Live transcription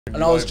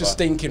And I was just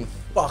thinking,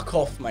 fuck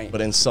off, mate. But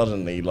then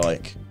suddenly,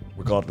 like,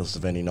 regardless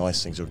of any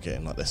nice things you're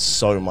getting, like, there's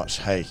so much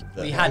hate.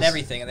 We had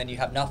everything, and then you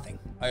have nothing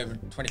over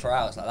 24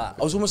 hours like that.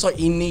 I was almost like,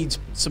 he needs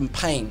some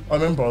pain. I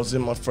remember I was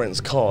in my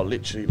friend's car,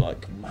 literally,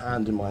 like, my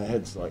hand in my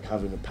head's like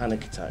having a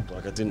panic attack.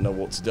 Like, I didn't know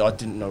what to do. I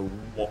didn't know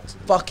what to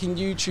do. Fucking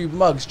YouTube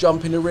mugs,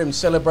 jump in the rim,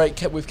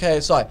 celebrate with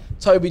KSI.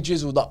 Toby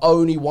Jizzle, the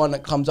only one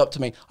that comes up to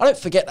me. I don't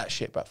forget that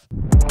shit, bruv.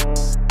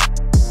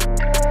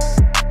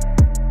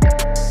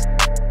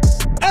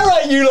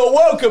 Alright, you lot,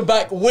 welcome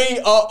back. We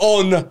are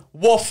on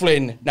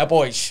Wafflin. Now,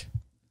 boys,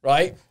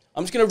 right?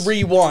 I'm just going to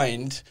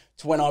rewind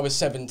to when I was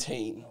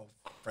 17.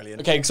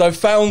 Brilliant. Okay, because I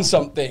found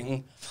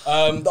something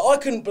that I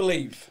couldn't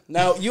believe.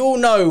 Now, you all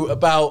know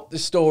about the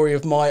story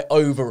of my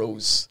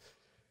overalls.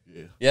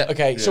 Yeah.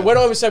 Okay, so when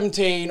I was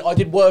 17, I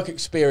did work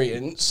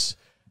experience,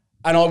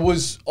 and I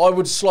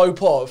would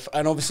slope off,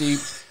 and obviously,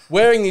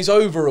 wearing these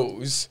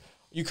overalls,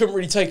 you couldn't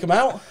really take them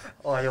out.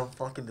 Oh, you're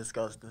fucking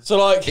disgusting. So,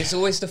 like... It's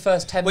always the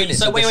first 10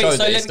 minutes of the so show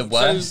that is the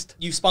worst. So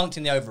you spunked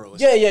in the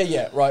overalls?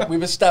 Yeah, right,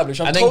 we've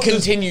established. And then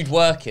continued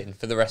working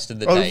for the rest of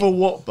the day. Over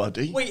what,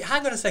 buddy? Wait,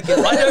 hang on a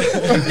second. I don't,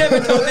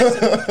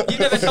 you've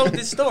never told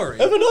this story.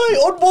 Haven't I?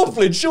 On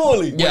Wafflin,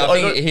 surely. Yeah,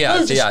 I think he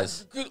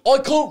has. I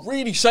can't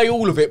really say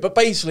all of it, but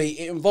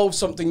basically, it involves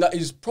something that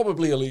is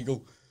probably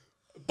illegal.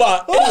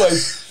 But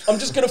anyways, I'm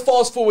just going to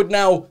fast forward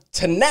now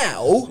to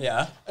now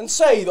and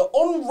say that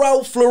on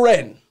Ralph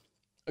Lauren,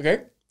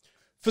 okay,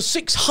 for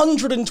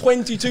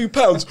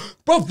 £622,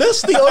 bro,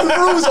 that's the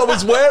overalls I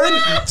was wearing.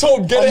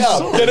 Tom, get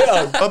it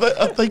out.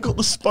 Have they got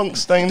the spunk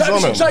stains on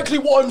them? That's exactly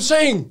what I'm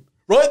saying,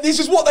 right? This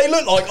is what they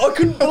look like. I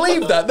couldn't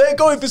believe that. They're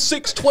going for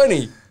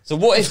 $620. So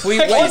what if we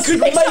went...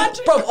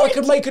 I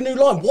could make a new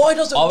line. Why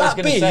doesn't that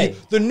be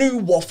the new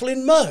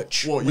Wafflin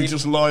merch? What, you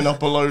just line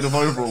up a load of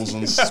overalls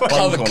and spunk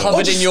on them?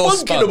 Covered in your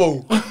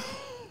spunk.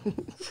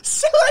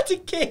 So I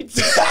did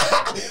kids.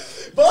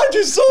 But I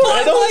just saw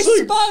it and I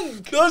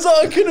was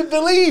like, I couldn't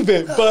believe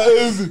it. But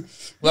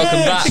welcome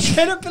back. I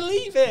couldn't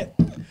believe it.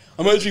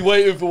 I'm actually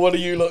waiting for one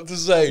of you lot to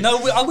say. No,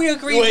 we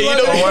agree. Wait, you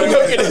know what I'm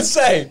going to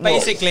say?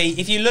 Basically,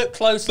 if you look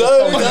closely,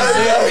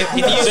 if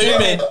you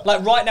zoom in,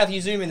 like right now, if you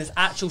zoom in, there's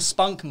actual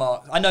spunk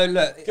marks. I know.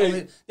 Look,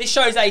 this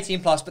show is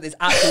 18+, but there's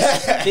actual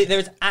there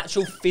is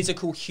actual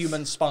physical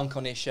human spunk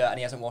on his shirt, and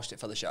he hasn't washed it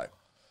for the show.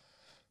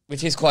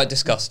 Which is quite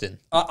disgusting.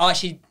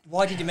 Actually,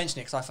 why did you mention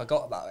it? Because I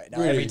forgot about it.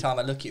 Now every time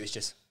I look at you, it's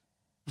just.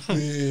 But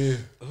you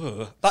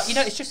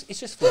know, it's just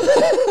fluids.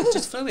 It's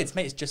just fluids,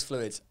 mate. It's just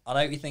fluids. I know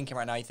what you're thinking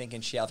right now. You're thinking,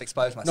 shit, I've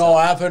exposed myself. No,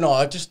 I haven't.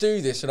 I just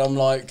do this, and I'm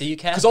like, do you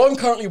care? Because I'm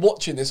currently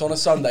watching this on a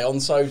Sunday on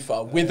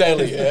sofa with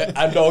Elliot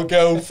and our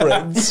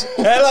girlfriends.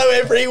 Hello,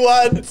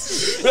 everyone.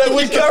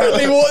 We're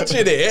currently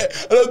watching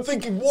it, and I'm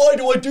thinking, why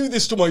do I do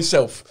this to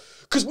myself?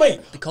 Because,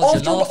 mate,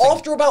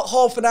 after about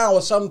half an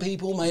hour, some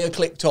people may have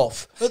clicked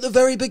off. At the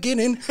very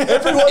beginning,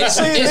 everyone's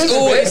seeing this It's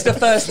always the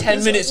first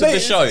 10 minutes of the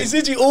show. It's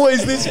literally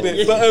always this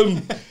bit.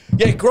 But,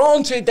 yeah,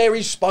 granted, there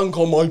is spunk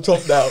on my top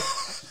now.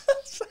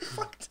 So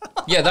fucked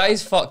up. Yeah, that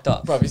is fucked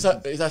up. Bro,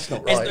 that's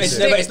not right.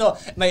 It's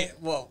not, mate,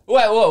 whoa.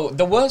 Whoa,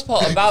 the worst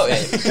part about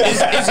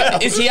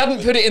it is he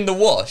hadn't put it in the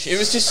wash. It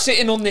was just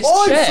sitting on this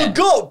chair. I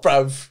forgot,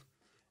 bruv.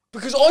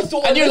 Because I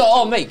thought... And you're like,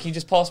 oh, mate, can you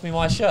just pass me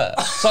my shirt?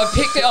 So I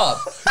picked it up,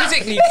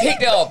 physically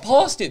picked it up,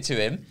 passed it to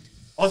him.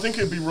 I think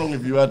it'd be wrong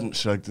if you hadn't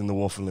shagged in the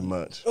Wafflin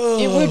merch.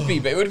 It would be,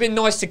 but it would have been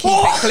nice to keep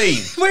it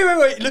clean.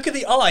 Wait, look at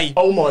the eye.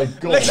 Oh my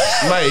God, mate.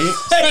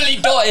 Fully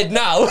dotted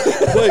now.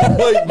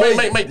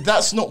 Mate,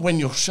 that's not when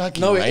you're shagging,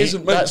 no, mate. It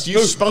isn't, mate. That's you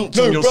spunked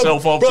on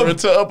yourself after a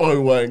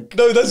turbo wank.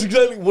 No, that's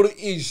exactly what it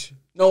is.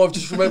 No, I've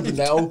just remembered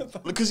now.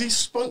 Because he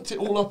spunked it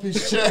all up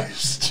his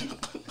chest.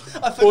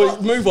 Boy,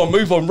 move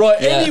on.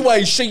 Right,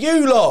 anyway, so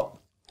you lot.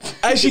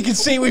 As you can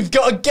see, we've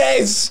got a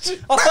guest.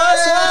 Our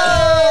first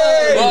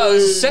one! Well,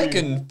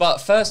 second, but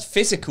first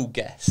physical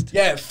guest.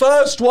 Yeah,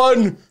 first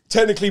one,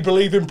 technically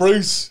believe in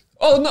Bruce.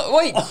 Oh, no,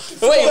 wait,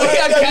 we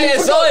had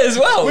KSI as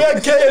well. We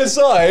had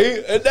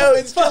KSI, and now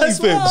it's first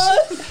one.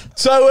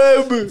 So,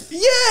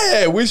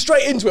 yeah, we're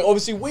straight into it.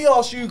 Obviously, we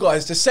asked you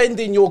guys to send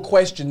in your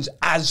questions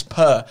as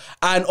per.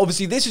 And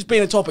obviously, this has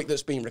been a topic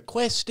that's been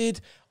requested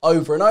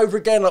over and over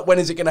again. Like, when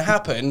is it going to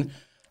happen?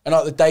 And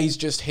like the day's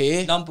just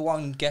here.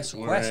 #1 guest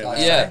request.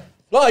 Yeah.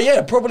 Oh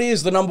yeah, probably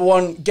is the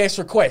 #1 guest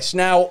request.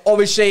 Now,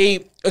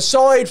 obviously,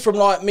 aside from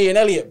like me and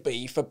Elliot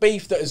beef, a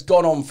beef that has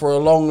gone on for a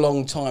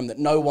long time that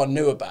no one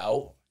knew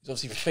about, is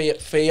obviously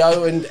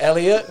Theo and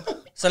Elliot.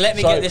 So let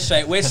me get this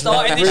straight. We're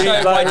starting this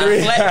show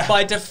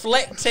by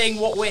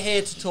deflecting what we're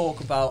here to talk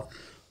about,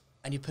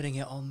 and you're putting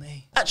it on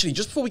me. Actually,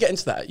 just before we get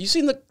into that, you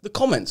seen the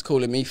comments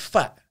calling me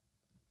fat?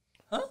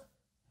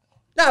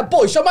 Nah,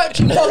 boys, I'm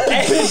actually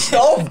fucking pissed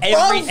off.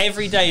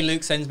 Every day,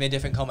 Luke sends me a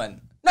different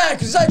comment. Nah,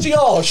 because it's actually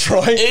harsh,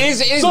 right?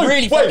 It is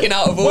really fucking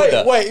out of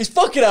order. Wait, it's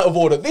fucking out of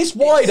order. This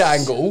wide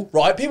angle,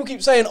 right? People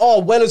keep saying,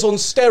 oh, Weller's on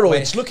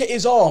steroids. Look at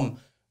his arm.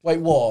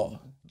 Wait, what?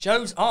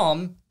 Joe's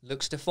arm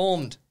looks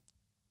deformed.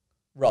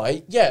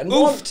 Right, yeah. And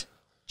Oofed.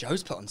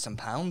 Joe's put on some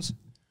pounds.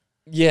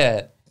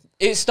 Yeah.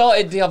 It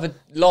started the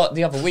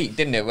other week,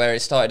 didn't it? Where it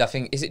started, I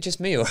think, is it just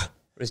me or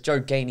But it's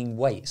Joe gaining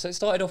weight. So it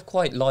started off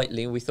quite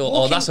lightly, and we thought,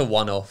 oh, that's a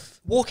one-off.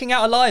 Walking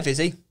out alive, is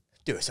he?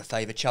 Do us a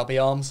favour, chubby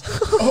arms.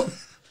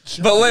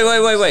 But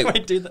wait.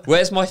 Wait, do that.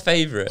 Where's my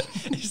favourite?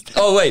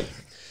 Oh, wait.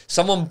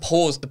 Someone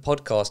paused the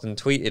podcast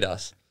and tweeted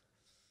us.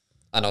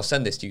 And I'll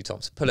send this to you,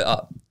 Tom, so pull it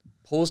up.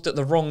 Paused at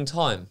the wrong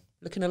time.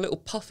 Looking a little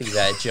puffy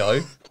there,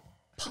 Joe.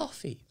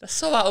 Puffy. That's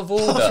so out of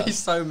order. Puffy's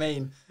so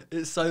mean.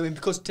 It's so mean.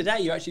 Because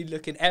today you're actually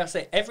looking... I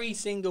say every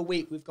single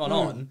week we've gone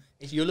on,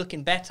 you're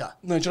looking better.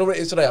 No, do you know what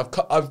it is today?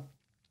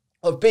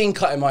 I've been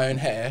cutting my own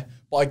hair,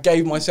 but I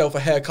gave myself a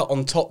haircut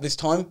on top this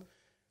time.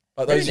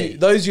 Like those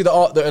of you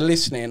that are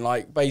listening,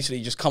 like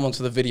basically just come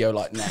onto the video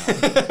like now.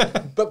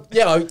 But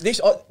yeah,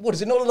 what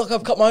does it not look like?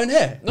 I've cut my own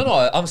hair. No,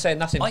 I'm saying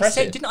that's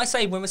impressive. Didn't I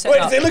say when we're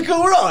setting up? Wait, does it look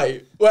all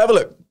right? Well, have a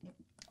look.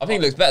 I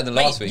think it looks better than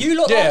last week. You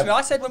look after me.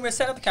 I said when we were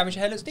setting up the camera,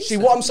 your hair looks decent.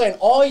 See, what I'm saying,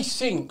 I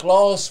think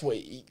last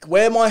week,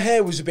 where my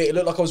hair was it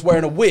looked like I was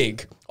wearing a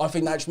wig, I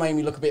think that just made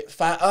me look a bit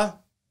fatter.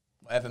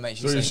 Whatever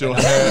makes you So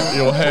think.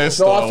 your hairstyle.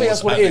 No, I think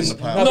that's what it is.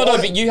 No,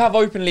 but you have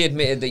openly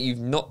admitted that you've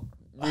not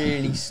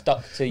really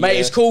stuck to Mate,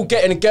 it's called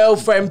getting a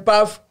girlfriend,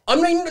 bruv. I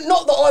mean,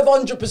 not that I've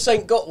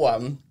 100% got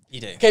one. You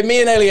do. Okay,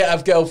 me and Elliot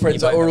have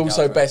girlfriends that both are have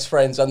also girlfriends. best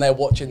friends, and they're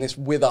watching this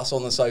with us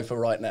on the sofa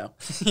right now.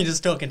 You're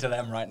just talking to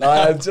them right now.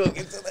 I'm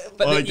talking to them.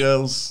 Bye,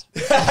 girls.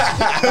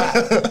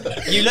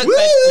 You look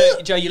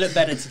better, Joe. You look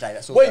better today.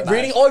 That's all. Wait, that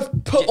really? matters.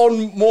 I've put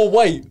on more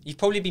weight. You've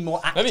probably been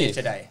more active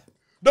today.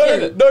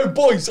 No,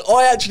 boys,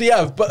 I actually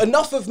have. But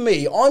enough of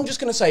me. I'm just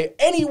going to say,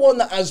 anyone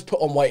that has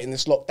put on weight in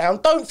this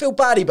lockdown, don't feel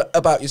bad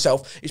about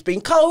yourself. It's been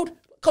coldy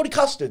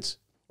custards,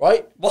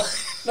 right?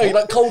 What? No, you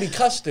like coldy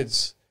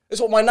custards.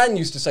 That's what my nan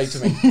used to say to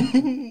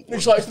me.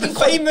 It's like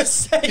Famous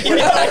saying.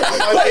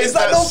 Wait, is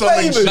that not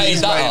famous? Made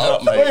that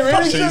up, Wait,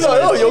 really? She's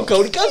like, oh, you're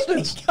coldy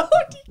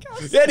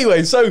custards.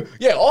 Anyway, so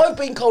yeah, I've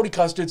been coldy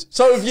custards.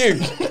 So have you,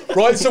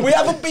 right? So we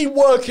haven't been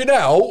working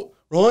out,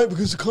 right?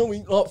 Because I can't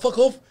be like fuck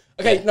off.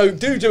 Okay, no,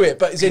 do it,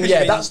 but it's in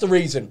that's the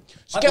reason.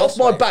 So get off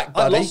my back,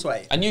 buddy. I've lost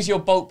weight. And use your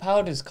bulk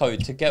powders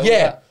code to get all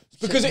Yeah. that.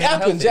 Because it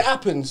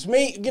happens.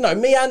 Me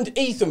and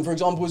Ethan, for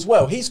example, as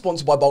well. He's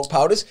sponsored by Bulk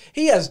Powders.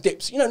 He has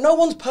dips. No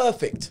one's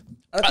perfect.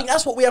 And I think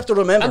that's what we have to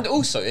remember. And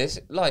also, it's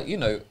like,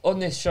 on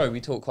this show, we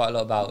talk quite a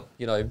lot about,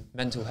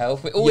 mental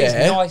health. We're always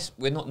nice.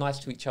 We're not nice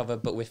to each other,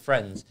 but we're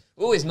friends.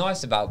 We're always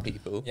nice about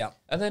people. Yeah.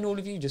 And then all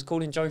of you just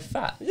calling Joe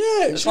fat.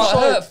 Yeah. It's quite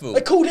hurtful.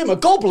 They called him a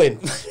goblin.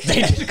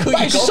 They did call you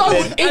That's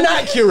goblin. so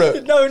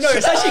inaccurate. No,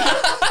 it's actually...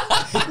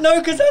 No,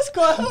 because that's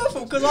quite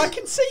hurtful, because I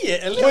can see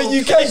it a little. Well,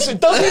 you can, so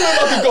doesn't he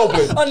look like a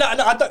goblin? Oh, no,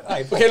 I don't...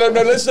 Hey, Okay, no,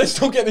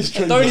 let's not get this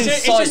straight. Don't it's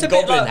incite just a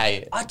bit goblin like...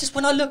 hate.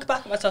 When I look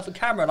back at myself on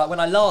camera, like when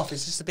I laugh,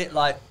 it's just a bit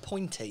like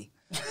pointy.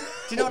 Do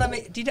you know what I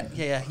mean?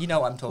 Yeah, you know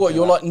what I'm talking about. What,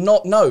 you're like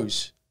not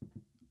nose?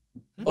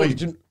 Oh, you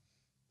didn't...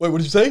 Wait, what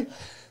did you say?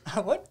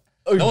 What?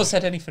 No one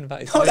said anything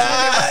about his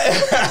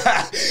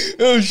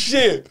Oh,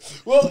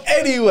 shit. Well,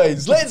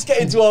 anyways, let's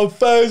get into our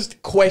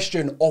first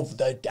question of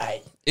the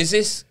day.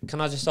 Can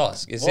I just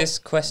ask, is this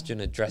question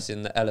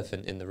addressing the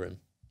elephant in the room?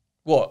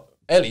 What?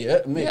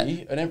 Elliot, me,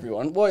 and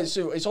everyone? Well, it's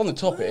on the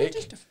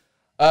topic.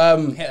 I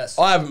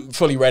haven't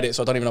fully read it,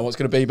 so I don't even know what it's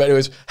going to be. But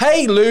anyways,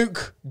 hey,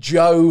 Luke,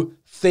 Joe,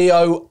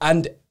 Theo,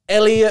 and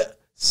Elliot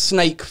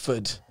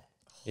Snakeford.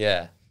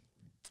 Yeah.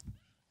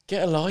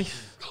 Get a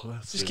life.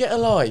 Just get a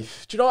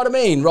life. Do you know what I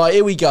mean? Right,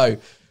 here we go.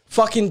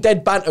 Fucking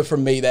dead banter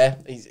from me there.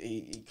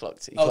 He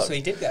clocked. So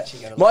he did actually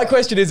get a life. My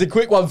question is a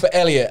quick one for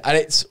Elliot, and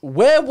it's,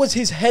 where was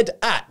his head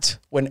at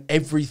when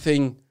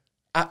everything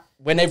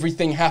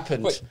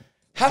happened? Wait.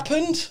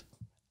 Happened?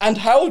 And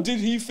how did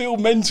he feel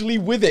mentally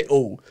with it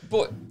all?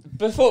 But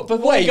before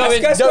Wait, we go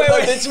in... you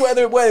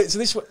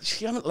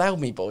haven't allowed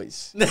me,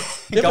 boys. You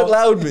haven't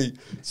allowed me.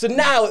 So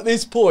now, at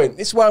this point,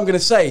 this is what I'm going to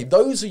say.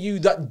 Those of you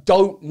that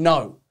don't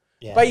know,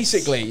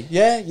 basically,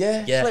 yes.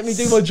 Let me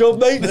do my job,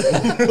 mate.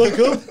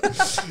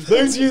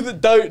 Those of you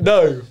that don't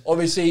know,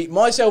 obviously,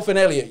 myself and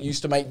Elliot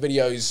used to make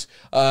videos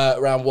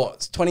around,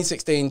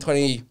 2016,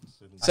 2017.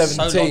 That's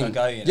so long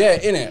ago, Yeah,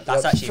 innit?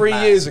 That's actually 3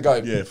 mad. years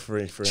ago. Yeah,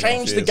 three.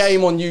 Changed the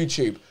game on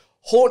YouTube.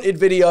 Haunted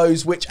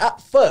videos, which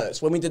at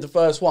first, when we did the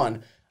first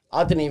one,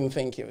 I didn't even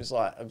think it was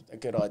like a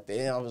good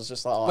idea. I was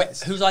just like, Wait,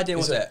 whose idea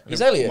was it?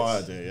 It's Elliot's. My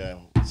idea,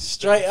 yeah.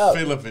 Straight up.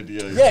 Filler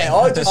video. Yeah,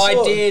 I just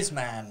saw Ideas,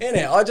 man.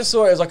 innit? I just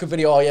saw it as like a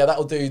video,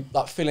 that'll do,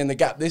 like, fill in the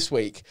gap this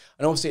week.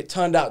 And obviously it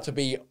turned out to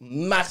be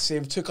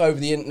massive, took over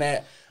the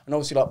internet, and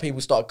obviously like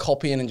people started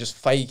copying and just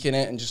faking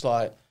it and just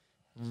like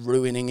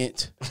ruining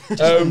it.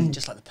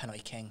 Just like the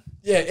penalty king.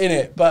 Yeah,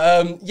 innit?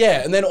 But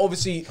and then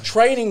obviously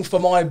training for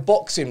my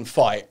boxing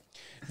fight,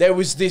 there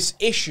was this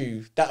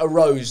issue that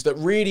arose that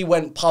really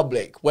went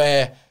public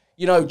where,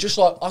 just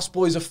like us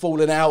boys are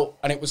falling out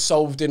and it was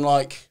solved in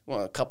like,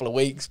 a couple of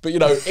weeks, but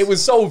it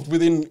was solved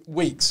within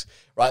weeks,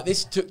 right?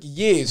 This took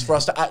years for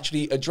us to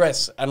actually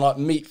address and like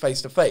meet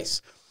face to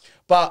face.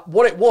 But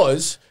what it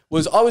was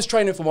I was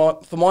training for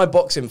my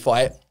boxing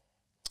fight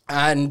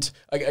and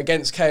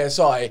against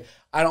KSI,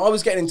 and I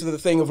was getting into the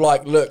thing of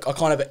like, look, I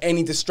can't have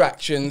any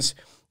distractions.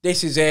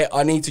 This is it.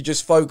 I need to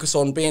just focus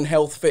on being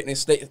health,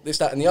 fitness, this,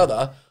 that, and the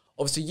other.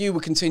 obviously you were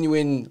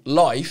continuing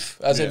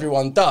life as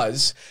everyone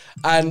does,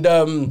 and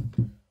I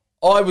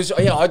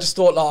just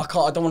thought like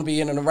I don't want to be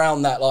in and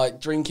around that,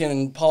 like drinking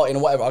and partying or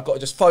whatever. I've got to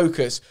just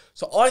focus.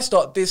 So I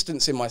start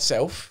distancing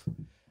myself,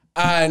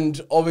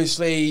 and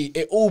obviously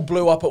it all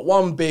blew up at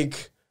one big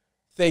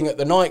thing at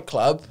the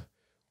nightclub,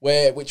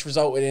 which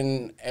resulted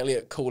in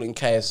Elliot calling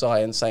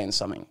KSI and saying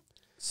something.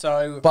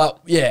 So,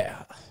 but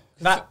yeah,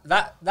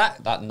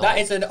 that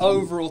is an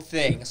overall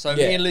thing. So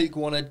me and Luke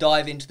want to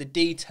dive into the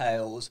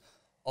details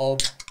of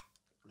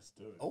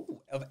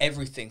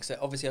everything. So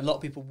obviously a lot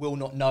of people will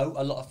not know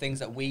a lot of things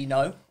that we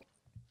know.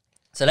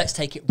 So let's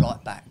take it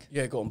right back.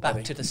 Yeah, go on, back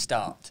buddy. to the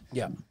start.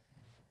 Yeah.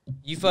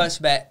 You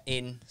first met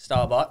in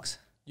Starbucks.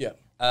 Yeah.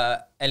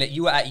 Elliot,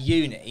 you were at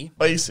uni.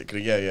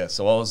 Basically, yeah.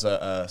 So I was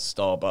at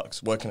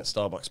Starbucks, working at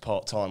Starbucks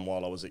part-time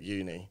while I was at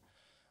uni,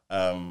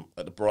 at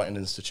the Brighton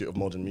Institute of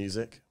Modern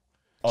Music.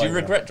 Do you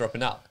regret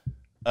dropping out?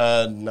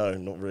 No,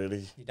 not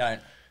really. You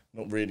don't?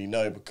 Not really,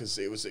 no, because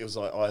it was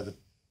like either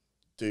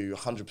do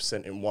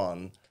 100% in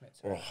one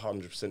or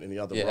 100% in the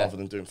other, rather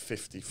than doing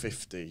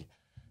 50-50 and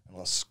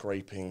like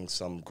scraping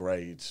some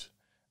grade.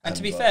 And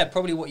to be fair,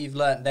 probably what you've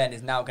learned then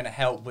is now going to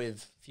help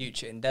with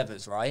future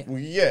endeavours, right? Well,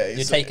 yeah.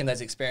 You're taking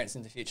those experiences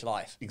into future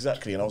life.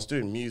 Exactly, and I was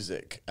doing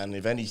music, and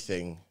if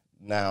anything,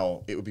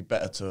 now it would be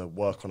better to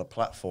work on a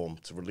platform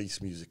to release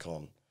music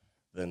on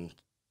than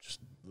just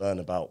learn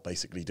about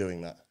basically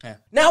doing that. Yeah.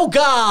 Now,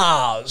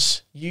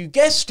 guys, you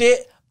guessed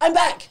it, I'm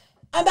back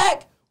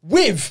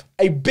with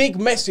a big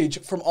message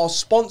from our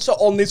sponsor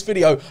on this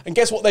video. And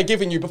guess what they're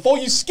giving you? Before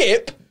you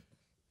skip,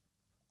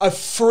 a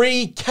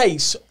free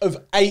case of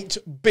 8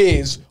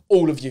 beers,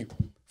 all of you.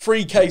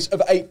 Free case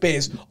of 8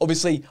 beers,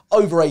 obviously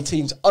over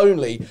 18s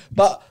only.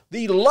 But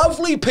the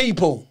lovely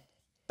people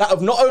that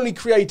have not only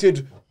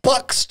created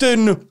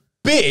Buxton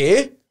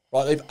beer,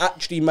 right, they've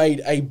actually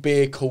made a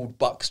beer called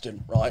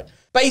Buxton, right?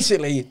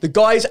 Basically, the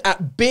guys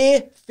at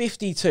Beer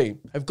 52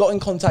 have got in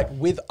contact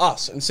with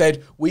us and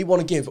said, we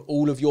want to give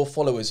all of your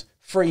followers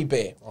free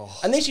beer.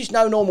 And this is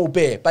no normal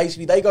beer.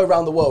 Basically, they go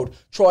around the world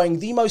trying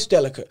the most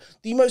delicate,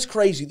 the most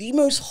crazy, the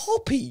most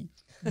hoppy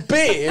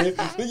beer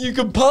that you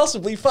can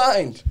possibly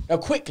find. Now,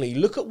 quickly,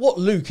 look at what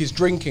Luke is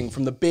drinking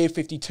from the Beer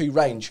 52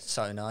 range.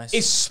 So nice.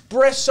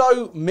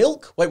 Espresso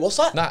milk? Wait, what's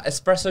that? That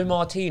espresso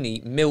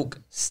martini milk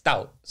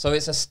stout. So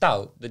it's a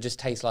stout that just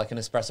tastes like an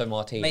espresso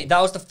martini. Mate,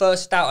 that was the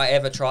first stout I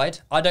ever tried.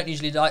 I don't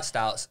usually like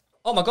stouts.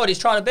 Oh my God, he's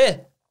trying a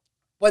beer.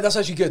 Wait, that's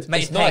actually good.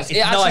 Mate, It's nice. It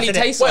nice, actually isn't it?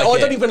 tastes Wait, like I it.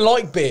 don't even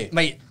like beer.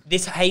 Mate,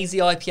 this hazy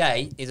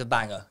IPA is a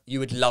banger. You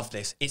would love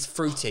this. It's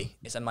fruity.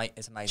 It's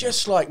amazing.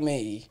 Just like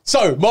me.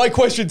 So, my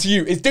question to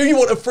you is, do you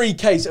want a free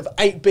case of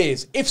 8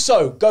 beers? If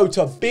so, go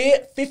to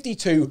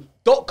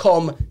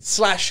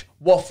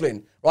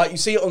beer52.com/wafflin. Right, you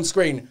see it on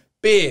screen.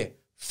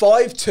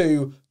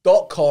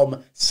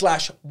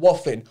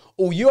 beer52.com/wafflin.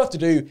 All you have to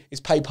do is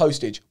pay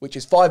postage, which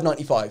is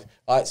 $5.95.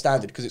 Right,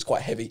 standard, because it's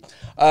quite heavy.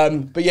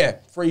 But yeah,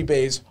 free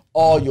beers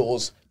are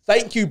yours.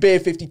 Thank you, Beer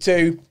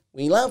 52.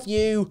 We love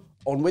you.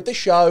 On with the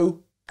show.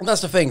 And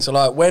that's the thing. So,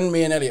 like, when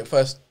me and Elliot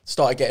first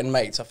started getting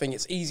mates, I think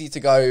it's easy to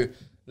go,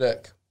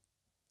 look,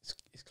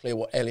 it's clear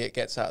what Elliot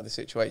gets out of the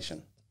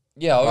situation.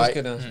 Yeah, I was right?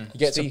 going You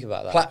get speak to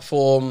about that.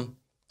 platform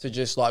to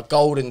just, like,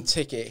 golden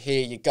ticket,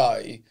 here you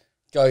go,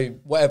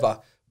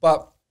 whatever.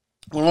 But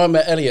when I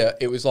met Elliot,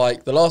 it was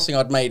like, the last thing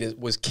I'd made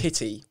was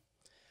Kitty.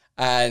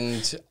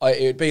 And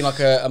it had been like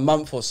a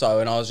month or so,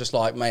 and I was just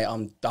like, mate,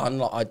 I'm done.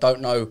 Like, I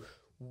don't know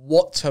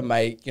what to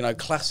make, you know,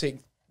 classic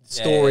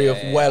story of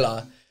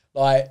Weller,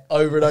 like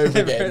over and over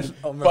again.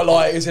 But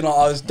like, as in, like,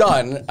 I was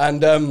done.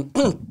 And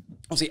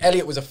obviously,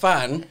 Elliot was a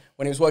fan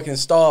when he was working in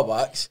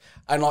Starbucks,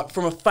 and like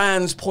from a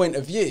fan's point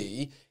of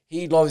view,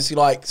 he'd obviously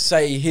like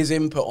say his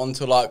input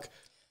onto like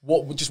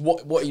what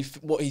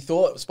he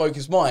thought, spoke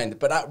his mind.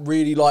 But that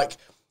really like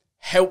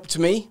helped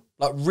me,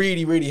 like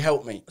really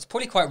helped me. It's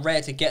probably quite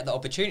rare to get the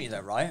opportunity though,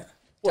 right?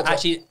 What, to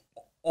actually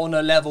on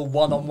a level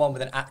one-on-one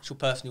with an actual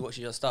person who watches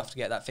your stuff to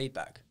get that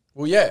feedback.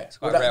 Well, yeah, that's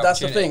the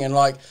opportunity. thing. And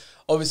like,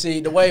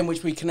 obviously, the way in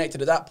which we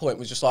connected at that point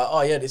was just like,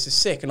 oh yeah, this is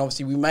sick. And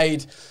obviously, we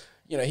made,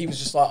 you know, he was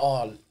just like,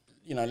 oh,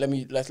 you know,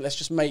 let's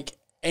just make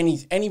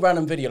any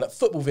random video, like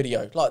football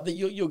video, like that.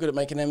 You're good at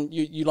making them.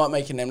 You like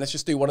making them. Let's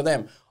just do one of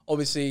them.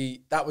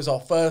 Obviously, that was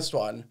our first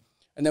one.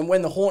 And then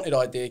when the haunted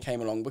idea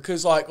came along,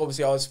 because like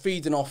obviously I was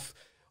feeding off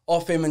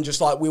him and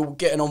just like we were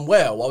getting on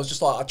well, I was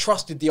just like, I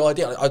trusted the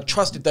idea. I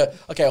trusted that,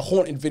 okay, a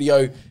haunted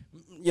video,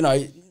 you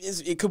know,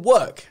 it could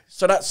work.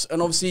 So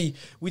and obviously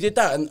we did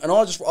that, and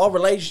our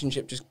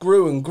relationship just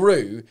grew and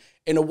grew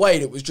in a way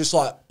that was just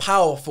like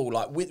powerful.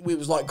 Like we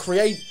was like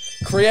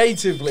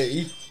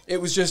creatively,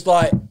 it was just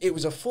like, it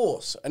was a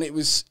force, and it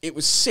was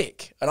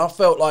sick. And I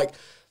felt like,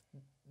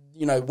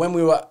 you know, when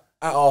we were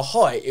at our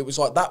height, it was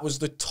like that was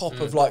the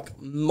top of like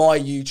my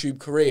YouTube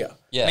career.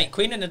 Yeah, mate,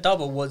 Queen in the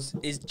Double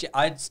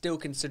I'd still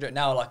consider it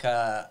now like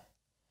a,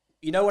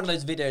 you know, one of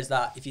those videos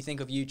that if you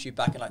think of YouTube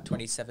back in like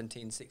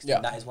 2017,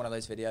 16, that is one of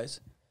those videos.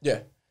 Yeah,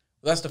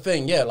 well, that's the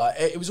thing. Yeah, like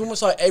it was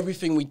almost like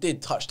everything we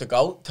did turned to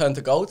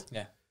gold.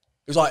 Yeah,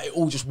 was like it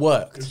all just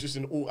worked. It was just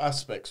in all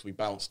aspects we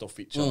bounced off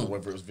each other,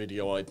 whether it was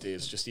video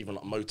ideas, just even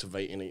like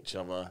motivating each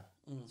other,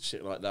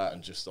 shit like that,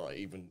 and just like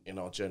even in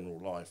our general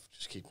life,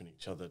 just keeping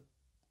each other.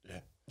 Yeah.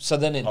 So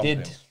then it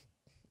did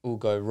all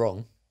go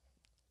wrong.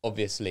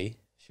 Obviously,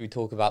 should we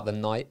talk about the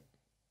night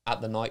at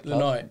the nightclub?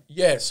 The night,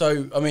 yeah.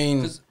 So I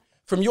mean,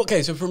 from your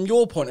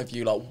point of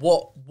view, like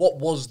what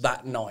was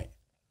that night?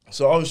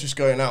 So I was just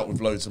going out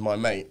with loads of my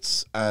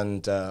mates,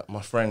 and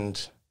my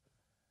friend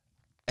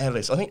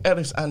Ellis, I think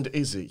Ellis and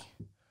Izzy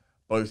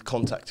both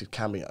contacted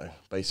Cameo,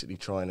 basically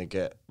trying to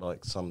get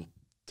like some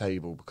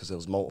table because there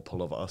was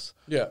multiple of us.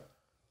 Yeah.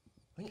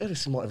 I think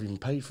Ellis might have even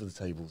paid for the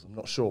tables, I'm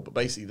not sure. But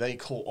basically they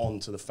caught on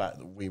to the fact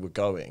that we were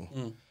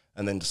going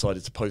and then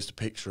decided to post a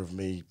picture of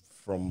me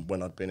from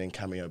when I'd been in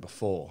Cameo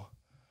before,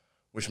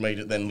 which made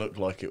it then look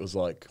like it was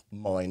like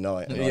my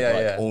night and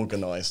I'd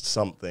organised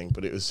something,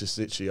 but it was just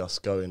literally us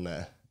going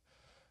there.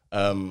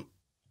 And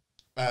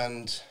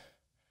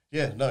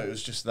yeah, no, it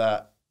was just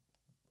that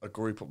a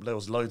group of, there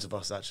was loads of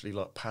us actually,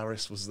 like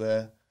Paris was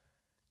there.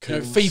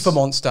 FIFA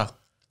Monster.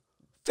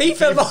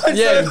 FIFA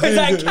Monster was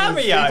that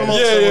Cameo? FIFA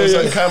Monster was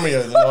at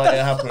Cameo the night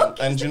it happened.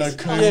 And you know,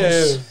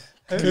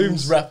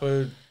 Coombs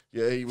rapper.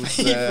 Yeah, he was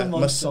there.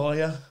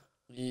 Messiah.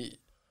 Yeah.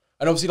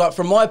 And obviously, like,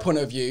 from my point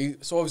of view,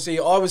 so obviously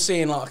I was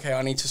seeing, like, okay,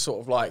 I need to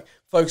sort of, like,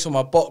 focus on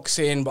my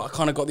boxing, but I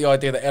kind of got the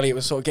idea that Elliot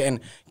was sort of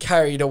getting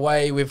carried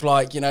away with,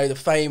 like, you know, the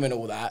fame and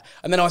all that.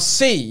 And then I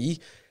see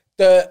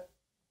that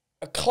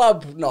a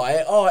club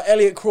night,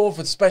 Elliot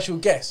Crawford, special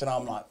guest, and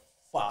I'm like,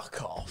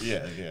 fuck off.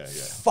 Yeah.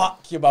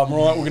 Fuck you, mum,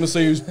 right? We're going to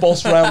see who's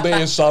boss round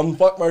here, son.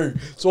 Fuck me.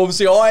 So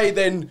obviously I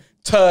then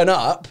turn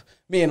up,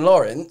 me and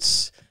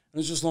Lawrence, and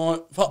it's just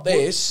like, fuck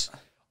this.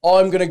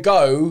 I'm going to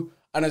go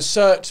and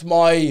assert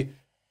my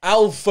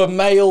alpha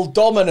male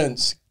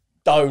dominance.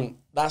 Don't.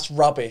 That's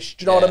rubbish.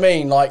 Do you know what I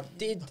mean? Like,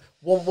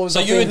 what was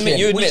I thinking?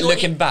 You admit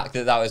looking back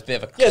that was a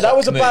bit of a that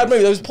was a bad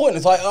move. That was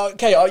pointless. Like,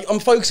 okay, I'm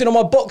focusing on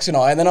my boxing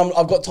eye, and then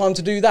I've got time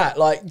to do that.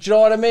 Like, do you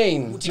know what I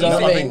mean?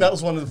 I think that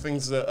was one of the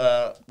things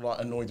that like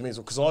annoyed me as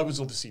well, because I was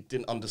obviously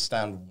didn't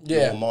understand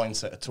your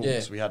mindset at all,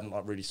 because we hadn't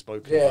like really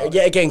spoken. about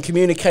it. Again,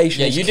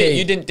 communication. Yeah,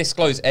 you didn't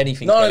disclose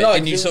anything. No,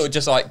 and you sort of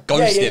just like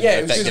ghosted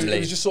him effectively. It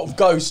was just sort of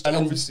ghost. And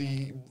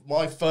obviously,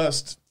 my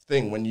first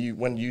thing when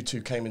you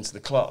two came into the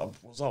club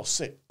was, oh,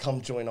 sick,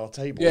 come join our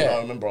table. And I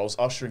remember I was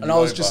ushering you over. And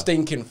I was just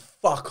thinking,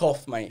 fuck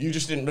off, mate. You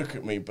just didn't look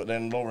at me, but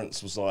then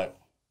Lawrence was like...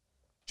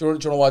 Do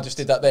you know why I just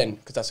did that then?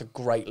 Because that's a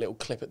great little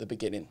clip at the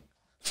beginning.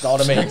 You know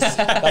what I mean?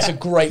 That's a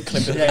great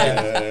clip at the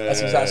beginning.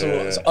 That's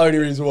the only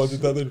reason why I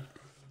did that then.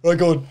 Oh,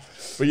 God.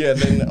 But yeah,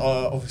 then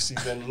obviously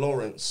then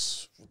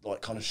Lawrence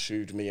like kind of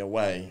shooed me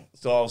away.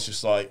 So I was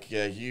just like,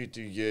 yeah, you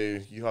do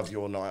you have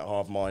your night, I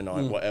have my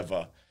night,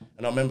 whatever.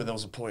 And I remember there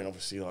was a point,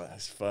 obviously, like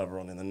it's further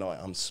on in the night,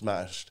 I'm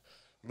smashed.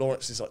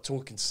 Lawrence is like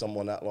talking to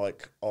someone at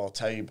like our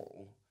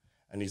table,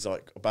 and he's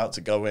like about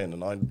to go in,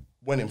 and I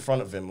went in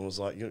front of him and was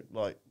like, you're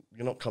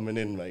not coming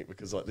in, mate,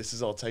 because like this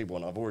is our table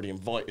and I've already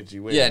invited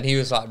you in. Yeah, and he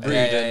was like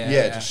rude.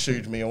 Just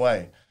shooed me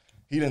away.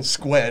 He then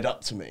squared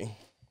up to me,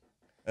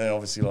 and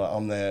obviously like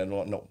I'm there and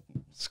like not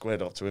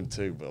squared up to him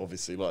too, but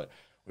obviously like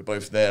we're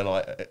both there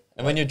like.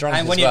 And when you're drunk,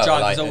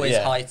 it's always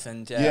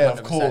heightened. Yeah,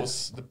 of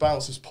course. The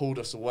bouncers pulled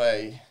us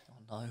away.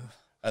 Oh no!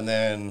 And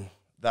then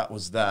that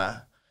was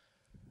that.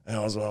 And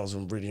I was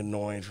really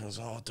annoyed. I was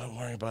like, oh, don't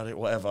worry about it,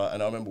 whatever.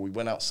 And I remember we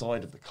went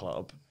outside of the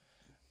club,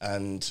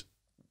 and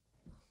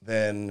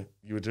then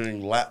you were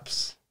doing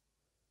laps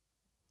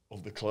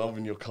of the club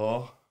in your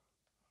car.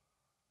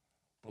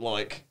 But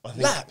like, I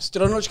think... Laps?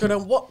 Did I not just go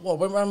down, what?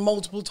 Went around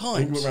multiple times? I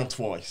think we went around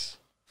twice.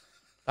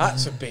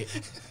 That's a bit...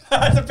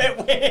 That's a bit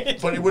weird.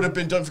 But it would have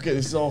been, don't forget,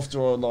 this is after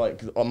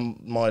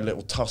my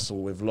little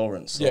tussle with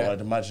Lawrence. So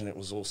I'd imagine it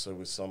was also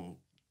with some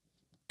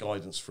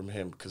guidance from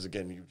him, because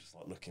again, you were just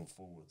like looking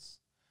forwards.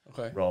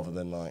 Okay. Rather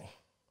than like...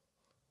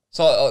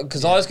 So,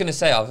 because I was going to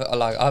say,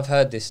 I've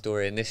heard this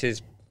story, and this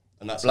is...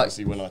 And that's like,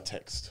 obviously when I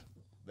text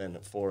then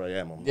at 4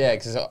 a.m. Yeah,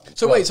 because...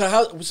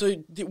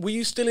 were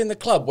you still in the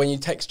club when you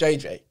text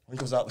JJ? I think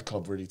I was out the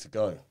club ready to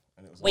go.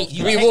 And it was wait,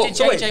 you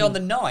texted JJ on the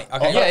night?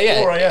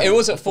 Okay. 4 a.m. It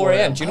was at 4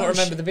 a.m. Do you not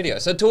remember the video?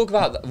 So talk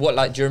about what,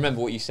 like, do you remember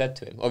what you said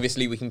to him?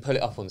 Obviously, we can put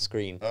it up on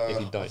screen if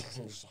you don't.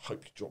 I just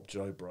hope you drop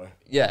Joe, bro.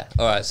 Yeah,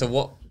 all right. So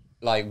what,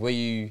 like, were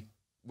you...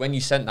 When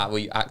you sent that, were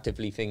you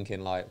actively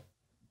thinking, like...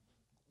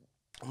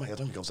 Oh, mate, I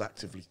don't think I was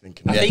actively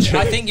thinking.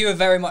 I think you were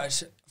very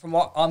much, from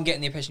what I'm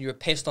getting the impression, you were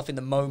pissed off in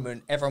the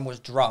moment. Everyone was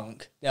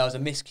drunk. There was a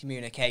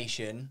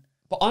miscommunication.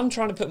 But I'm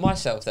trying to put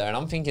myself there, and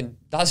I'm thinking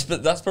that's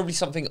probably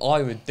something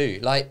I would do.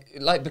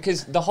 Like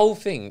because the whole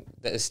thing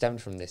that has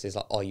stemmed from this is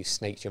like, oh, you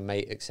snaked your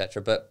mate,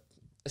 etc. But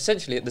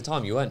essentially, at the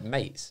time, you weren't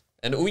mates,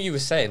 and all you were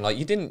saying, like,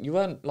 you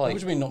weren't like. What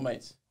do you mean, not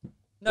mates?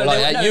 No,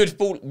 like, you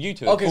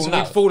two had so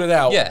we'd fallen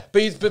out. Yeah,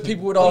 but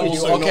people would argue.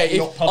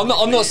 I'm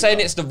not saying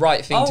it's the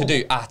right thing to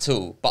do at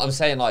all, but I'm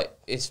saying like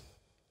it's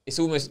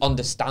almost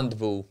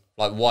understandable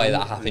like why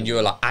that happened. You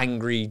were like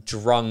angry,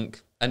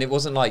 drunk, and it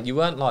wasn't like you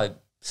weren't like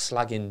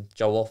slagging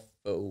Joe off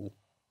at all,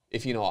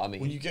 if you know what I mean.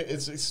 Well, you get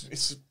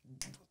it's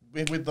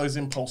with those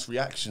impulse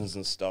reactions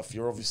and stuff.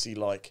 You're obviously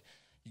like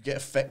you get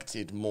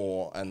affected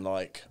more and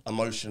like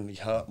emotionally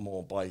hurt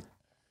more by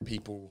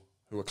people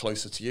who are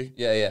closer to you.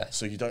 Yeah, yeah.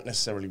 So you don't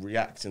necessarily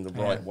react in the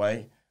right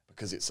way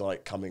because it's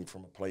like coming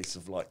from a place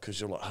of like,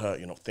 because you're like hurt,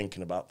 you're not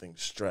thinking about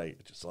things straight.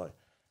 It's just like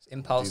it's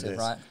impulsive,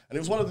 right? And it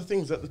was one of the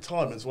things at the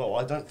time as well.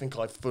 I don't think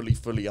I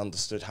fully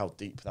understood how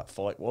deep that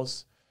fight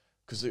was,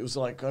 because it was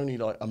like only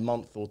like a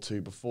month or two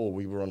before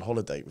we were on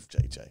holiday with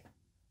JJ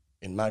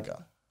in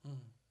Maga.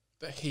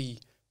 That he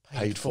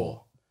paid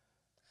for.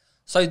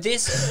 So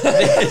this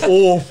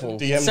awful.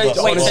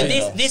 So wait,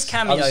 so this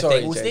cameo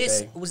sorry, thing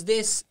JJ. was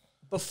this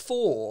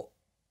before?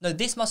 No,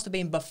 this must have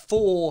been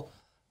before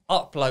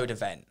upload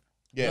event.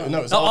 Yeah, no,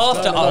 it was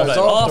after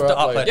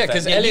upload. Yeah,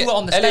 because you were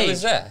on the stage. Elliot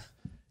was there.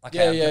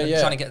 Okay, I'm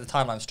trying to get the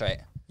timeline straight.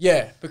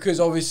 Yeah, because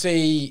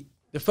obviously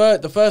the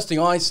first thing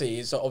I see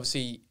is that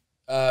obviously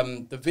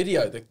the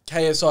video, the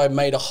KSI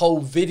made a whole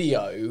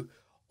video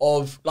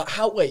of like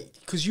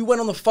because you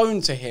went on the phone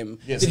to him.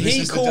 Yeah, did so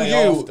he call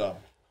you? After.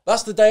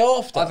 That's the day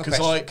after.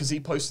 Because he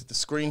posted the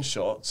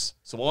screenshots,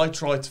 so I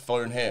tried to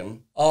phone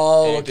him.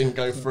 Oh, it didn't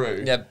go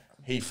through. Yeah.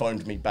 He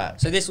phoned me back.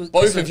 So this was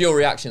both of your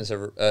reactions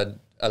are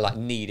like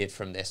needed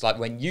from this. Like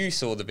when you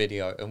saw the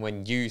video and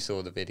when you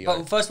saw the video.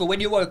 But first of all,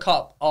 when you woke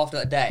up after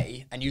a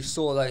day and you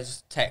saw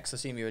those texts, I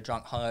assume you were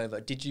drunk,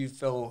 hungover. Did you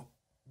feel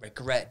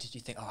regret? Did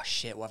you think, oh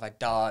shit, what have I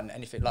done?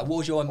 Anything like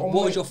what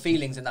was your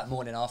feelings in that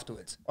morning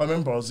afterwards? I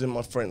remember I was in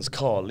my friend's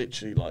car,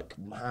 literally like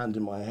hand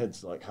in my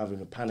head's like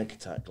having a panic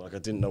attack. Like I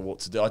didn't know what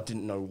to do. I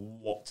didn't know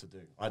what to do.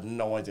 I had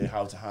no idea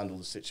how to handle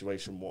the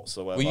situation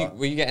whatsoever.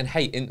 Were you getting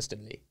hate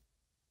instantly?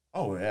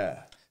 Oh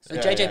yeah. So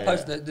JJ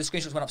posted the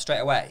screenshots went up straight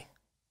away.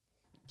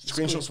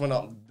 Screenshots went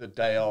up the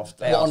day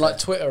after. on like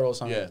Twitter or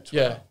something. Yeah, Twitter.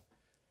 Yeah.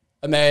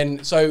 And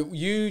then so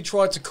you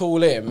tried to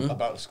call him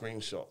about the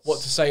screenshots.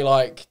 What to say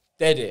like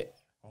dead it.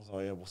 I was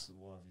like, yeah,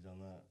 why have you done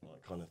that?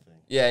 Like kind of thing.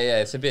 Yeah,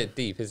 it's a bit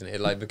deep, isn't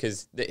it? Like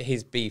because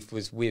his beef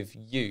was with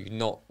you,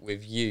 not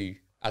with you,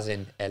 as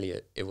in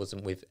Elliot. It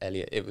wasn't with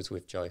Elliot. It was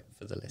with Joe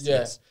for the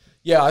listeners.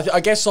 Yeah.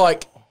 I guess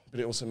like. But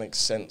it also makes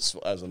sense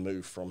as a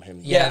move from him.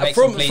 Yeah,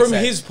 from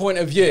his point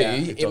of view,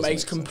 it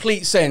makes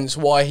complete sense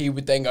why he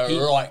would then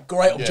go, right,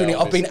 great opportunity.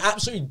 I've been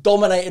absolutely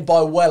dominated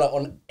by Weller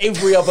on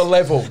every other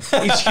level.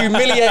 He's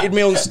humiliated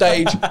me on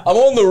stage. I'm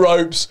on the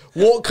ropes.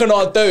 What can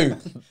I do?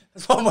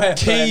 That's one way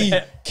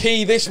of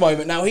key this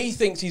moment. Now, he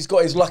thinks he's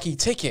got his lucky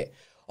ticket.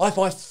 If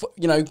I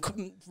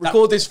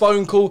record this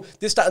phone call,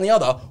 this, that, and the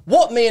other,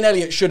 what me and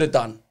Elliot should have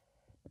done,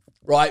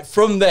 right,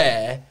 from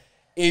there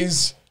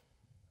is...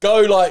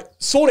 go like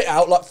sort it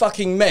out like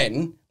fucking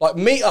men, like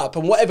meet up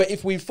and whatever.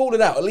 If we've fallen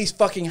out, at least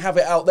fucking have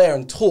it out there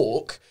and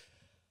talk,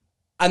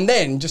 and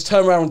then just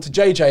turn around to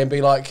JJ and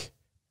be like,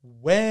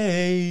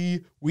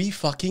 "Way, we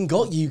fucking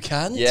got you,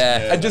 Cant."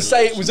 Yeah, and just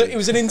say it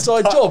was an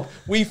inside job.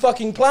 We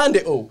fucking planned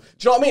it all. Do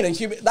you know what I mean?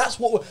 And that's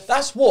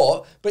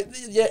what. But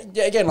yeah,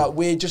 again, like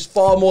we're just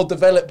far more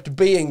developed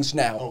beings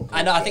now. Oh,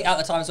 and I think at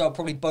the time as well,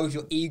 probably both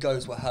your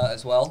egos were hurt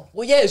as well.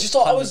 Well, yeah, it's just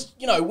like I was,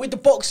 with the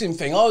boxing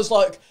thing, I was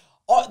like.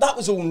 That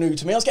was all new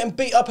to me. I was getting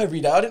beat up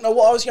every day. I didn't know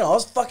what I was. I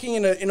was fucking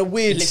in a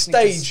weird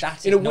stage,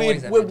 in a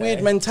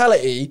weird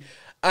mentality,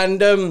 and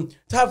to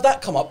have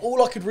that come up,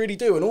 all I could really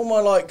do, and all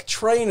my like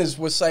trainers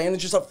were saying,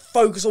 just like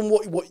focus on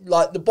what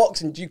like the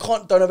boxing. You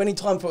don't have any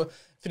time for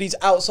these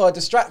outside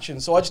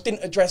distractions. So I just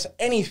didn't address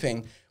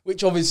anything,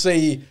 which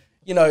obviously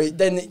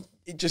then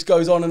it just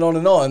goes on and on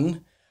and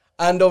on,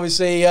 and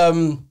obviously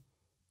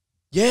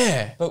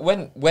yeah. But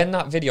when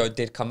that video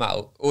did come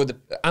out,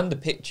 and the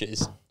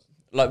pictures.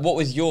 Like, what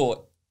was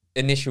your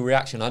initial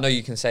reaction? I know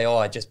you can say, "Oh,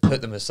 I just put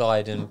them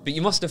aside," but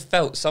you must have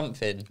felt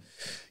something.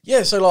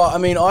 Yeah. So, like,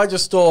 I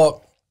just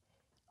thought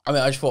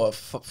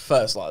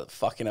first, like,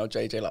 fucking hell,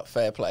 JJ, like,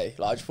 fair play.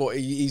 Like, I just thought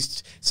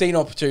he's seen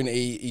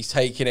opportunity, he's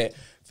taking it.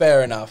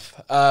 Fair enough.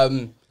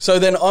 So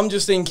then I'm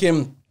just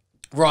thinking,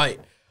 right,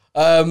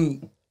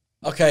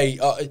 okay,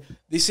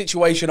 this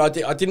situation I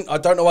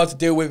don't know how to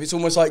deal with. It's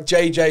almost like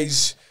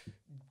JJ's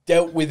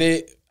dealt with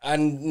it,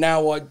 and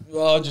now I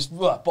just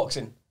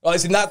boxing. Like,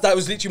 that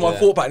was literally my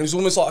thought pattern. It was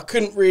almost like I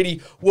couldn't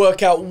really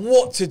work out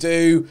what to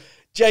do.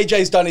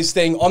 JJ's done his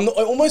thing. I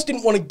almost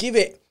didn't want to give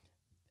it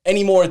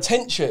any more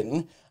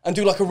attention and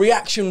do like a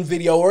reaction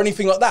video or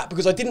anything like that,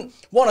 because I didn't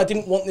want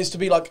this to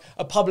be like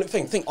a public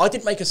thing. I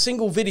didn't make a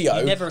single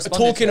video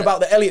talking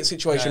about the Elliot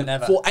situation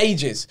for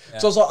ages. Yeah.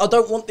 So I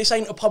was like, this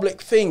ain't a public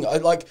thing.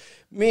 Like,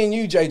 me and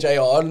you, JJ,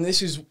 are, and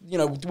this is,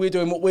 we're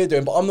doing what we're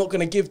doing, but I'm not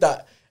going to give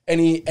that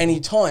any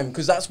time,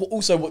 because that's what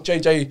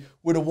JJ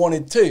would have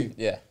wanted too.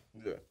 Yeah.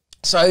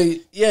 So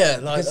yeah,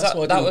 like, that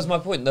was my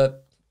point.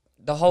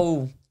 The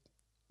whole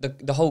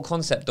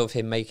concept of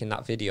him making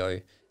that video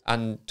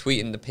and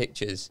tweeting the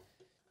pictures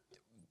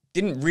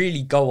didn't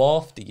really go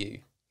after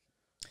you.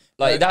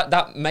 Like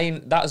that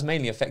has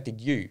mainly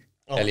affected you,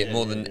 Elliot,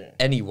 more than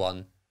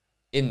anyone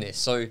in this.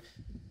 So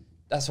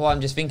that's why I'm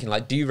just thinking,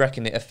 like, do you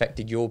reckon it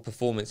affected your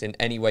performance in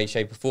any way,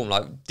 shape, or form?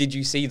 Like, did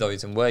you see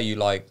those and were you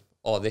like,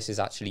 oh, this has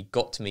actually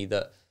got to me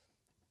that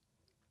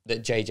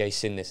JJ's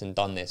seen this and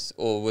done this?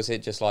 Or was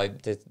it just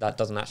like, that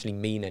doesn't actually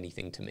mean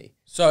anything to me?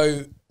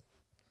 So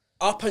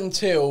up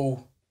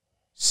until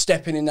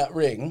stepping in that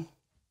ring,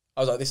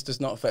 I was like, this does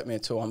not affect me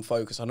at all. I'm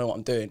focused. I know what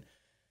I'm doing.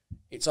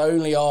 It's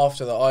only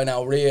after that I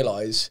now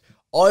realise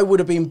I would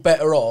have been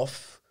better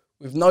off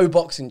with no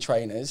boxing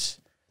trainers.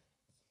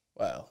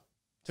 Well,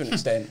 to an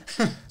extent.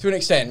 To an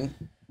extent.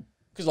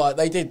 Because like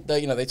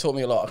they taught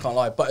me a lot, I can't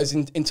lie. But as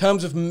in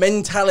terms of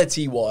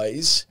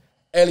mentality-wise,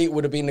 Elliot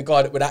would have been the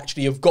guy that would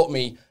actually have got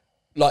me.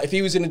 Like, if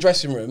he was in the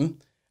dressing room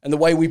and the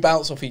way we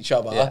bounce off each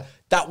other,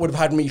 that would have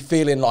had me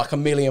feeling like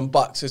 $1 million,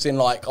 as in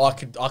like I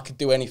could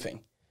do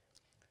anything.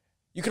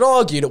 You could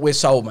argue that we're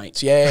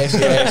soulmates. Yes.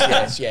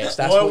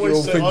 That's what you're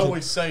all thinking. I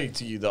always say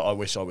to you that I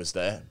wish I was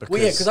there. Because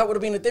well, yeah, because that would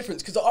have been a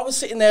difference. Because I was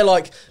sitting there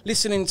like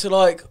listening to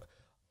like,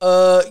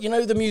 you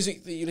know, the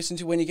music that you listen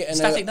to when you get in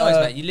Static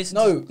Noise, mate. You listen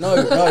no,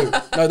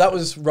 that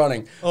was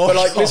running. But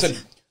like, listen,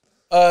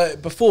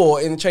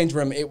 before in the change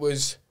room, it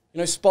was, you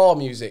know, spa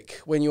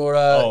music when you're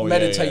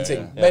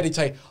meditating.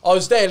 Meditate. I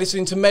was there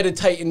listening to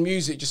meditating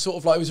music, just sort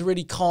of like, it was a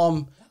really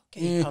calm.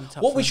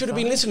 What we should have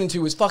been listening to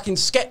was fucking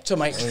Skepta,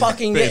 mate.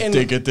 Fucking getting, do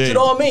you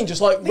know what I mean? Just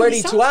like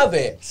ready to have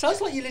it. Sounds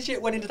like you legit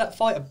went into that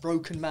fight a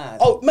broken man.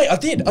 Oh, mate, I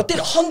did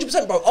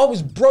 100%, bro. I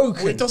was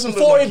broken. Well, it doesn't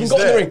before look like I even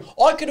got in the ring.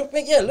 I could have,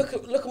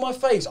 look at my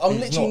face. I'm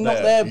literally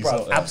not there,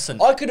 bro.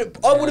 Absent. I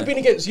would have been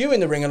against you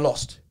in the ring and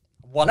lost.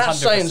 100%. That's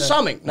saying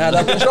something. Now,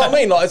 do you know what I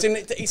mean? Like,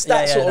 it's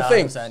that sort of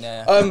thing.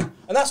 And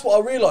that's what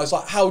I realised,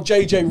 like how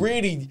JJ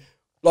really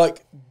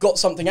like got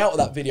something out of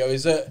that video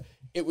is that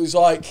it was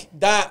like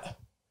that.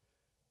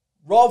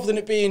 Rather than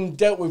it being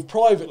dealt with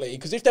privately,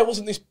 because if there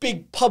wasn't this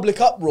big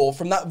public uproar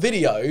from that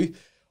video,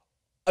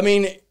 I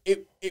mean,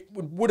 it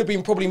would have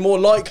been probably more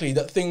likely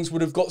that things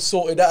would have got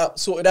sorted out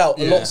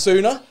a lot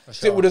sooner.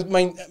 Sure. It would have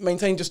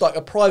maintained just like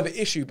a private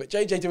issue. But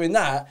JJ doing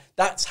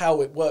that's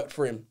how it worked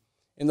for him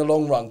in the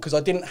long run, because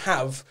I didn't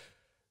have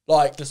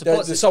like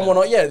there's someone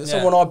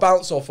I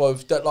bounce off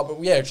of that, like,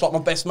 it's like my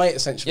best mate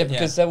essentially. Yeah,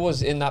 because there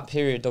was in that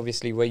period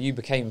obviously where you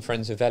became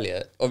friends with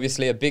Elliot.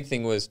 Obviously, a big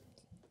thing was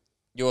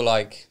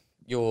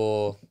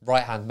your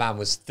right-hand man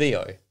was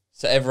Theo.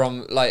 So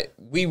everyone, like,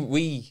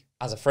 we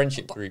as a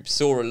friendship group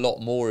saw a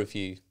lot more of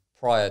you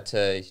prior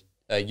to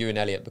you and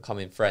Elliot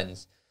becoming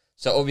friends.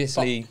 So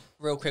obviously...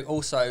 But real quick,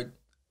 also,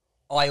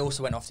 I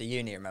also went off to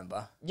uni,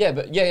 remember? Yeah,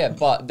 but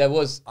there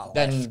was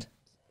then...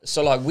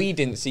 So, like, we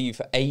didn't see you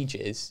for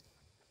ages.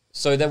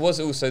 So there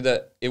was also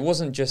that... It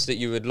wasn't just that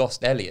you had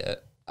lost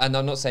Elliot, and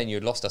I'm not saying you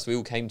had lost us, we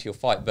all came to your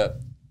fight, but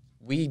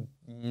we...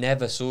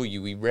 never saw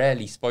you. We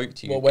rarely spoke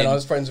to you. Well, when I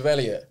was friends with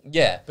Elliot.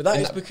 Yeah. But that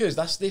is because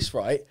that's this,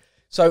 right?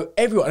 So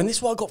everyone, and this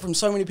is what I got from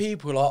so many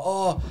people, like,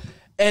 oh,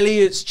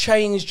 Elliot's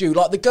changed you.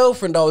 Like the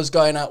girlfriend I was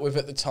going out with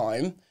at the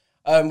time,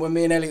 when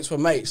me and Elliot were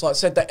mates, like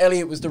said that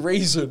Elliot was the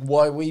reason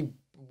why we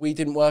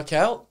didn't work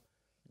out.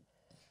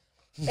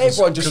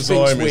 Everyone just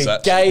thinks we're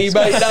gay,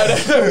 mate.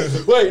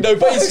 No. Wait, no,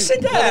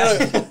 basically.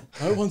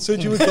 No one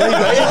said you were gay,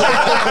 mate.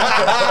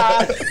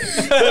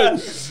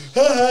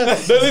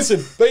 No,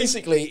 listen,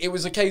 basically, it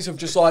was a case of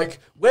just like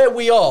where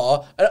we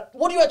are.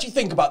 What do you actually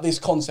think about this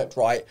concept,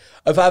 right?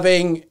 Of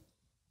having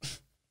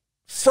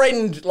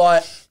friend,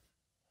 like,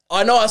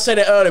 I know I said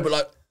it earlier, but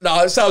like,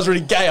 no, it sounds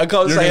really gay. I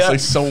can't say that. You're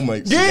say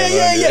soulmates.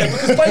 Yeah.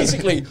 Because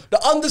basically,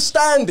 the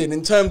understanding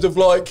in terms of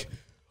like,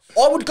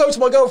 I would go to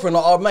my girlfriend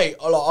like, oh, mate,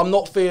 I'm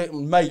not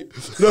feeling, mate.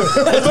 No,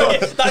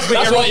 that's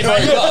what you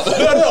made up.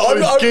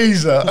 No,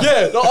 geezer.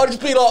 Yeah, like, I'd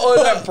just be like,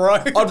 oh, bro.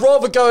 I'd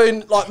rather go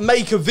and like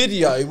make a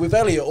video with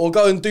Elliot or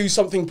go and do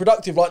something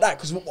productive like that,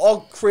 because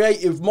our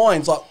creative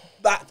minds, like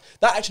that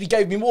actually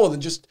gave me more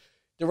than just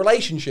the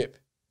relationship.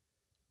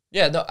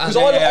 Yeah, because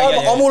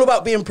I'm all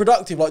about being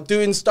productive, like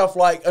doing stuff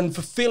like and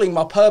fulfilling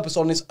my purpose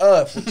on this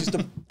earth, which is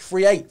to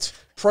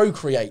procreate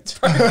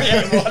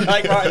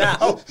like right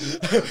now.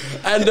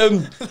 And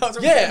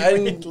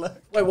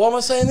wait, why am I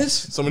saying this?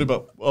 Something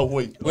about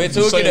we were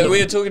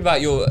talking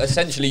about your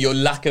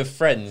lack of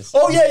friends.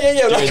 Oh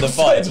yeah. During the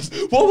fight.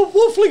 What am I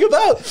waffling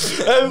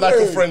about? Lack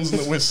of friends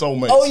and that we're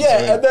soulmates. Oh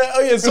yeah,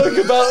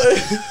 talking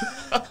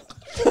about.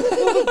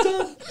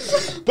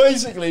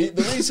 Basically,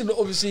 the reason that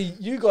obviously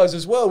you guys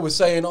as well were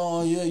saying,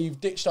 oh yeah, you've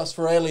ditched us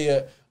for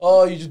Elliot.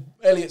 Oh,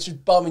 Elliot's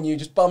just bumming you,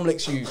 just bum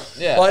licks you.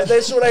 Yeah. Like,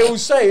 that's what they all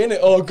say, innit?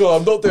 Oh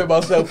god, I'm not doing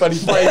myself any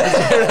favours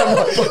here.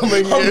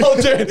 I'm not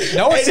doing.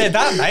 No one said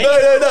that, mate.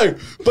 No.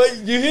 But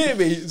you hear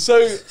me?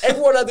 So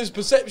everyone had this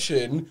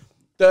perception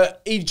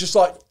that he'd just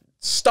like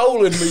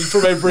stolen me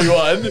from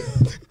everyone.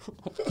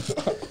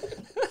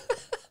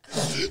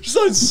 Just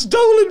like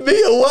stolen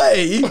me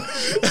away and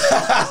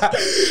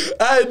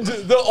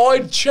that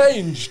I'd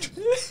changed.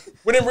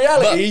 When in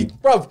reality,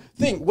 bruv,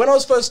 when I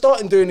was first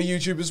starting doing the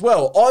YouTube as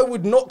well, I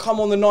would not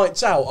come on the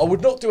nights out. I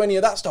would not do any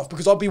of that stuff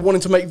because I'd be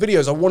wanting to make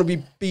videos. I want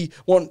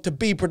to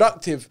be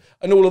productive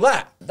and all of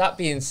that. That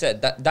being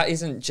said, that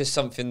isn't just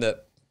something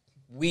that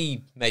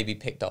we maybe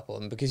picked up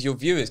on, because your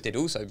viewers did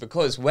also.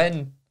 Because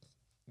when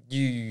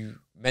you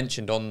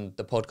mentioned on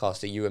the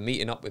podcast that you were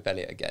meeting up with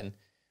Elliot again,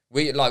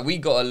 we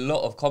got a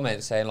lot of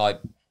comments saying like,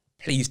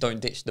 please don't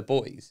ditch the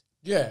boys.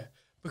 Yeah.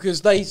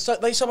 because they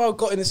somehow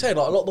got in this head,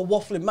 like a lot of the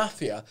Wafflin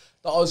Mafia,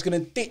 that I was going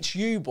to ditch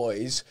you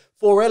boys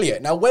for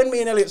Elliot. Now, when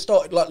me and Elliot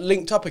started, like,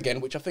 linked up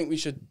again, which I think we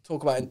should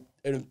talk about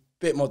in a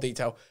bit more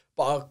detail,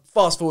 but I'll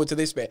fast forward to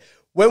this bit.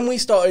 When we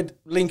started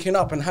linking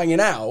up and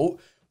hanging out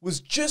was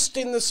just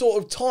in the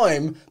sort of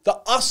time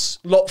that us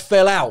lot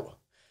fell out.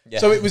 Yeah.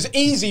 So it was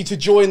easy to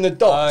join the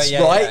dots,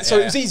 right? So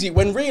it was easy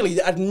when really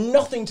it had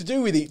nothing to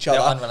do with each other.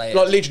 Unrelated.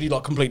 Like literally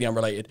like completely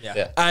unrelated.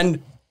 Yeah.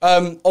 And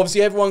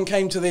obviously everyone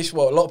came to this,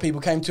 well, a lot of people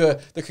came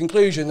to the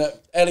conclusion that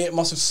Elliot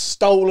must have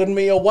stolen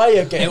me away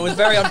again. It was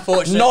very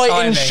unfortunate.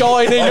 Knight in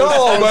shining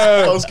armor.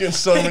 I was getting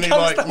so many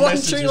like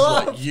messages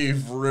like,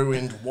 you've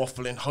ruined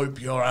Wafflin,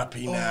 hope you're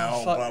happy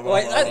now. Blah, blah,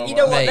 Wait, blah, you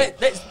know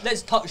what,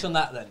 let's touch on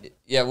that then.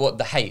 Yeah, what,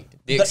 the hate?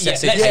 The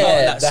excessive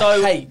hate.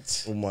 The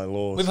hate. Oh my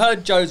lord. We've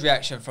heard Joe's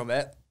reaction from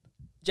it.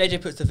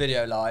 JJ puts the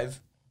video live.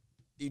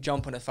 You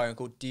jump on a phone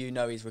call. Do you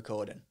know he's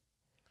recording?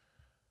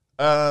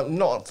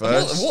 Not at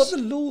first. What are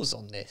the laws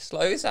on this?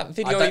 Like, is that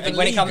video even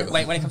when legal?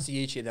 When it comes to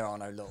YouTube, there are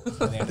no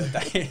laws at the end of the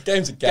day.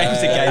 Game's a game.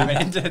 Game's a game at the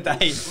end of the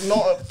day.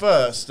 Not at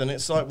first, and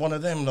it's like one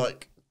of them,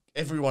 like,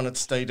 everyone had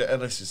stayed at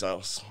Ellis's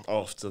house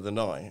after the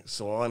night,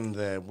 so I'm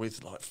there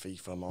with, like,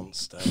 FIFA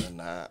Monster and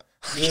that.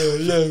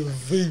 Yeah,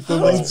 FIFA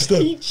Monster.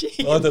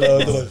 I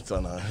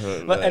don't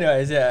know. But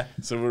anyways, yeah.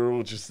 So we're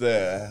all just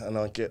there, and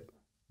I get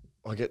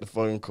the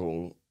phone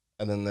call,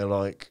 and then they're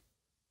like,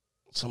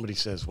 somebody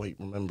says, wait,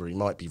 remember, he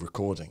might be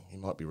recording.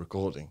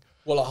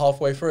 Well, like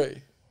halfway through.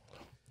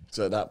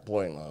 So at that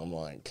point, like, I'm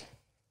like,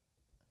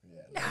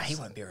 nah, he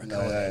won't be recording.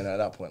 No, at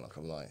that point, like,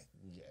 I'm like,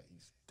 yeah,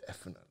 he's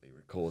definitely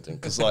recording.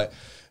 Because, like,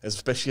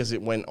 especially as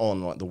it went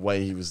on, like, the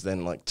way he was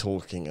then, like,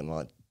 talking and,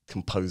 like,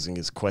 composing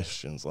his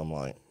questions, I'm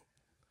like,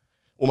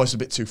 almost a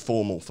bit too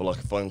formal for, like,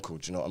 a phone call,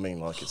 do you know what I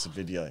mean? Like, it's a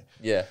video.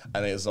 Yeah.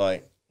 And it was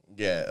like,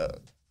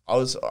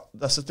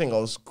 that's the thing, I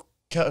was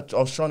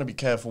trying to be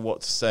careful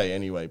what to say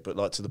anyway, but,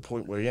 like, to the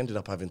point where he ended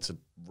up having to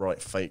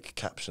write fake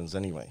captions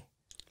anyway.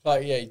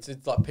 Like, yeah, he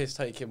did, like,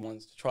 piss-taking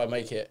ones to try and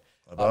make it,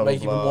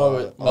 make even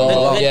more...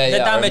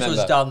 The damage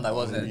was done, though,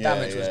 wasn't it? The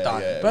damage was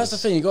done. But that's the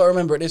thing, you got to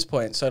remember at this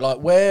point, so, like,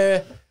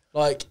 where,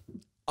 like,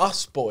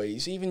 us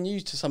boys, even you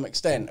to some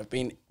extent, have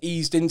been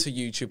eased into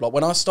YouTube. Like,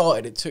 when I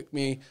started, it took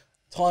me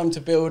time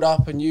to build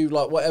up, and you,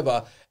 like,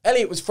 whatever.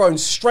 Elliot was thrown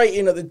straight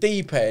in at the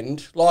deep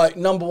end, like,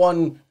 number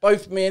one,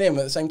 both me and him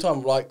at the same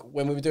time, like,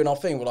 when we were doing our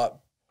thing, we're like,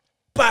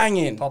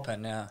 banging.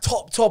 Popping, yeah.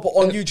 Top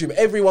on YouTube,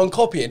 everyone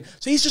copying.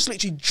 So he's just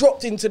literally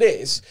dropped into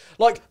this.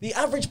 Like, the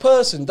average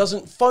person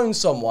doesn't phone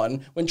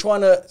someone when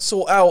trying to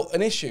sort out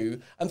an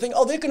issue and think,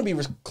 oh, they're going to be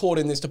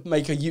recording this to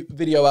make a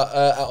video out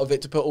of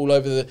it to put all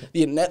over the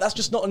internet. That's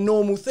just not a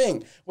normal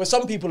thing. Where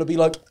some people will be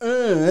like,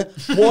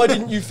 why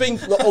didn't you think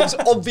that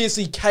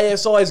obviously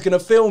KSI is going to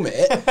film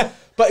it?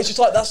 But it's just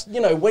like, that's, you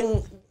know,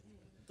 when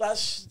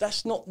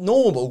that's not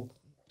normal.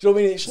 Do you know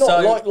what I mean? It's not.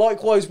 So,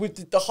 likewise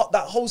with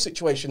that whole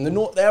situation,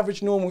 the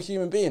average normal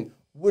human being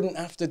wouldn't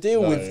have to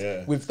deal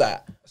with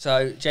that.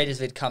 So JJ's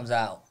vid comes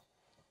out.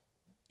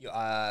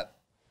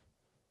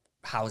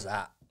 How's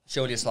that?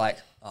 Surely it's like,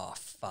 oh,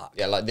 fuck.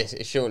 Yeah, like this.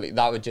 Surely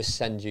that would just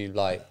send you,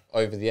 like,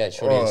 over the edge.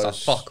 Surely it's like,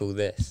 fuck all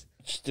this.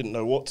 Just didn't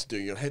know what to do.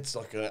 Your head's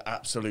like an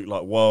absolute,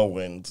 like,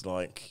 whirlwind.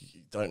 Like,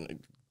 you're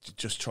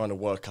just trying to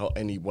work out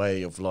any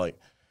way of, like,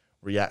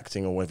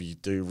 reacting, or whether you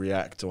do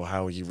react or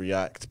how you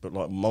react, but,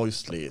 like,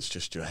 mostly it's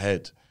just your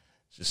head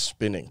just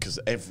spinning, because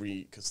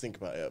think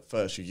about it, at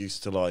first you're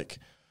used to, like,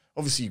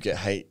 obviously you get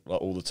hate,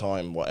 like, all the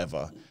time,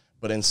 whatever,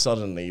 but then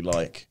suddenly,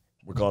 like,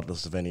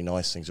 regardless of any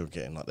nice things you're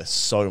getting, like, there's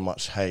so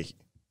much hate.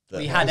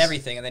 You had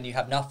everything and then you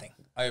have nothing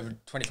over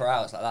 24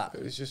 hours like that.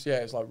 It was just,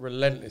 it's like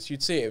relentless.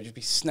 You'd see it would just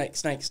be snake.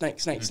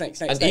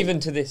 And even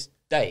to this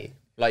day,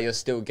 like, you're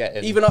still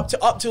getting... Even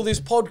up till this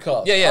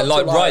podcast. Yeah,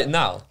 like right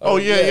now. Oh,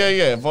 yeah.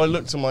 If I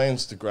looked at my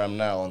Instagram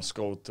now and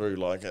scrolled through,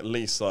 like, at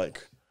least,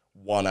 like,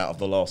 1 out of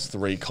the last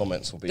 3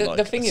 comments will be, like,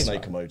 a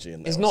snake emoji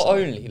in there. It's not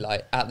only,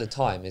 like, at the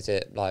time, is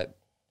it, like,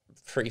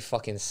 pretty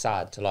fucking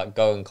sad to, like,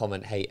 go and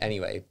comment hate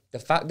anyway. The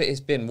fact that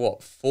it's been,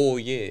 4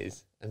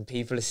 years... and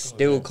people are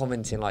still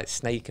commenting, like,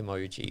 snake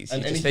emojis.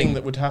 And anything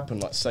that would happen,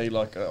 like, say,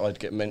 like, I'd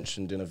get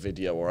mentioned in a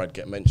video, or I'd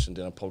get mentioned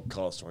in a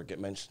podcast, or I'd get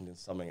mentioned in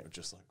something, it would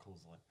just, like, cause,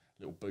 like,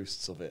 little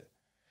boosts of it.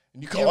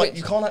 And you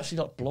can't actually,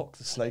 like, block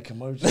the snake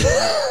emoji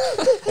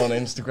on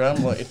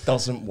Instagram. Like, it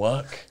doesn't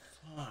work.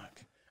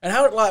 Fuck. And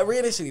how, like,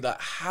 realistically,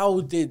 like, how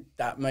did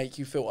that make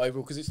you feel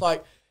overall? Because it's,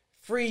 like,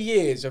 3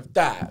 years of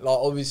that. Like,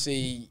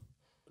 obviously,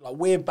 like,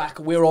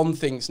 we're on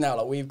things now.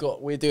 Like,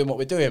 we're doing what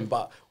we're doing,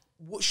 but...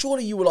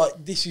 surely you were like,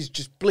 this is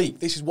just bleak.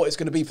 This is what it's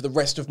going to be for the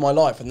rest of my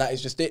life, and that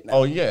is just it now.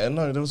 Oh, yeah.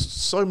 No, there was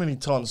so many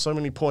times, so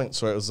many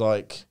points where it was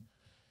like,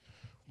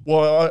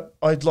 well,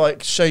 I'd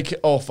like shake it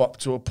off up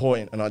to a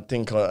point, and I'd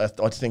think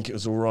it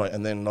was all right.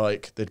 And then,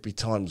 like, there'd be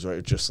times where it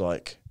would just,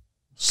 like,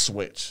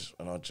 switch,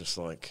 and I'd just,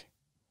 like,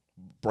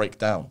 break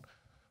down.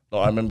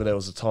 Like, I remember there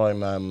was a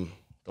time,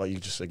 like, you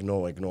just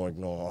ignore,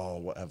 oh,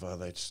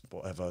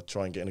 whatever,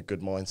 try and get in a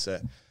good mindset.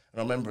 And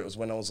I remember it was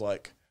when I was,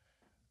 like,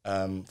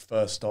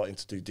 first starting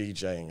to do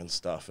DJing and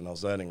stuff, and I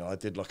was learning. I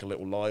did, like, a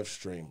little live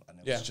stream, and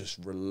it was just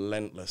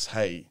relentless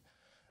hate.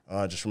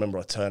 I just remember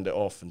I turned it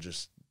off and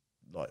just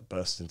like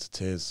burst into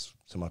tears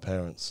to my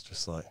parents,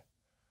 just like,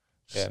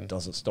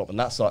 doesn't stop. And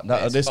that's like,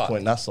 at this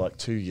point, that's like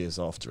 2 years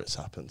after it's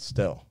happened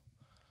still.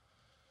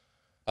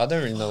 I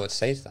don't really know what to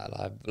say to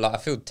that. Like I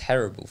feel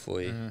terrible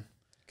for you.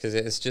 Because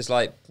it's just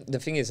like, the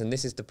thing is, and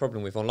this is the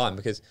problem with online,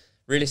 because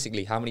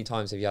realistically, how many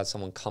times have you had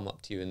someone come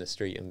up to you in the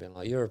street and been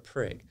like, you're a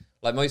prick?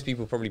 Like, most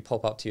people probably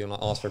pop up to you and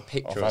like ask for a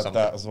picture or something. I've had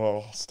that as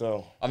well,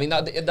 still. I mean,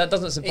 that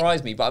doesn't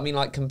surprise me, but I mean,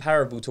 like,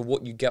 comparable to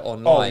what you get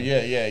online.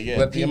 Oh,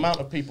 yeah. The amount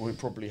of people who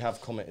probably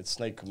have commented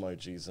snake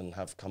emojis and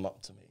have come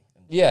up to me.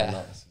 And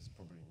this is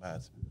probably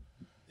mad.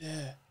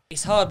 Yeah.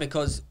 It's hard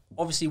because,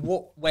 obviously,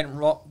 what went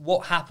wrong,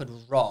 what happened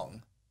was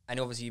wrong, and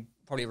obviously you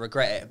probably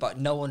regret it, but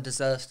no one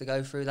deserves to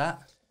go through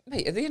that.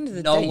 Mate, at the end of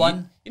the day,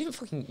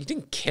 you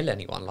didn't kill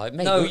anyone. Like,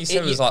 mate, what you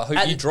said was like,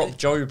 hope you dropped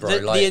Joe, bro.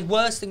 The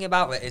worst thing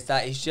about it is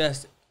that it's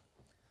just,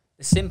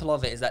 the simple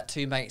of it is that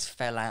two mates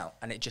fell out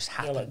and it just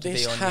happened to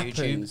be on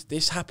YouTube.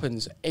 This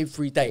happens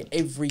every day,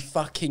 every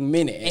fucking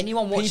minute.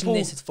 Anyone watching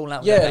this has fallen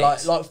out with their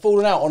mates. like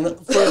falling out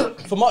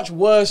for much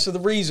worse of the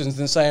reasons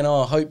than saying,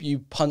 oh, I hope you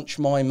punch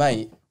my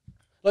mate.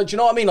 Like, do you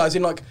know what I mean? Like, as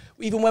in, like,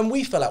 even when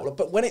we fell out,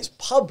 but when it's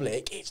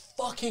public, it's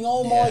fucking,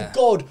 oh my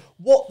God,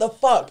 what the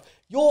fuck?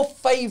 Your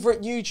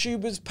favourite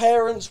YouTuber's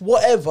parents,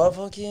 whatever,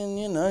 fucking,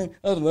 you know,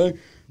 I don't know.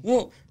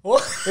 What?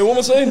 Hey, what am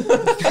I saying?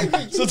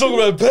 So talking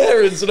about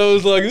parents, and I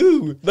was like,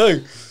 ooh,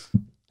 no.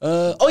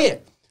 Oh yeah,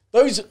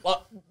 those,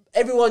 like,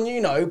 everyone you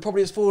know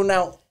probably has fallen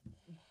out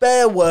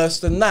bare worse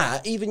than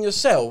that, even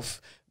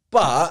yourself.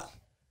 But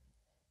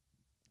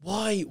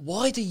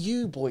why do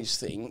you boys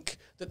think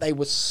that they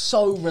were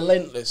so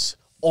relentless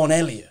on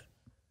Elliot?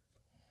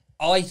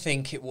 I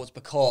think it was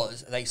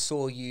because they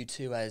saw you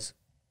two as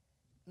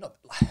not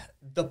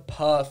the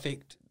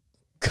perfect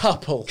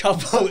couple.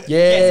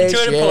 Yes,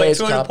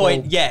 to a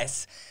point,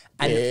 yes.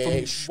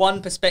 And from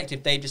one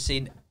perspective, they've just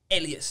seen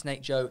Elliot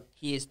Snake Joe.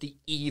 He is the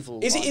evil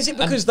one. Is it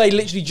because they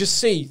literally just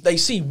see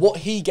what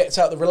he gets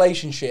out of the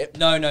relationship?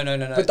 No.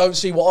 But don't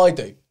see what I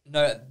do.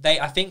 No,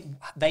 I think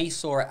they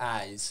saw it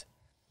as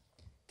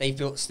they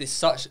built this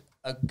such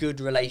a good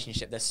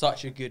relationship. They're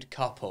such a good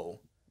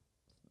couple.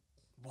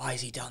 Why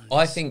has he done this?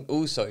 I think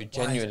also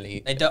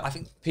genuinely, I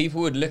think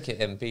people would look at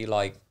him and be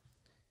like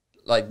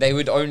they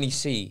would only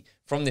see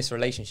from this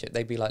relationship,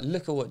 they'd be like,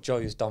 look at what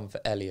Joe's done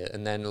for Elliot,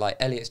 and then like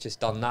Elliot's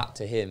just done that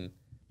to him.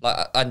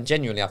 Like, and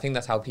genuinely, I think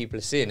that's how people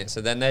are seeing it. So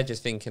then they're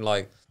just thinking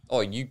like, oh,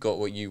 you got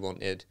what you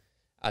wanted,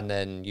 and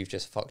then you've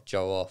just fucked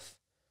Joe off.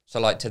 So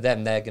like to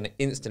them, they're gonna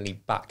instantly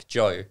back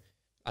Joe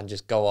and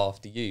just go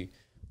after you.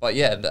 But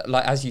yeah,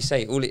 like as you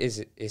say, all it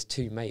is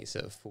two mates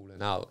that have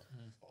fallen out.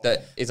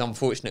 That is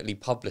unfortunately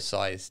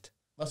publicised.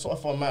 That's what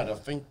I find mad. I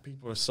think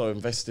people are so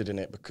invested in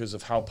it because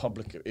of how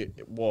public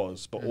it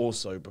was, but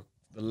also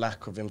the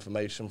lack of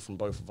information from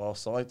both of our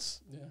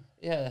sides.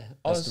 Yeah.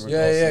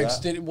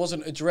 It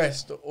wasn't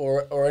addressed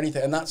or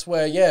anything. And that's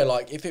where,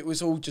 like, if it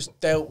was all just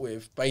dealt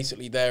with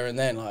basically there and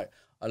then, like,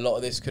 a lot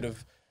of this could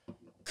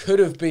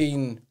have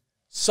been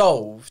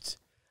solved.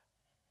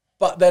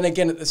 But then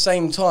again, at the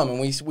same time, and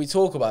we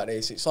talk about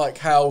this, it's like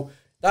how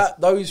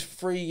those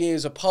 3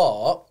 years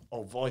apart,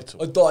 vital.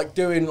 Like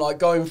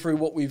going through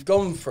what we've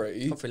gone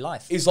through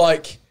life is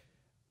like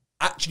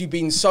actually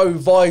been so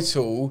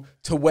vital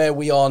to where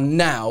we are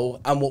now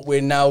and what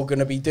we're now going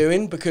to be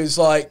doing. Because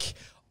like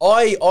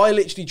I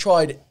literally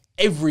tried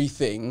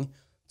everything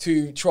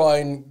to try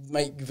and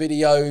make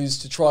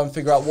videos, to try and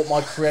figure out what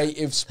my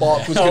creative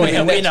spark was going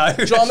to be. We know.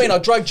 Do you know what I mean? I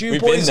dragged you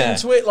boys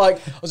into it. Like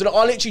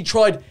I literally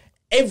tried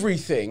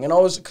everything, and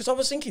because I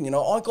was thinking, you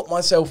know, I got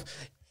myself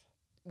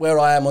where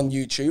I am on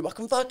YouTube. I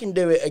can fucking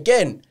do it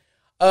again.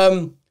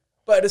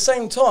 But at the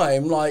same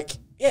time, like,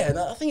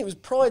 I think it was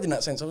pride in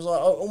that sense. I was like,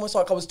 almost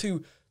like I was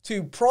too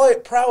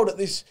proud at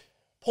this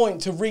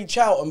point to reach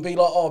out and be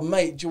like, oh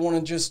mate, do you want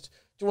to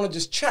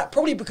just chat?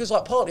 Probably because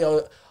like partly,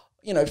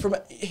 from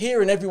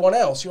hearing everyone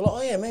else, you're like,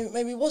 oh yeah,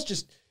 maybe he was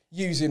just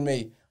using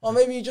me. Or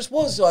maybe he just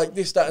was like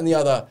this, that and the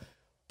other.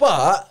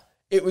 But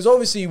it was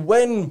obviously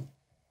when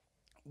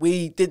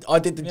I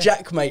did the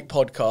Jackmate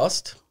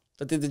podcast.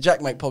 I did the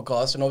Jackmate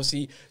podcast and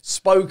obviously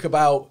spoke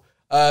about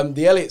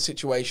the Elliot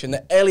situation,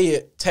 that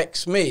Elliot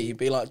texts me,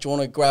 be like, do you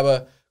want to grab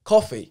a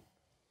coffee?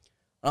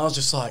 And I was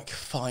just like,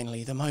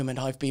 finally, the moment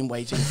I've been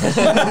waiting for.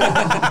 Well,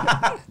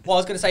 I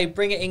was going to say,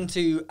 bring it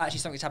into actually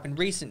something that's happened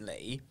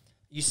recently.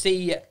 You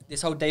see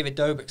this whole David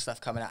Dobrik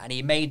stuff coming out, and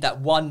he made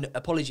that one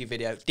apology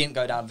video. Didn't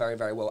go down very,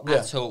 very well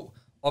at all.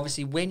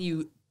 Obviously, when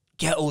you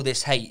get all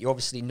this hate, you're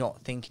obviously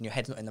not thinking, your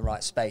head's not in the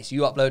right space.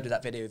 You uploaded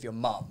that video of your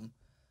mum.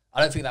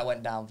 I don't think that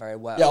went down very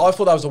well. Yeah, I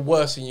thought that was the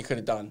worst thing you could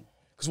have done.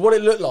 Because what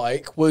it looked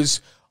like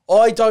was,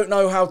 I don't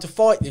know how to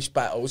fight this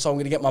battle, so I'm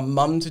going to get my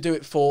mum to do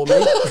it for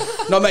me.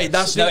 No, mate,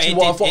 that's literally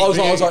what I thought.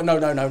 I was like, no.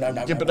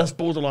 Yeah, but that's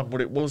borderline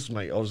what it was,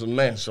 mate. I was a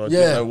mess, so I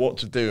didn't know what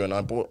to do, and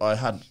I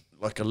had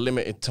like a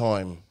limited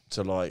time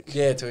to like...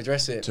 Yeah, to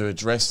address it.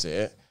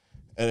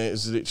 And it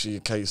was literally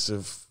a case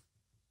of,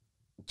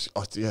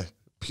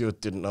 pure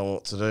didn't know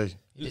what to do.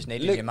 You just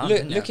needed your mum,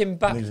 didn't you? Looking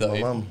back Needed though,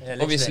 my mum. Yeah,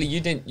 obviously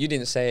literally. you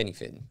didn't say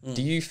anything.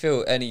 Do you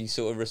feel any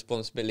sort of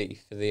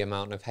responsibility for the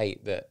amount of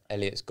hate that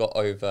Elliot's got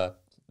over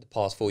the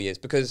past 4 years?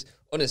 Because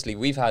honestly,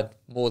 we've had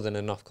more than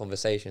enough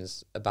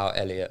conversations about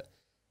Elliot,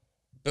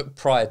 but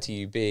prior to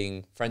you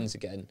being friends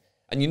again,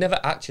 and you never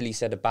actually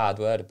said a bad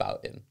word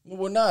about him.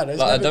 Well, no, there's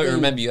Like, I never don't been...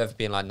 remember you ever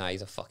being like, nah,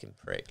 he's a fucking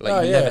prick. Like,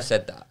 No, you yeah. never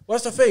said that. Well,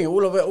 that's the thing.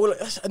 All of it,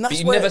 and that's But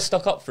you where... never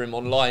stuck up for him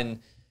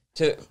online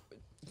to...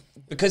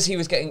 Because he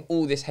was getting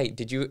all this hate,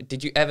 did you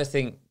ever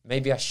think,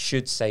 maybe I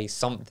should say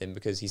something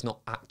because he's not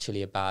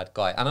actually a bad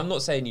guy? And I'm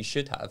not saying you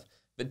should have,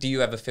 but do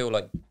you ever feel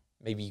like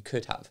maybe you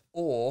could have?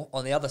 Or,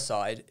 on the other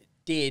side,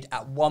 did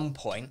at one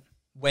point,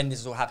 when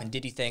this all happened,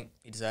 did you think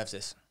he deserves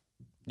this?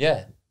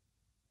 Yeah.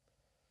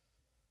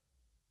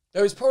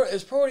 There's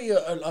probably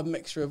a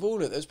mixture of all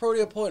of it. There's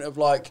probably a point of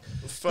like...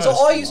 First, So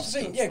I used to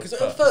think, because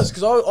at first,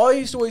 because I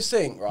used to always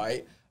think,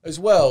 right, as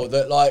well,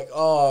 that like,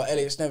 oh,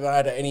 Elliot's never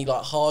had any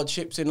like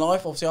hardships in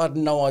life. Obviously, I had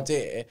no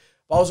idea.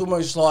 But I was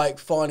almost like,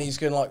 fine, he's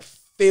going to like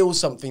feel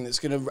something that's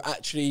going to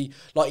actually,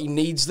 like he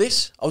needs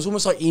this. I was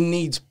almost like he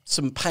needs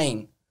some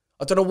pain.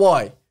 I don't know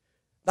why.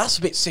 That's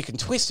a bit sick and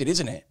twisted,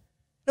 isn't it?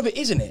 No, but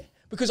isn't it?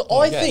 Because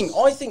I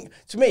think,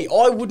 to me,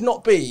 I would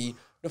not be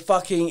the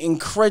fucking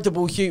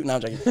incredible human. No,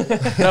 I'm joking.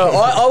 No,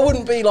 I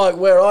wouldn't be like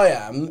where I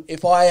am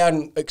if I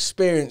hadn't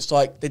experienced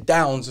like the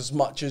downs as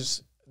much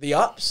as the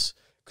ups.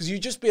 Because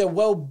you'd just be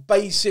a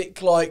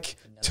basic like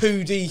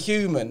 2D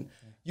human.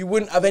 You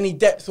wouldn't have any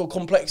depth or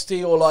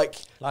complexity or like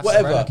Life's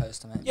whatever. a roller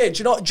coaster, man. Yeah, do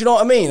you know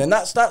what I mean? And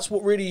that's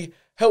what really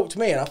helped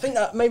me. And I think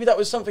that maybe that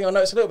was something I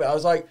noticed a little bit. I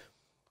was like,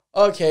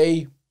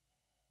 okay,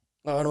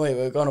 oh no, wait,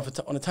 we're going off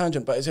on a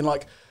tangent, but it's in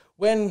like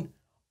when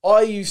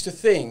I used to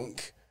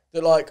think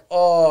that like,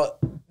 all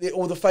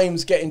the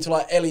fame's getting to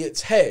like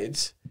Elliot's head,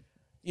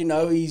 you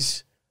know,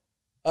 he's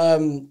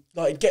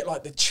like get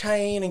like the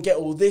chain and get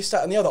all this,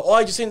 that, and the other.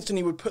 I just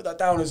instantly would put that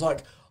down as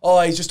like, oh,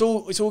 it's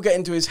all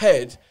getting to his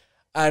head,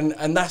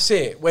 and that's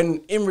it. When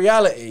in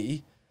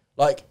reality,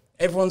 like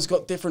everyone's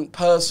got different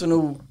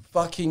personal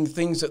fucking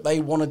things that they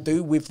want to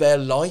do with their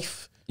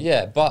life.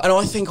 Yeah, but... And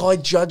I think I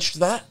judged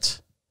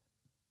that.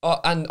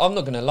 and I'm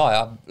not going to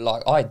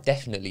lie, I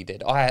definitely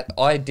did.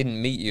 I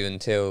didn't meet you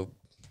until...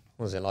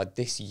 was it like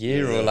this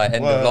year or like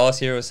end of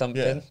last year or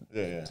something?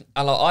 Yeah.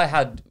 And like I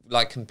had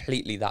like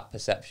completely that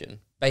perception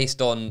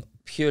based on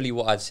purely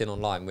what I'd seen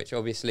online, which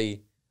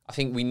obviously I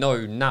think we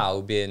know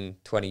now, being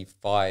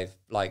 25,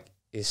 like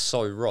is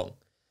so wrong.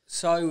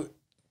 So,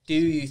 do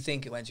you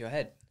think it went to your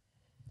head?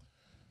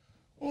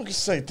 I wouldn't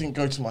say it didn't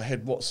go to my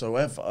head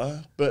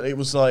whatsoever, but it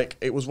was like,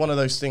 it was one of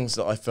those things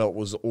that I felt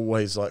was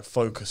always like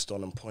focused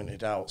on and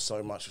pointed out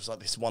so much. It was like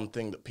this one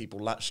thing that people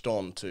latched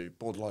on to,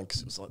 borderline,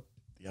 because it was like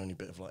the only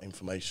bit of like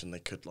information they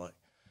could like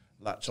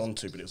latch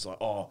onto. But it was like,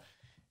 oh,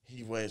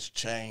 he wears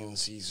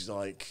chains. He's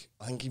like,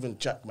 I think even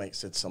Jackmate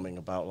said something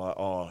about like,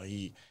 oh,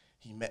 he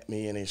met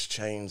me in his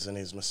chains and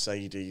his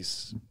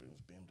Mercedes. It was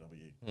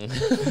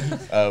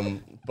BMW.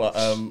 But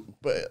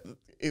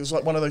it was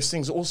like one of those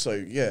things. Also,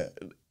 yeah,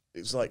 it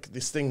was like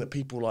this thing that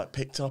people like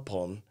picked up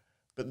on.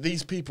 But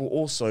these people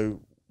also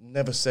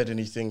never said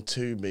anything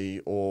to me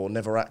or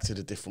never acted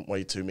a different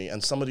way to me.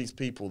 And some of these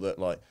people that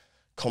like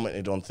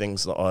commented on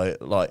things that I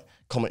like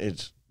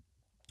commented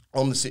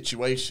on the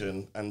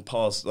situation and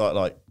passed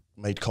like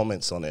made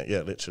comments on it,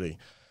 yeah, literally,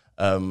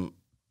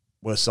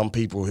 were some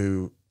people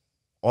who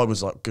I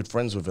was like good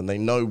friends with, and they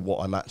know what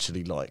I'm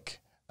actually like,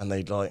 and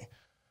they'd like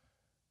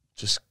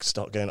just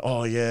start going,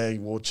 oh yeah, he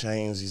wore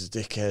chains, he's a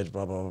dickhead,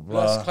 blah blah blah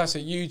blah. That's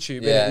classic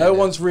YouTube. Yeah, Innit? No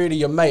one's really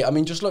your mate. I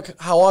mean, just look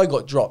how I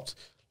got dropped.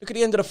 Look at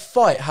the end of the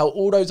fight, how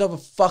all those other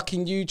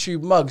fucking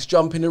YouTube mugs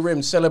jump in the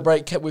rim,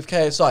 celebrate with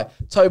KSI.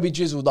 Toby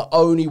Jizzle, the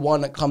only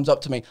one that comes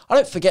up to me. I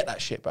don't forget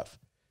that shit, bruv.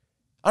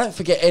 I don't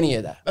forget any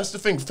of that. That's the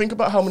thing. Think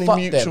about how many Fuck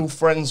mutual them.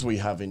 friends we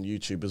have in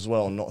YouTube as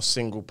well, and not a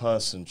single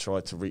person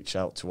tried to reach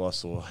out to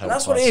us or help us. And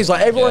that's what it is.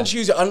 Like, everyone's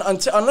using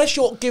it. Unless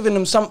you're giving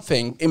them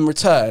something in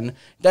return,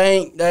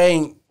 they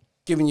ain't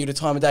giving you the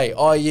time of day,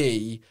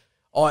 i.e.,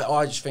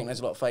 I just think there's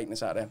a lot of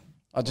fakeness out there.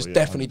 I just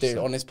definitely 100%.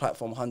 do on this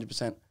platform,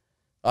 100%.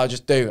 I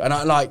just do. And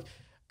I like,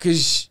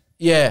 because,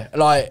 yeah,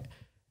 like,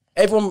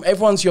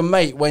 everyone's your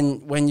mate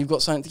when you've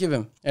got something to give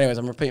him. Anyways,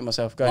 I'm repeating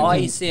myself. Go I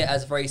ahead. see it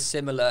as very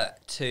similar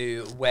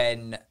to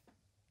when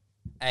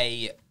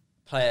a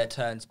player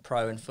turns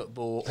pro in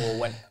football,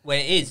 or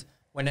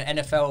when an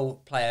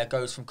NFL player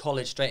goes from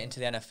college straight into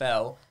the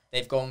NFL.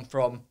 They've gone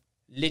from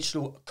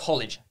literal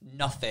college,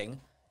 nothing,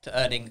 to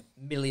earning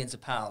millions of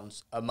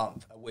pounds a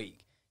month, a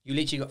week. You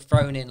literally got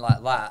thrown in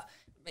like that.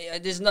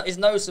 It's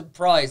no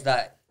surprise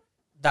that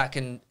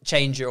can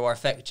change you or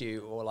affect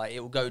you, or like it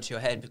will go to your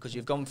head because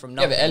you've gone from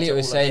nothing. Yeah, but Elliot to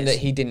was all of saying that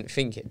this. he didn't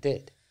think it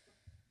did.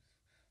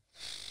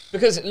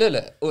 Because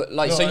look,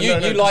 like, No, so no, you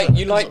no, like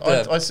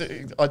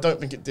the. I don't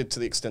think it did to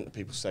the extent that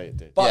people say it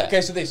did. But Yeah.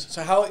 okay, so this,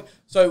 so how,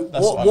 so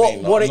That's what, what I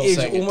mean, like, what I'm it not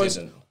is,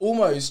 saying it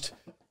almost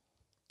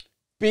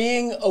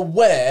being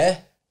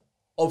aware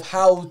of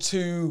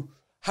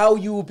how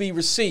you will be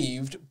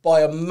received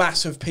by a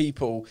mass of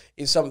people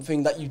is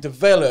something that you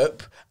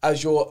develop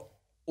as you're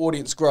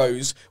audience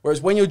grows.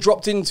 Whereas when you're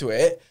dropped into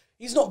it,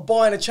 he's not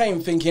buying a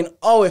chain thinking,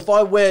 oh, if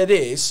I wear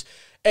this,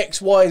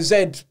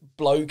 XYZ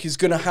bloke is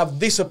going to have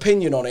this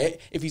opinion on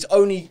it. If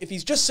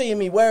he's just seeing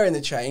me wearing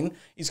the chain,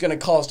 he's going to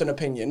cast an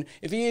opinion.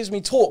 If he hears me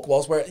talk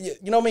whilst wearing,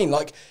 you know what I mean?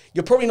 Like,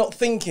 you're probably not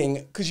thinking,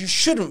 because you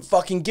shouldn't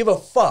fucking give a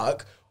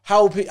fuck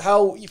how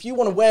if you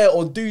want to wear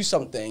or do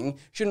something, you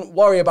shouldn't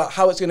worry about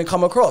how it's going to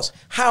come across.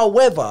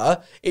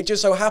 However, it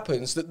just so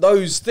happens that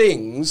those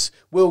things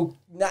will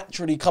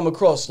naturally come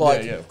across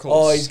like,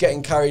 oh, he's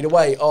getting carried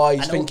away. Oh,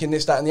 he's thinking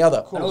this, that, and the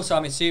other. And also,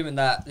 I'm assuming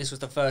that this was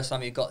the first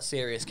time you got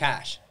serious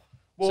cash.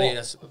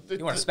 Well, so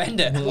you want to spend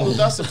it. Well,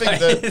 that's the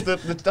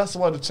thing. That's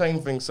why the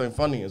chain thing's so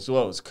funny as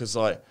well. Is because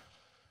like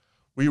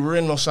we were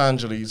in Los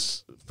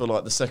Angeles for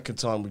like the second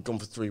time. We'd gone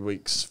for 3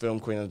 weeks,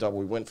 filmed Queen and Double.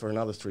 We went for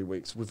another 3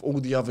 weeks with all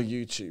the other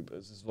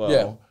YouTubers as well.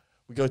 Yeah.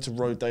 We go to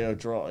Rodeo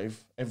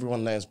Drive.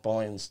 Everyone there's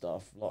buying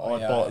stuff.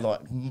 Like I buy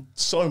like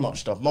so much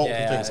stuff,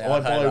 multiple things.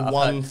 I buy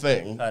one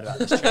thing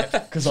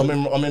because I'm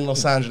in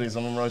Los Angeles.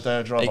 I'm in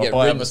Rodeo Drive. I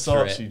buy a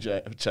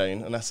Versace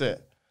chain, and that's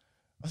it.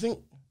 I think.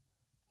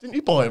 Didn't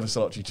you buy a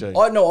Versace chain?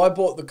 I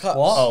bought the cups.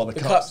 What? Oh, the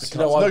cups.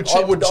 No, I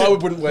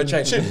wouldn't wear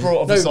chains. Chip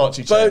brought a Versace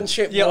chain. Burnt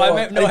Chip. Yeah,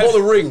 and he bought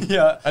the ring.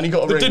 Yeah, and he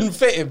got a ring. That didn't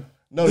fit him.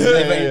 No,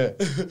 yeah.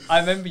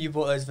 I remember you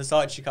bought those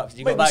Versace cups.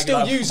 You got back.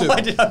 Still use them.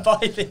 Why did I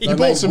buy these? You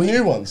bought some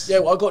new ones. Yeah,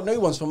 well, I got new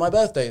ones for my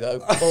birthday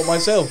though. I bought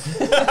myself.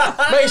 Mate,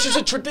 it's just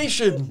a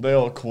tradition. They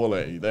are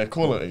quality. They're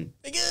quality.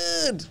 They're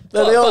good.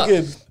 They are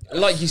good.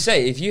 Like you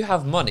say, if you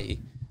have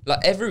money, like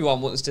everyone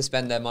wants to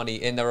spend their money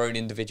in their own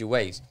individual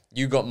ways.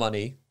 You got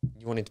money.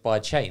 You wanted to buy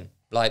a chain.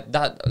 Like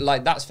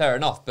that's fair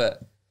enough,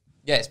 but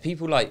yeah, it's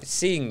people like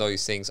seeing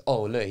those things.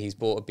 Oh, look, he's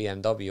bought a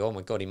BMW. Oh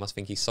my god, he must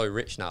think he's so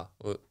rich now,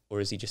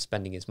 or is he just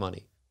spending his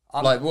money?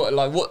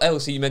 What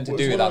else are you meant to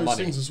do with that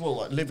money? Things as well,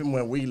 like living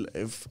where we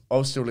live. I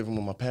was still living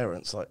with my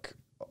parents. Like,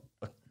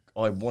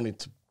 I wanted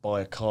to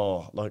buy a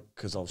car, like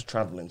because I was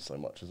traveling so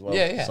much as well.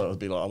 Yeah. So it would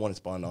be like I wanted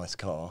to buy a nice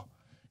car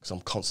because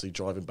I'm constantly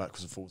driving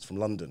backwards and forwards from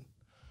London.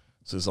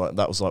 So it's like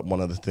that was like one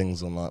of the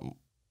things on like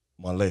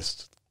my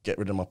list. Get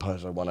rid of my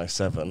Peugeot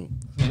 107.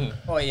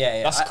 Oh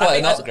yeah. That's quite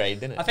an upgrade,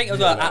 isn't it? I think as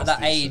well at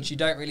that age, you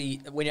don't really,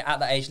 when you're at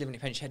that age living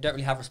independently, you don't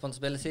really have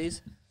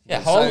responsibilities.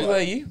 Yeah. How old were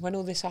you when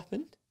all this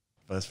happened?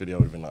 First video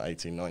would have been like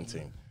 18,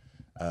 19.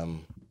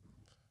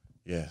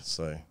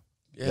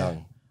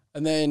 Young.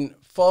 And then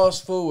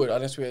fast forward.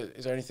 Is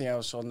there anything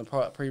else on the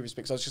previous?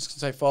 Because I was just going to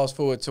say fast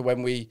forward to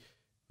when we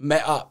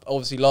met up.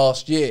 Obviously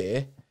last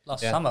year.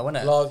 Last summer,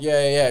 wasn't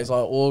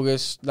it?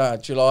 It's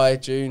like July,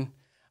 June.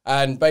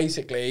 And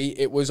basically,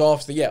 it was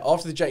after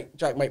the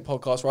Jack Mate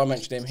podcast where I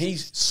mentioned him. He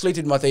slid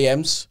in my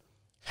DMs,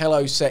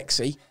 hello,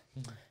 sexy.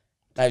 And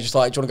he's just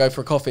like, do you want to go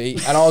for a coffee?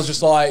 And I was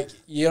just like,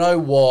 you know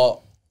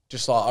what?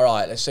 Just like, all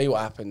right, let's see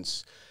what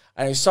happens.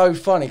 And it's so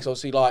funny because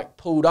obviously, like,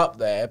 pulled up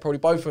there, probably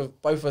both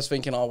of us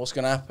thinking, oh, what's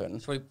going to happen?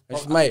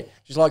 Mate,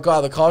 just like got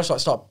out of the car, just like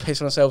start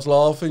pissing ourselves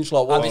laughing. Just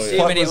like, what the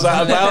fuck was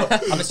that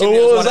about? I'm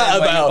assuming what was that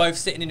about? You're both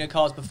sitting in your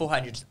cars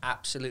beforehand, you're just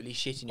absolutely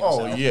shitting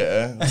yourself. Oh,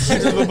 yeah.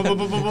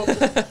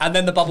 And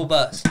then the bubble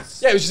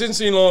bursts. Yeah, it was just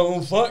instantly like,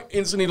 oh, fuck,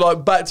 instantly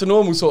like back to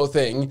normal sort of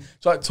thing.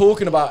 So like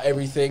talking about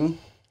everything.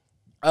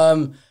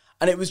 And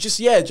it was just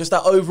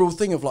that overall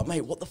thing of like,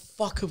 mate, what the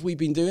fuck have we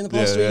been doing the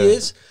past 3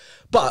 years?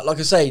 But like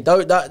I say,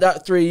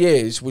 that 3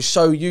 years was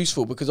so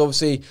useful because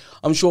obviously,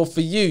 I'm sure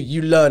for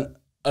you learned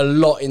a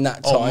lot in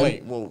that time. Oh,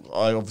 mate, well,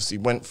 I obviously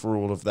went through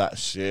all of that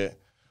shit,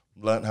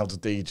 learned how to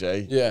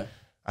DJ. Yeah.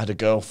 I had a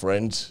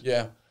girlfriend.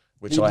 Yeah.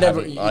 Which I'd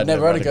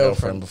never had a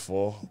girlfriend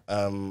before.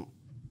 So.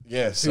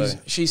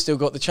 She's still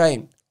got the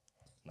chain?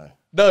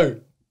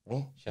 No.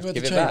 What?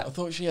 Give it back. I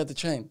thought she had the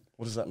chain.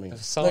 What does that mean?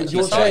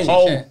 Your chain.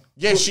 Oh,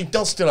 yeah, she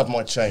does still have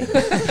my chain.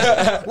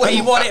 Well,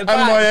 you want it back?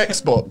 And my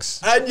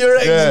Xbox. And your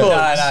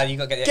Xbox. No, you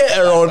got to get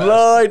her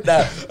online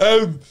now.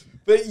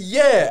 But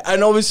yeah,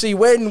 and obviously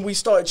when we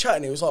started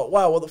chatting, it was like,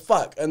 wow, what the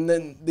fuck? And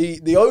then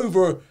the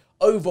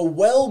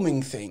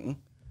overwhelming thing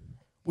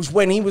was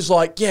when he was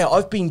like, yeah,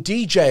 I've been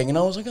DJing. And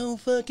I was like, oh,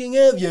 fucking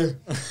have you?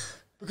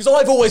 Because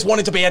I've always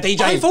wanted to be a DJ.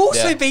 I've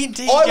also been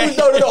DJing.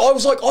 I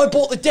was like, I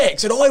bought the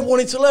decks and I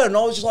wanted to learn. And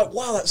I was just like,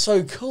 wow, that's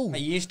so cool. I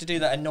used to do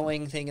that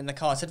annoying thing in the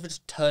car. Instead of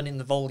just turning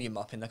the volume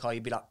up in the car,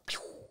 you'd be like, pew.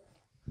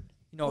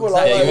 You know what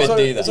I'm saying? You would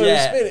do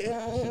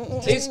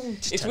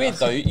that. It's weird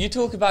though. You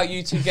talk about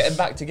you two getting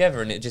back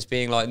together and it just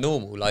being like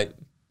normal. Like,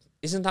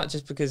 isn't that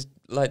just because,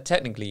 like,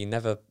 technically you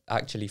never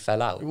actually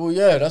fell out? Well,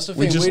 yeah, that's the thing.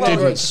 We just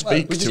didn't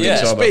speak to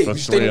each other for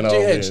 3.5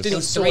 years. It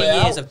was 3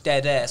 years of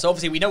dead air. So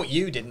obviously we know what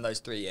you did in those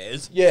 3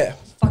 years. Yeah.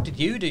 What the fuck did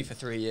you do for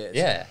 3 years?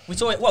 Yeah. We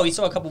saw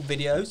a couple of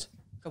videos,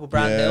 a couple of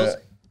brand deals.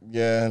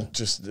 Yeah,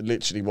 just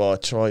literally I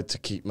tried to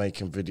keep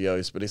making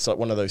videos, but it's like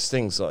one of those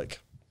things, like,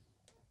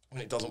 when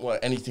it doesn't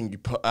work, anything you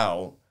put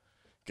out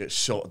gets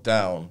shot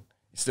down.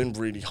 It's then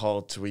really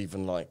hard to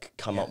even like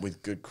come up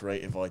with good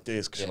creative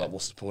ideas because you're like,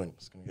 what's the point?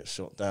 It's going to get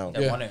shot down.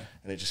 And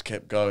it just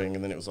kept going.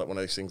 And then it was like one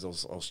of those things I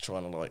was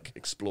trying to like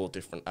explore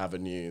different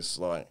avenues.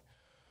 Like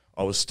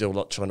I was still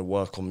like trying to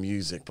work on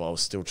music, but I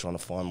was still trying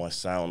to find my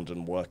sound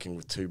and working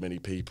with too many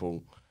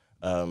people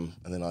And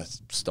then I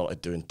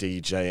started doing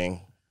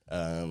DJing.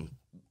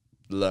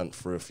 Learnt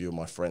through a few of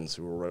my friends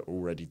who were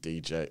already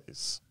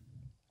DJs.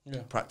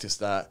 Yeah. Practiced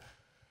that.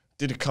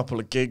 Did a couple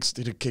of gigs.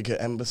 Did a gig at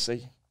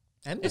Embassy.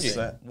 Embassy?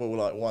 Well,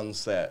 like one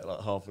set,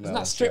 like half an hour. Isn't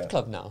that strip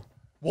club now?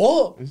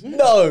 What?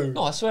 No.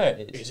 No, I swear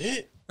it is. Is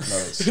it? No,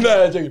 it's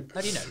No, dude.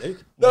 How do you know,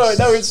 Luke?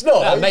 No, it's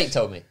not. That mate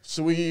told me.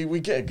 So we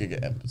get a gig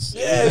at Embassy.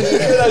 Yeah,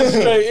 that's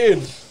straight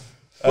in.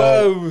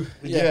 Whoa.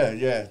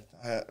 Yeah.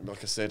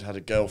 Like I said, had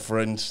a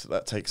girlfriend.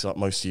 That takes up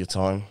most of your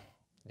time.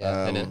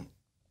 Yeah, innit?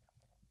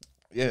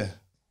 Yeah.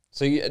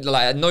 So, you,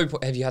 like, at no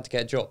point have you had to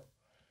get a job?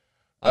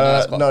 No.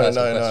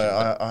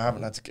 I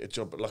haven't had to get a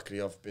job, but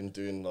luckily I've been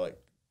doing like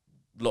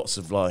lots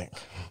of like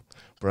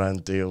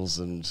brand deals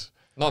and.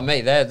 Not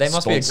me. They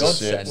must be a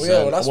godsend.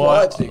 Well, that's what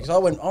I had to do because I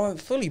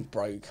went fully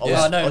broke.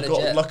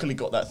 I luckily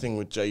got that thing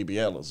with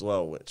JBL as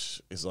well,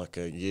 which is like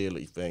a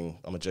yearly thing.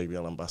 I'm a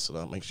JBL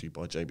ambassador. Make sure you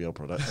buy JBL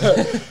products.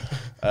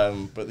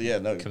 But yeah,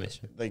 no,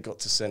 commission. They got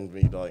to send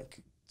me like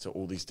to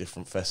all these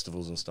different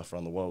festivals and stuff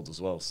around the world as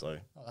well. So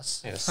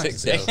that's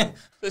sick.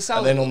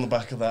 And then on the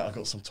back of that, I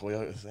got some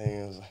Toyota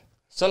things.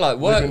 So like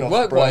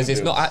work-wise,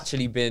 it's not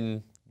actually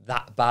been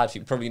that bad for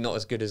you. Probably not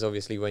as good as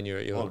obviously when you're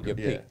at your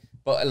peak.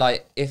 But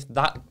like, if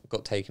that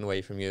got taken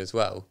away from you as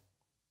well,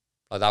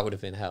 like that would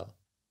have been hell.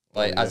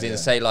 Like,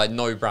 say like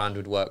no brand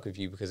would work with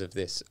you because of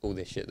all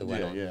this shit that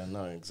went on. Yeah,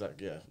 no,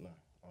 exactly. Yeah, no,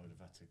 I would have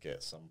had to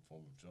get some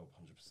form of job,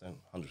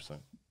 100%.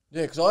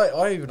 Yeah, because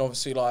I even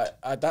obviously like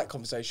had that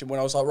conversation when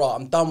I was like, right,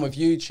 I'm done with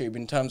YouTube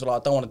in terms of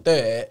like I don't want to do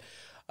it.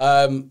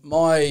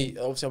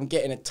 Obviously I'm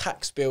getting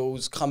tax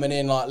bills coming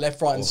in like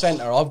left, right, and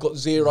centre. I've got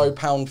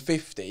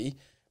 £0.50.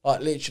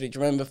 Like literally, do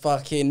you remember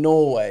fucking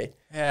Norway?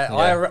 Yeah.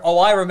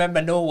 I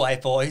remember Norway,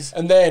 boys.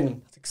 And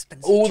then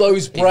all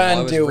those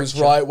brand deals,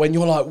 right? When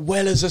you're like,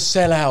 Weller's a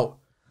sellout,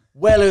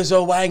 Weller's a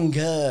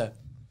wanker.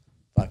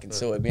 Fucking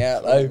sorted me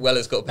out though.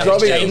 Weller's got a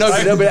pay.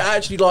 No, but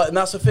actually, like, and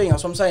that's the thing.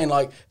 That's what I'm saying.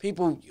 Like,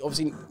 people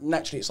obviously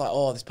naturally, it's like,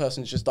 oh, this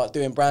person's just like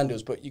doing brand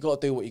deals, but you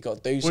got to do what you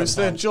got to do. Well, it's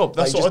their job.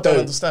 That's what I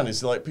don't understand.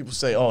 Is like people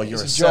say, oh, you're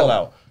a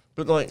sellout.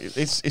 But like,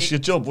 it's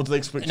your job. What do they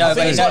expect you to do? I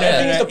think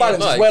it's the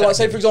balance. Where, like,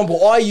 say for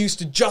example, I used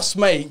to just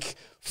make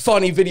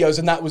funny videos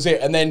and that was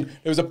it, and then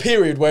there was a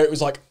period where it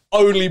was like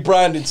only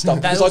branded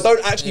stuff because I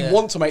don't actually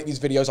want to make these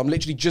videos. I'm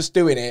literally just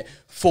doing it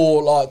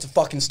for like to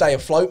fucking stay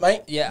afloat,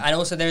 mate. Yeah, and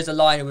also there's a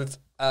line with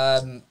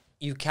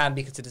you can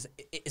be considered.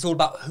 It's all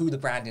about who the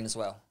branding as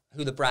well,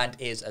 who the brand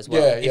is as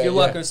well. If you're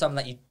working with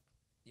something that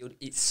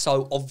it's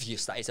so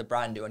obvious that it's a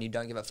brand deal and you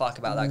don't give a fuck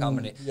about that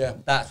company. Yeah,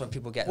 that's when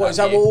people get. What is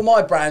that? What all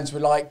my brands were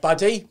like,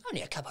 buddy?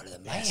 Only a couple of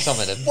them, mate. Some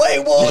of them.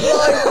 Wait, what?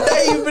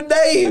 Like name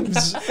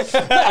names?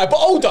 Yeah, but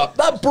hold up,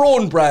 that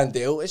Braun brand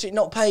deal is it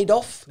not paid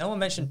off? No one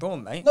mentioned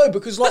Braun, mate. No,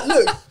 because like,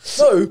 look,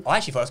 no. I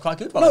actually thought it was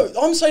quite a good one. No,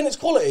 I'm saying it's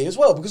quality as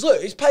well because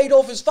look, it's paid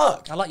off as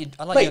fuck. I like you.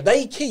 Mate,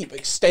 they keep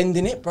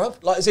extending it,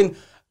 bruv. Like as in,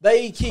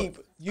 they keep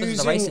using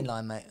the racing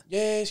line, mate.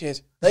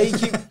 Yes. They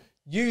keep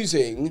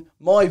using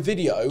my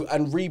video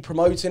and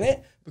re-promoting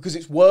it because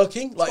it's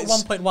working. Like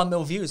 1.1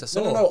 mil views. I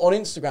saw. No. On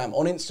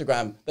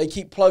Instagram, they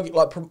keep plugging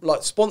like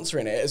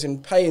sponsoring it, as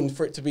in paying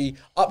for it to be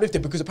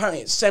uplifted because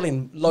apparently it's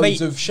selling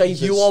loads of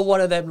shavers. You are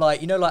one of them,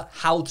 like like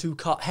how to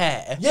cut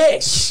hair.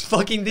 Yes,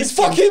 fucking this. It's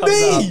fucking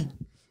me.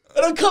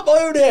 And I cut my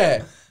own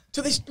hair.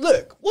 To this,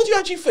 look. What do you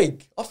actually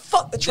think? I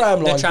fucked the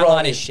tram line. The tram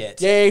line is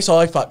shit. Yes,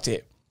 I fucked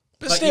it.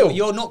 But still,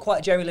 you're not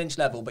quite Jeremy Lynch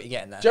level, but you're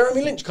getting there.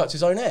 Jeremy Lynch cuts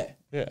his own hair.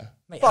 Yeah.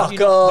 Mate, how do you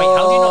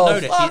not know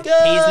this? He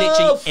is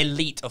literally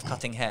elite of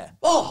cutting hair.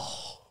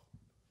 Oh,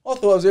 I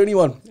thought I was the only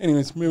one.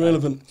 Anyways,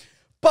 irrelevant.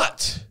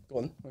 But, go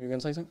on, were you going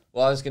to say something?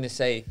 Well, I was going to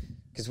say,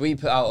 because we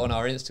put out on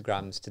our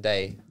Instagrams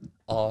today,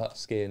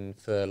 asking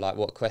for like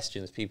what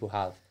questions people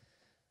have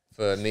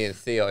for me and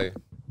Theo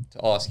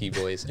to ask you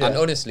boys. And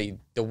honestly,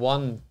 the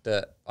one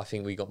that I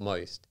think we got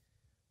most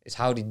is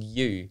how did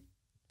you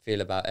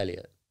feel about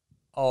Elliot?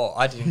 Oh,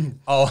 I didn't.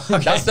 Oh,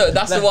 okay. That's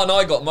the one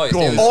I got most.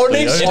 It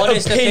was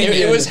honest opinion.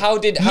 It was how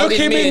did Look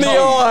him me in the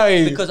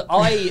eye. Because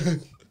I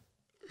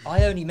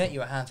only met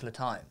you a handful of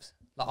times.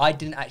 Like I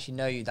didn't actually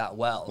know you that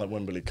well. Like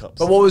Wembley Cup.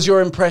 But what was your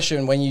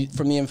impression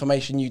from the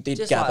information you did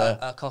gather?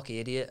 Like a cocky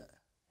idiot.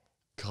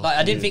 Like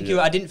I didn't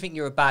think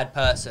you were a bad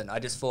person. I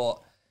just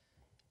thought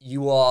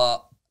you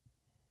are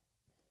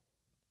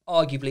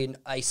arguably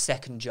a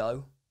second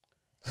Joe.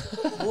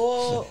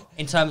 What?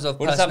 In terms of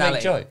what personality.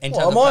 Does that make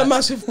Joe? Am I a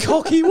massive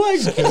cocky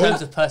wanker? In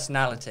terms of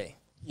personality.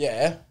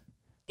 Yeah.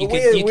 You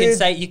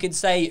can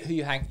say who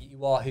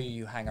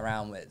you hang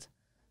around with.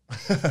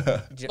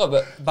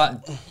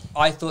 But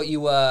I thought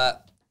you were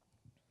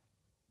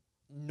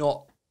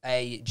not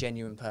a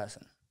genuine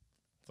person.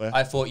 Fair.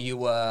 I thought you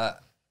were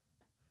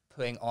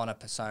putting on a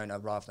persona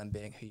rather than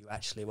being who you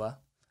actually were.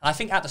 And I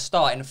think at the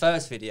start in the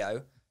first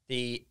video,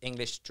 the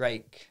English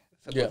Drake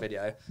football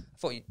video, I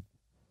thought you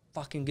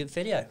fucking good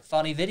video,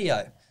 funny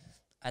video.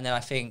 And then I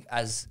think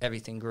as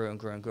everything grew and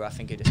grew and grew, I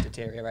think it just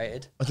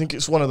deteriorated. I think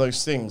it's one of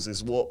those things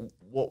is what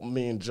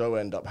me and Joe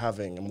end up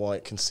having and why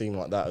it can seem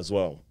like that as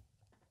well.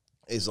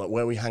 Is like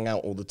where we hang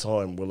out all the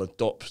time, we'll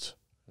adopt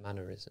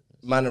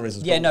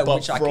mannerisms. Yeah, but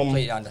which I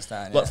completely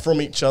understand. Like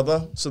from each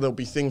other. So there'll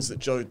be things that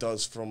Joe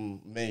does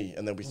from me,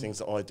 and there'll be things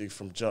that I do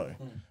from Joe.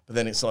 But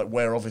then it's like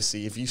where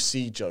obviously if you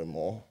see Joe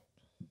more,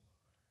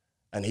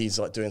 and he's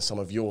like doing some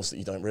of yours that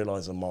you don't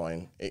realise are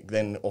mine, it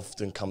then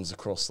often comes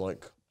across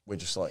like we're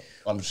just like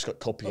I'm just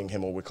copying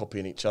him or we're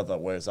copying each other,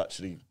 whereas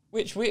actually.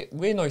 Which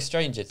we're no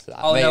stranger to that.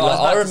 Oh, mate. no, Like,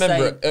 I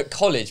remember say, at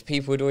college,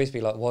 people would always be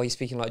like, "Why are you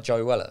speaking like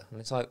Joe Weller?"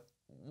 And it's like,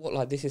 "What?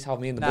 Like this is how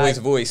me and the boys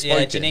have always spoken."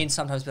 Yeah, Janine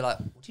sometimes be like,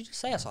 "What did you just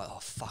say?" I was like, "Oh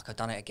fuck, I've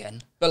done it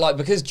again." But like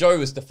because Joe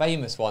was the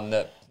famous one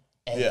that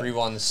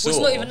everyone saw. Well,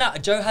 it's not even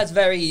that. Joe has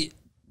very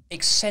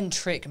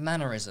eccentric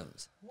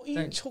mannerisms. What are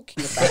you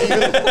talking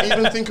about?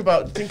 even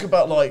think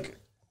about like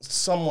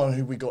someone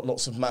who we got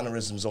lots of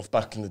mannerisms off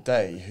back in the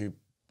day. Who,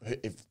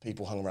 if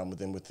people hung around with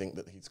him, would think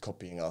that he's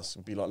copying us.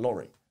 Would be like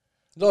Laurie.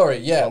 Laurie,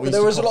 yeah, Like, but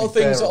there was a lot of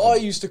things that I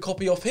used to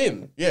copy off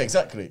him. Yeah,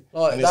 exactly.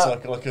 Like and that,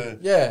 it's like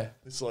a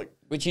it's like.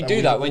 Which you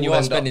do that when you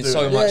are spending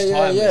so much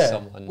time with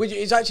someone. Which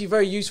is actually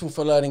very useful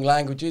for learning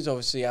languages.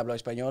 Obviously, hablo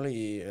español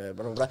y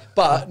blah, blah, blah.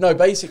 But no,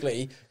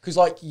 basically, because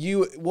like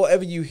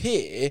whatever you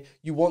hear,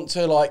 you want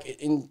to like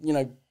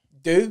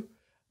do.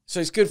 So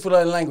it's good for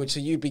learning language. So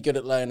you'd be good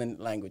at learning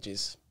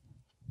languages.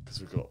 Because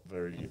we've got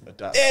very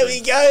adaptive. There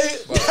we go.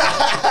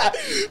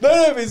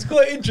 No, it's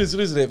quite interesting,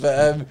 isn't it?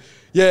 But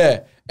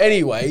yeah.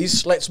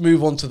 Anyways, let's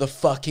move on to the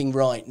fucking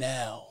right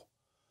now.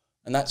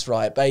 And that's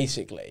right,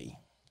 basically.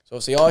 So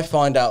obviously I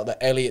find out that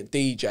Elliot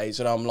DJs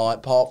and I'm like,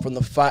 apart from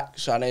the fact,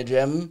 Sonny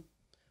Jim,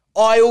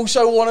 I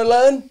also want to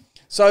learn.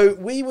 So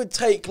we would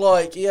take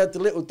like, he had the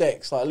little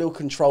decks, like a little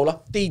controller,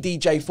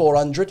 DDJ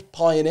 400,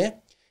 Pioneer,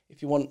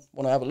 if you want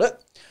to have a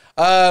look.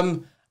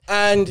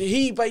 And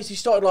he basically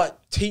started like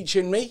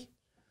teaching me.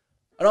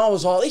 And I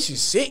was like, this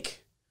is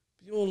sick.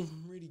 You're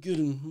really good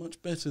and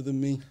much better than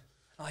me.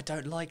 I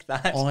don't like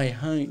that. I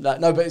hate that.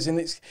 No, but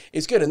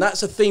it's good, and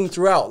that's a theme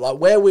throughout. Like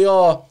where we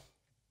are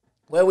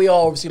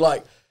obviously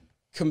like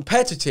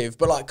competitive,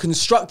 but like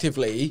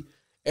constructively,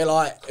 it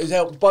like has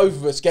helped both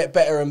of us get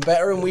better and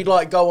better. And we'd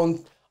like go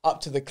on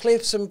up to the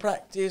cliffs and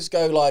practice.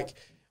 Go like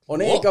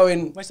on here,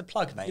 going. Where's the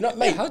plug, mate? You know,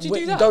 mate, how'd you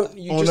do that?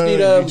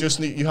 You just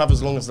need. You have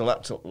as long as the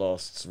laptop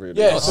lasts, really.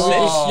 Yeah, so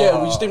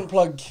we just didn't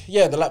plug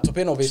the laptop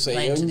in,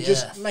 obviously, and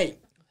just mate.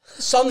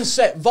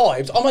 Sunset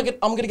vibes.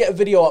 I'm gonna get a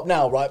video up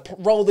now, right?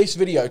 Roll this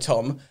video,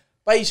 Tom.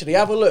 Basically,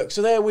 have a look.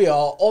 So there we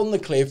are on the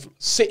cliff,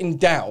 sitting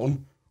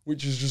down,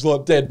 which is just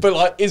like dead, but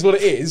like is what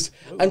it is,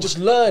 and just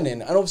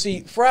learning. And obviously,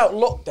 throughout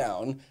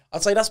lockdown,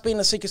 I'd say that's been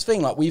the sickest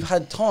thing. Like we've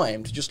had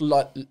time to just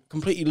like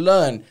completely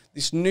learn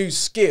this new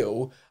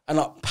skill and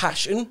like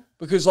passion,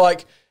 because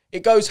like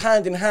it goes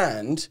hand in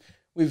hand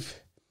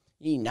with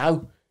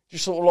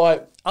just sort of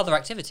like other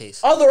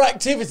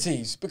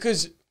activities.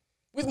 Because.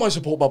 With my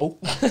support bubble.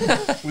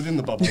 within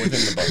the bubble.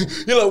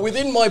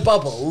 Within my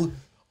bubble,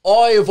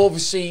 I have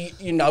obviously,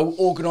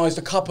 organised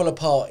a couple of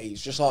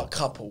parties, just like a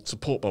couple.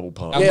 Support bubble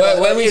party.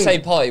 And when we say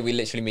party, we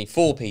literally mean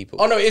 4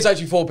 people. Oh no, it is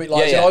actually 4 people.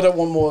 Like, I don't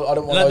want more. I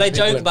don't want. Like, they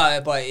joke about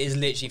it, but it is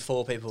literally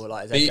 4 people,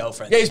 like their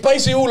girlfriends. Yeah, it's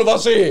basically all of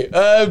us here.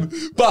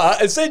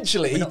 But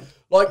essentially,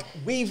 like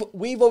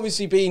we've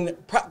obviously been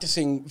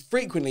practicing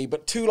frequently,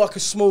 but to like a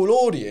small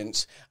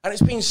audience, and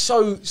it's been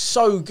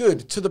so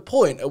good to the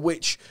point at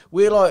which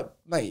we're like,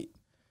 mate.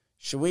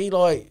 Should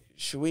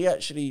we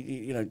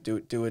actually,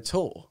 do a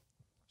tour?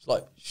 It's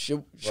like,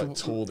 should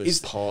tour this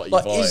party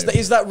like, vibe.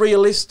 Is that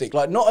realistic?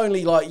 Like, not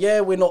only like,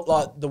 we're not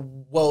like the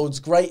world's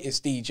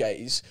greatest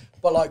DJs,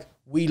 but like,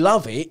 we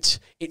love it.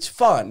 It's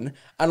fun.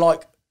 And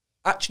like,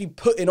 actually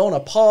putting on a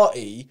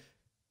party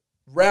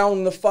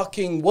round the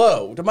fucking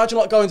world. Imagine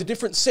like going to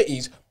different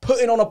cities,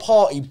 putting on a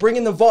party,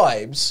 bringing the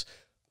vibes.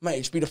 Mate,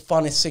 it should be the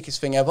funnest, sickest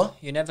thing ever.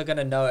 You're never going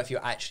to know if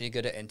you're actually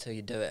good at it until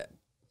you do it.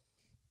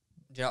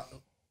 Do you know?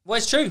 Well,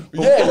 it's true.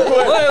 Yeah.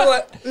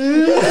 I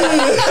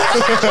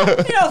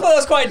thought it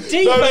was quite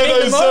deep in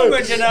the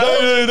moment,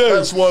 No.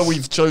 That's why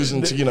we've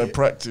chosen to,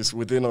 practice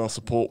within our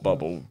support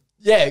bubble.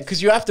 Yeah,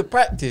 because you have to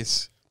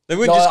practice. They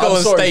wouldn't just go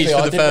on stage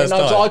for the first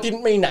time. I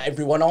didn't mean that,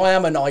 everyone. I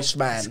am a nice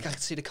man. I can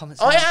see the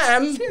comments. I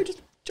am.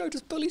 Joe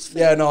just bullies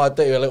Theo. Yeah, no, I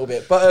do a little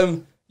bit. But,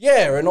 and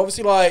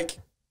obviously, like,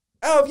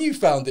 how have you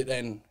found it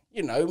then?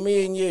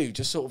 Me and you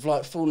just sort of,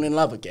 like, falling in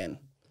love again.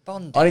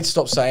 Bonding. I need to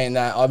stop saying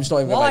that. I'm just not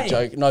even going to make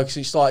a joke. No, because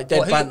it's like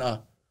dead banter.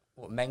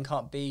 What, men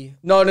can't be...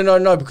 No,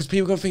 because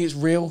people are going to think it's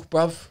real,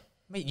 bruv.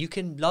 Mate, you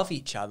can love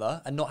each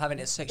other and not have it in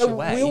a sexual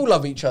way. We all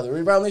love each other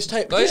around this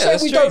table. Oh, yeah,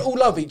 we don't all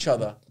love each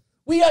other.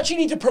 We actually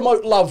need to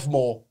promote love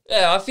more.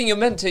 Yeah, I think you're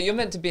meant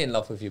to be in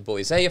love with your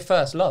boys. They're your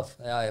first love.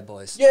 They are your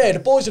boys. Yeah, the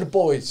boys are the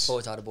boys.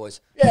 Boys are the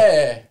boys.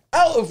 Yeah.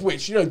 Out of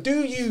which,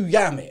 do you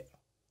yam it?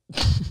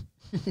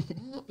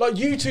 Like,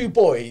 you two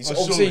boys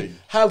obviously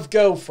have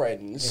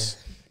girlfriends. Yeah.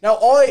 Now,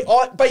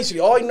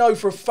 I know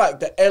for a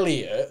fact that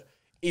Elliot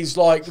is,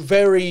 like,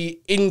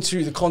 very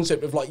into the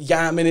concept of, like,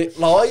 yamming it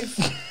live.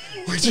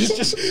 which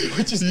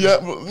is yeah,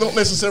 not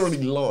necessarily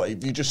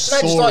live. You just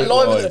saw like it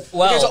live.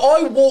 Because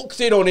I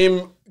walked in on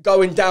him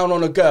going down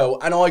on a girl,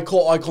 and I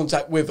caught eye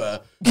contact with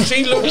her.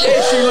 She looked.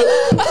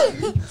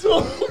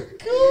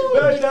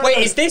 God. Wait,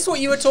 is this what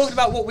you were talking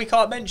about? What we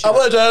can't mention? Am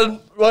I done?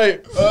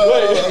 Wait.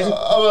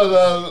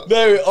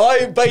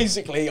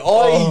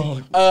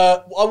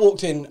 No, I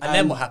walked in. And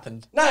then what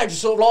happened? No,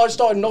 just sort of like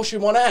started noshing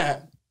one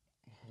out.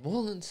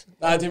 What?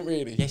 No, I didn't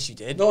really. Yes, you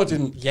did. No, I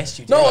didn't. Yes,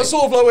 you did. No, I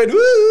sort of like went,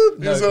 woo.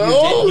 No,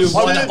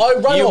 I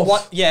ran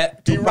off. Yeah.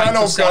 He ran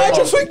off. I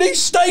just think these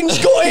stains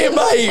got here,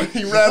 mate.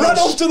 He ran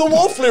off to the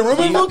Wafflin room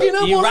and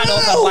fucking You ran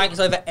off and wanked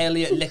over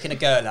Elliot licking a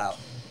girl out.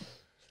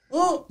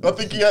 What? I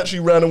think he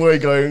actually ran away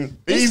going,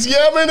 he's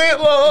yamming it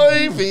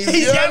live. He's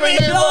yamming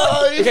it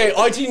live. Okay,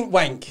 I didn't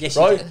wank. Yes,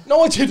 you right? did.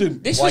 No, I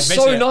didn't. This Why was did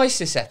you so mention it? nice,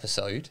 this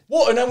episode.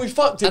 What? And then we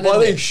fucked it And by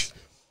then this.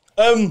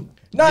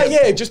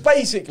 Just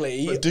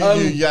basically. But do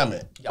you yam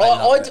it?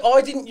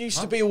 I didn't used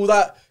to be all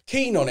that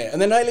keen on it,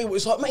 and then Elliot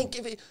was like, "Mate,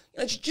 give it,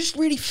 just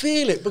really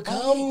feel it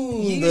become."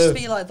 You used to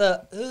be like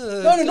the.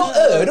 No, not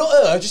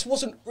her. I just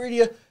wasn't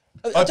really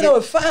I don't know,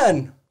 a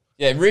fan.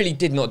 Yeah, it really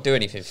did not do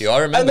anything for you. I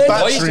remember. then-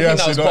 I used to think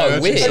that was quite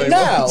weird. And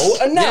now,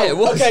 Yeah, it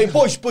was. okay,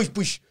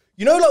 bush.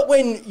 You know, like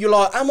when you're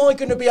like, am I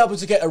going to be able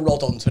to get a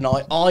rod on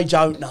tonight? I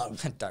don't know.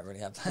 Don't really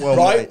have that. Well,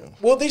 Right? mate.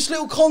 Well, this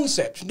little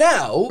concept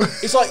now,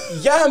 it's like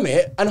yam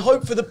it and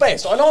hope for the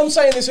best. I know I'm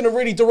saying this in a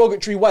really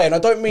derogatory way, and I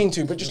don't mean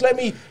to, but just let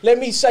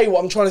me say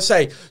what I'm trying to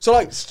say. So,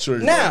 like, It's true,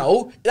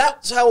 now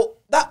that's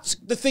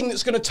the thing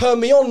that's going to turn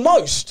me on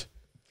most.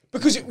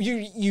 Because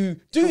you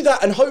do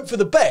that and hope for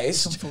the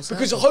best,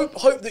 because hope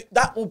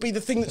that will be the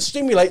thing that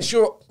stimulates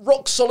your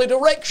rock solid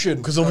erection.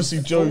 Because obviously,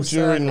 Joe,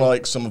 during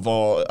like some of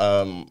our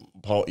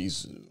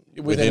parties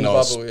within the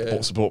our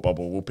bubble, support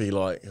bubble, will be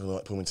like, he'll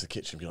like pull me into the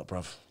kitchen and be like,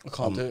 bruv, I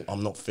can't do it.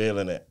 I'm not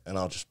feeling it. And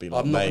I'll just be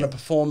like, I'm not going mate. to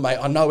perform, mate.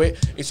 I know it.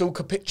 It's all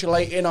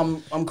capitulating.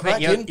 I'm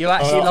cracking. You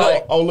actually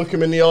like. I'll look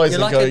him in the eyes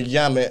and like go, a-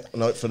 yam it,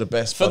 and hope for the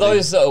best. For buddy.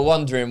 those that are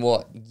wondering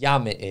what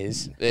yam it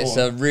is, it's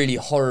a really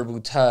horrible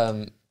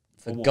term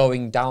for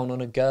going down on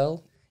a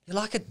girl. You're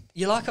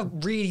like a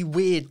really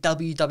weird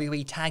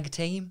WWE tag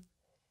team.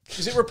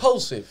 Is it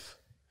repulsive?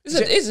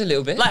 It is a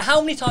little bit. Like, how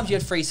many times you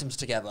had threesomes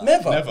together?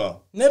 Never.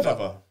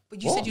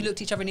 But you said you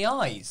looked each other in the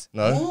eyes.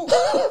 No.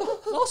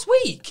 Last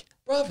week.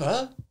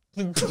 Brother.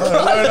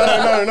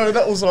 No,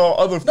 that was our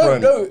other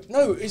friend.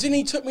 No. Isn't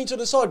he took me to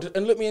the side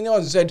and looked me in the eyes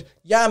and said,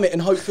 yam it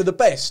and hope for the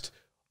best.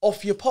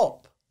 Off your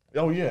pop.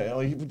 Oh,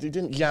 yeah. He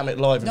didn't yam it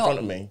live in front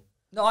of me.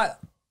 No,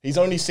 He's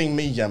only seen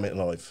me yam it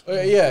live.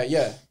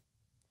 Yeah.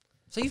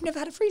 So you've never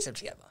had a threesome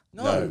together?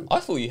 No. I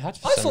thought you had.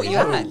 I thought you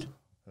had.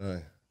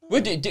 No.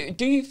 Well,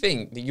 do you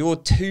think that you're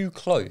too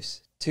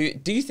close to?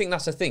 Do you think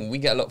that's a thing? We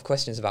get a lot of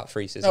questions about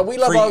threesomes. No, we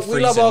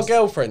love our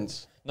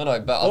girlfriends. No,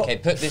 but okay,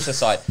 put this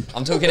aside.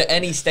 I'm talking at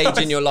any stage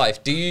in your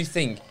life. Do you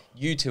think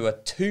you two are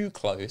too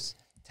close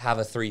to have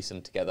a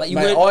threesome together? Like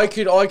Mate, I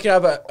could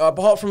have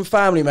apart from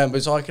family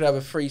members, I could have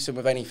a threesome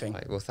with anything.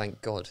 Right, well,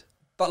 thank God.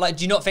 But like,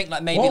 do you not think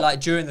like maybe What? like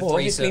during the Well,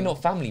 threesome? obviously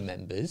not family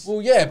members.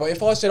 Well, yeah, but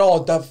if I said,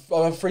 I'll have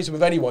a threesome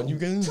with anyone, you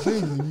go.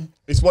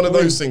 It's one of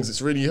those things.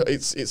 It's really.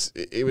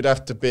 It would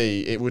have to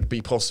be. It would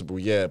be possible,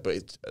 yeah.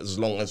 But as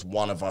long as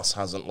one of us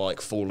hasn't like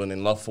fallen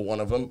in love for one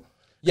of them.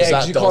 Yeah,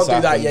 because that you does can't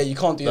do that. happen. Yeah, you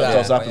can't do That that.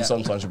 does happen yeah.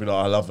 sometimes. You'll be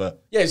like, I love her.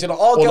 Yeah, so like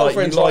our Or like you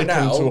girlfriends like right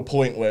them now. to a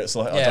point where it's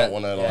like, I Yeah. don't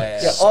want to like.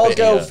 Yeah, Yeah, spit our in her.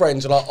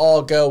 girlfriends are like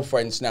our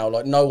girlfriends now.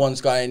 Like no one's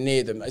going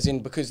near them, as in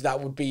because that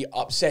would be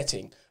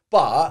upsetting.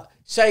 But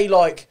say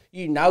like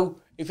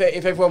if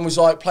everyone was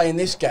like playing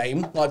this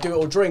game, like do it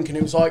or drink, and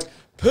it was like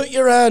put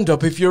your hand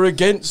up if you're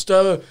against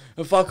a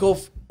fuck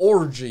off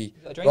orgy,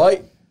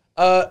 right?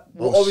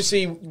 Well,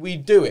 obviously we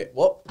do it.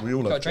 What? We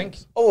all Got a have drink?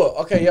 Oh,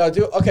 okay, yeah, I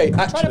do. Okay,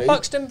 Try actually, the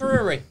Buxton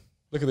Brewery.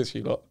 look at this,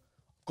 you lot.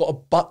 Got a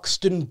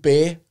Buxton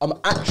beer. I'm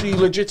actually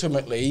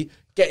legitimately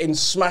getting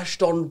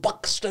smashed on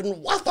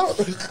Buxton Waffle.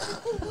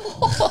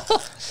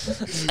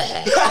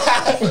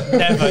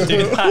 Never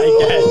do that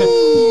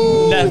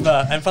again.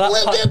 Never. And for that,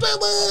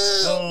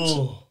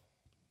 Oh.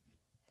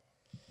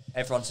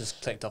 everyone's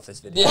just clicked off this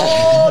video.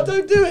 Oh,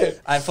 don't do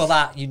it. And for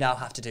that, you now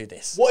have to do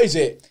this. What is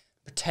it?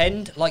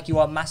 Pretend like you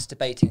are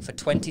masturbating for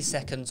 20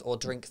 seconds or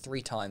drink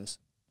 3 times.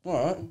 All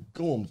right,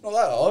 Go on, not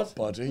that hard,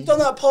 buddy. I've done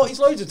that at parties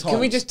loads of times. Can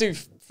we just do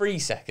 3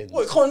 seconds?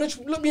 What? Can't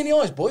you look me in the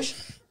eyes, boys?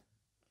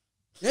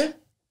 Yeah.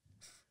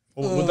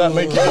 Or would that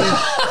make you?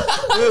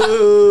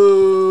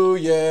 Oh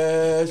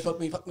yes, fuck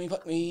me.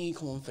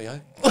 Come on,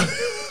 Theo.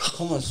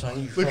 Come on,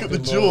 son. You Look at the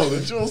fucking jaw. boy.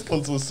 The jaw's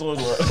gone to the side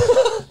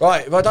like.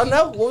 Right, have I done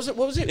now? What was it?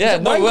 Yeah, was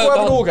it no, wank well or have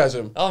an done.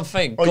 orgasm? Oh,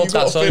 thank Oh, God you got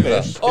that's to over.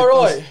 finish. All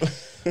right.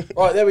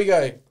 Right, there we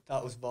go.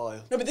 That was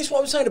vile. No, but this is what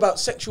I was saying about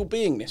sexual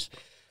beingness.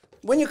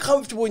 When you're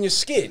comfortable in your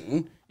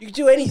skin, you can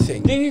do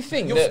anything. Do you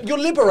think that... You're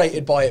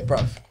liberated by it,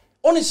 bruv.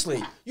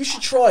 Honestly, you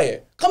should try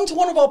it. Come to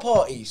one of our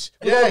parties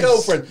with our Yes,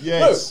 girlfriend.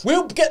 yes. No,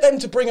 we'll get them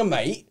to bring a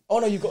mate. Oh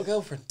no, you've got a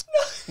girlfriend.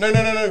 No.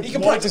 You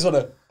can practice on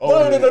her. Oh,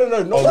 No.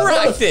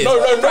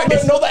 yeah.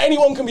 Practice? Not that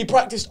anyone can be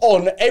practiced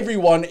on.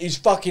 Everyone is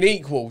fucking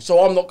equal.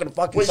 So I'm not going to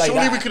fucking Wait, say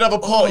surely that. we could have a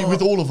party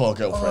with all of our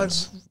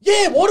girlfriends.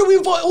 Yeah, why don't we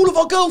invite all of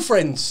our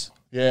girlfriends?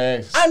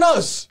 Yes. And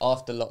us.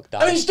 After lockdown.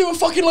 And then just do a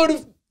fucking load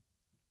of...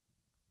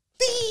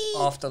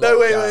 After No,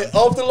 wait.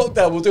 lockdown. After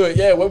lockdown, we'll do it.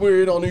 Yeah, when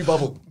we're in our new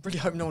bubble. Really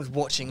hope no one's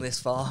watching this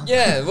far.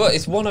 Yeah, well,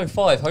 it's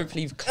 1:05.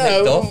 Hopefully you've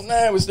clicked off.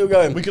 No, we're still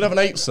going. We could have an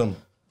eightsome.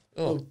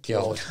 Oh,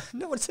 God.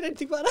 No one said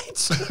anything about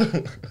AIDS.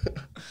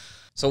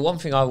 So one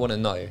thing I want to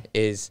know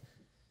is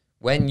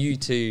when you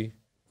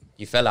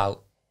fell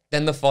out,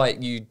 then the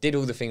fight, you did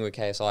all the thing with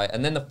KSI,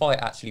 and then the fight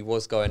actually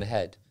was going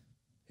ahead.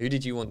 Who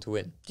did you want to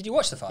win? Did you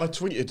watch the fight? I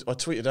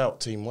tweeted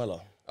out Team Weller.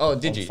 Oh,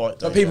 did you? Fight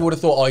day, But people would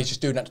have thought, oh, he's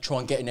just doing that to try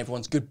and get in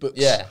everyone's good books.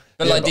 Yeah.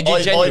 But like, did you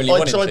I genuinely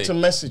want tried him to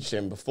message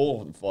him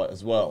before the fight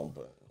as well,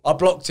 but I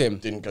blocked him.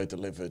 didn't go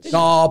delivered. No,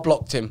 I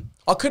blocked him.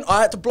 I couldn't.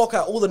 I had to block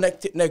out all the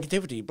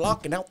negativity,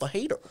 blocking out the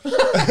hater.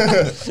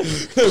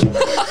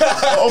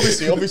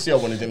 obviously, I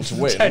wanted him to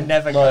win. Don't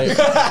never go.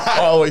 I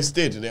always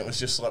did, and it was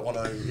just like one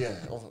of those. Yeah,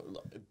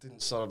 it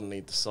didn't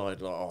suddenly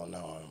decide like, oh no,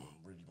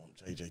 I really want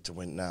JJ to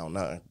win now.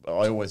 No, I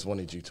always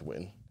wanted you to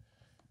win.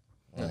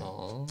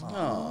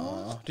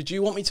 Did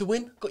you want me to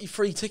win? Got you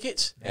free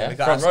tickets? Yeah,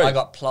 I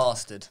got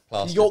plastered.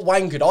 You got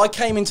wankered. I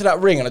came into that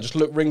ring and I just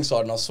looked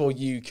ringside and I saw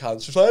you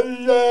cunts just like,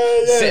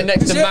 yeah. Sitting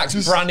next to Yeah. Max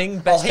Branning,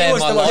 best He day of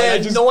was my the most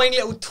life. annoying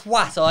little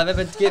twat I've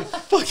ever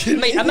given.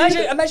 Mate,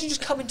 imagine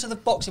just coming to the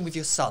boxing with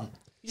your son.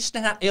 You're just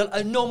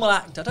a normal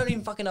actor. I don't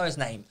even fucking know his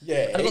name.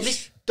 Yeah. And I've got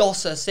this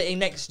dosser sitting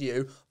next to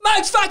you.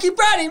 Max fucking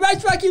Branning.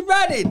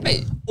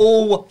 Mate,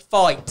 all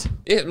fight.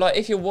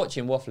 If you're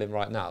watching Wafflin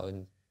right now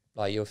and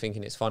like you're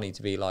thinking it's funny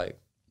to be like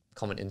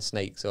commenting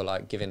snakes or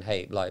like giving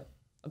hate, like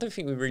I don't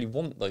think we really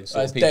want those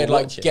sort It's of people dead,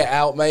 like, watching. get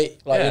out,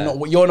 mate. Like, Yeah.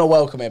 you're not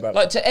welcome here, bro.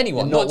 Like to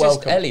anyone, You're not just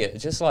welcome. Elliot.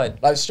 Just like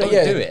Straight,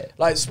 don't do it.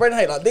 Like, spread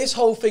hate. Like, this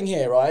whole thing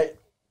here, right?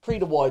 Pre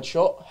the wide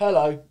shot.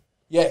 Hello.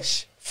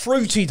 Yes.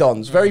 Fruity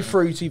dons. Very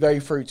fruity, very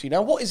fruity.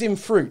 Now, what is in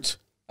fruit?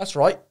 That's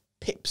right.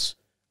 Pips.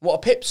 What are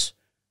pips?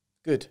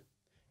 Good.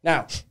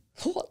 Now,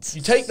 What?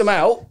 you take them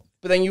out,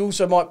 but then you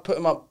also might put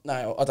them up. No,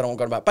 I don't know what I'm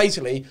going about.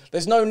 Basically,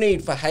 there's no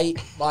need for hate.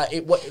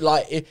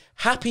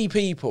 Happy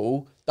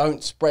people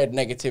don't spread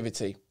negativity.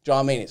 Do you know what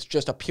I mean? It's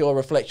just a pure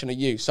reflection of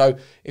you. So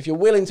if you're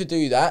willing to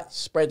do that,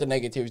 spread the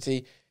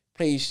negativity,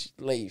 please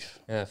leave.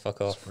 Yeah,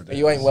 fuck off. But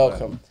you ain't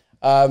welcome.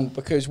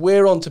 Because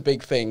we're on to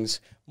big things.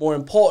 More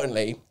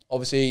importantly,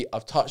 obviously,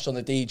 I've touched on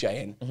the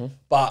DJing,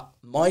 but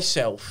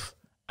myself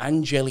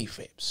and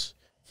Jellyfips,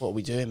 what are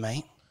we doing,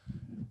 mate?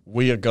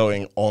 We are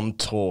going on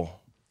tour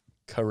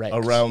Correct.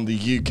 around the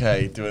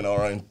UK, doing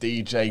our own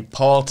DJ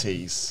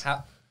parties.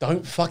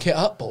 Don't fuck it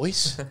up,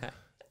 boys.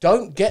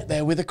 Don't get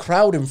there with a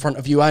crowd in front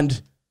of you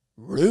and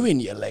ruin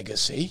your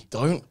legacy.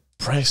 Don't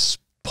press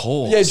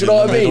pause. Yeah, do you know in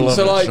what the I mean? middle of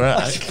So, a like-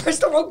 track. Press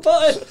the wrong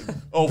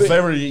button.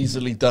 Very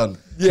easily done.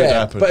 Could Yeah,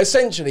 happen. but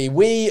essentially,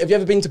 have you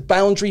ever been to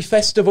Boundary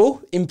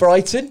Festival in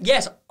Brighton?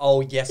 Yes.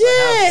 Oh, yes,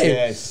 I have.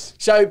 yes.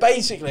 So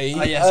basically,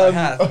 Oh, yes, I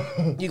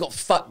have. you got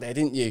fucked there,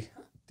 didn't you?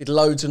 Did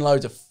loads and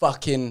loads of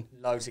fucking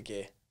Loads of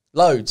gear.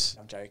 loads.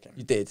 I'm joking.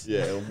 You did.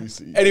 Yeah,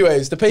 obviously.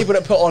 Anyways, the people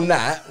that put on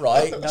that,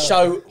 right?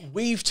 So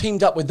we've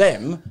teamed up with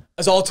them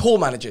as our tour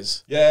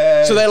managers.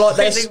 Yeah. So they're like,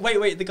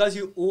 Wait, the guys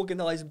who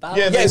organise Boundary.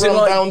 Yeah, Yeah, they as in, run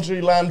like-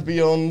 Boundary, Land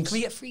Beyond. Can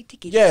we get free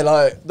tickets? yeah,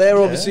 like they're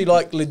obviously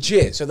like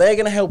legit. So they're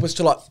going to help us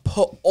to like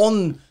put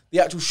on the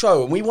actual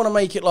show, and we want to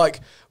make it like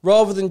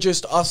rather than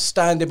just us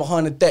standing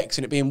behind the decks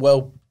and it being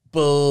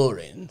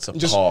boring. It's a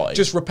just, party.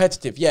 just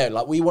repetitive. Yeah,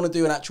 like we want to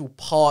do an actual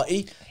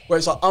party where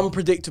it's like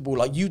unpredictable.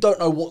 Like you don't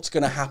know what's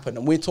going to happen,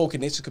 and we're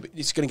talking this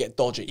is going to get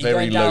dodgy. Very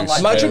going down loose. like-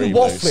 Imagine very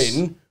Wafflin,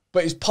 loose.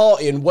 but he's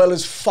partying well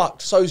as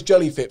fucked. So's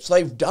Jellyfips.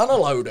 They've done a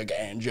load of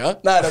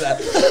ganja. No.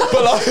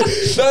 But like,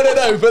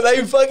 no. But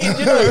they fucking,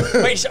 you know.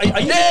 Wait,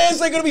 are you? Yes,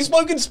 they're going to be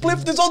smoking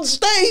splifters on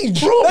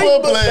stage.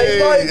 Probably. They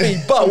might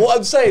be. But what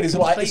I'm saying is,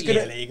 like, it's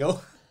Completely going to.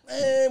 illegal.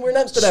 We're in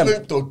Amsterdam.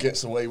 Snoop Dogg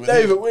gets away with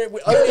David, it. we're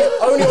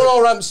only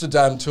on our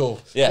Amsterdam tour.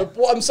 Yeah. But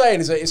what I'm saying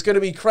is that it's going to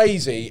be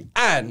crazy.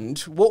 And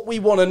what we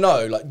want to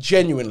know, like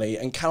genuinely,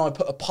 and can I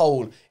put a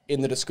poll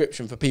in the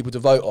description for people to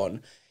vote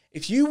on?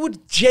 If you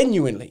would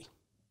genuinely,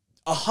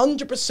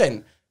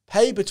 100%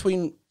 pay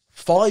between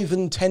 £5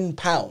 and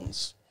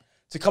 £10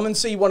 to come and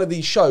see one of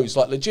these shows,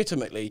 like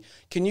legitimately,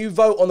 can you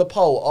vote on the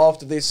poll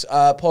after this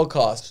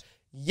podcast?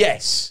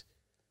 Yes.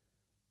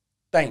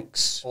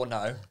 Thanks. Or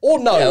no. Or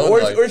no, Yeah,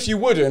 or no. or if you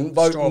wouldn't,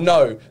 vote Straw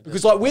no.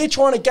 Because like we're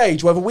trying to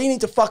gauge whether we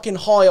need to fucking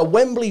hire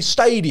Wembley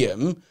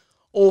Stadium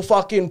or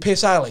fucking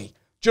Piss Alley.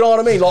 Do you know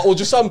what I mean? Like, or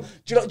just some, do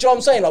you know what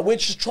I'm saying? Like, we're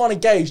just trying to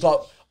gauge, like,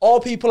 are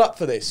people up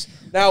for this?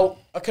 Now,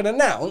 I can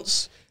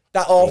announce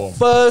that our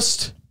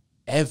first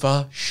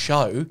ever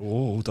show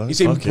Oh, don't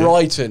is in fuck it.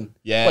 Brighton.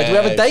 Yeah. Wait, do we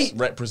have a date?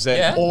 Represent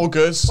Yeah.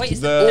 August. Wait,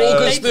 is the the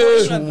August date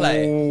for England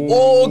play?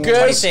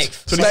 August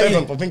 26th.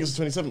 27th. I think it's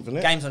the 27th, isn't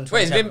it? Games on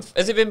Wait, 27th.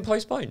 has it been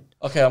postponed?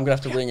 Okay, I'm going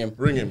to have to ring him.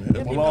 Ring him.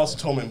 We'll ask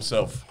Tom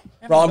himself.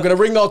 Right, I'm going to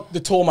ring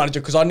the tour manager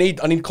because I need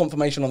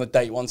confirmation on the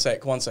date. One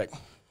sec.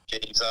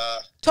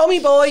 Tommy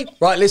boy.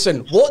 Right,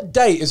 listen. What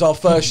date is our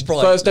first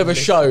ever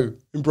show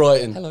in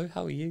Brighton? Hello,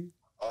 how are you?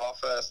 Our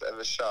first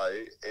ever show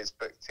is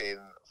booked in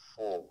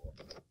for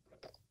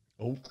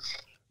Oh.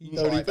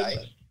 Friday,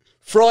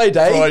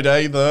 Friday.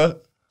 Friday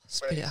the...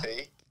 Spit it out.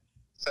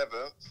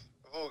 27th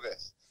of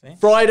August.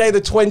 Friday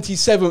the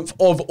 27th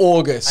of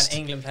August. And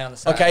England play on the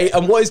Saturday. Okay,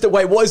 and what is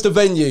the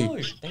venue? No,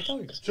 they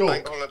don't.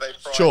 Bank holiday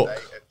Friday Chalk.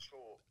 at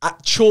Chalk.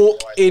 At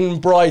Chalk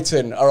in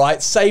Brighton, all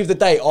right? Save the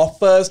date, our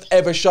first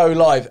ever show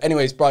live.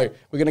 Anyways, bro,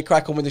 we're going to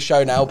crack on with the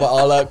show now, but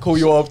I'll call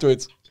you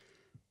afterwards.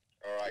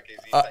 All right,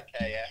 guys, take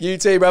care, yeah? You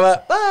too,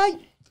 brother. Bye.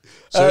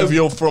 So if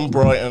you're from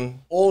Brighton,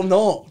 Or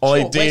not.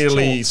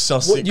 ideally Where's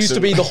Sussex. what used to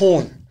be the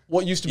Horn.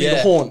 What used to be the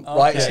Yeah. Horn,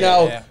 right? It's Okay,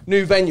 now yeah.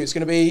 new venue. It's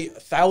going to be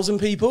 1,000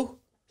 people.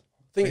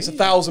 I think it's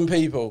 1,000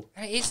 people.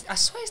 And it is, I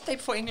swear it's the day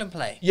before England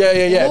play.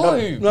 Yeah.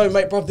 No. No,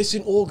 mate, bro, this is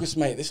in August,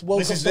 mate. This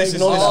World Cup's not This is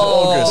even on now.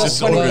 August. That's It's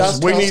 20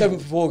 August. that's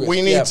 27th of August.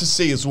 We need Yeah. to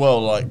see as well.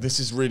 Like this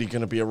is really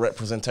going to be a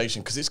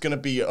representation because it's going to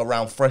be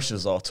around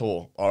Freshers, our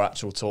tour, our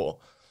actual tour.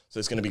 So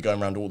it's going to be going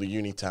around all the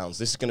uni towns.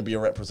 This is going to be a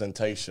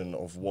representation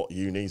of what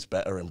uni's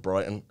better in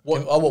Brighton.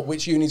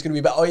 Which uni's going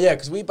to be better? Oh, yeah,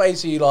 because we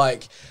basically,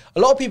 like, a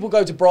lot of people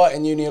go to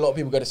Brighton uni, a lot of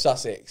people go to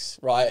Sussex,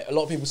 right? A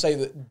lot of people say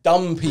that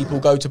dumb people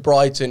go to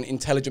Brighton,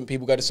 intelligent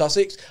people go to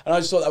Sussex, and I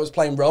just thought that was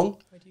plain wrong.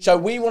 So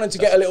we wanted to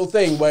get a little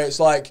thing where it's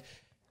like,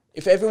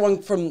 if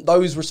everyone from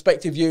those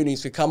respective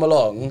unis could come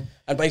along,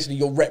 and basically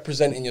you're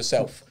representing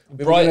yourself.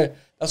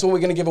 That's all we're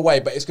going to give away,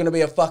 but it's going to be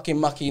a fucking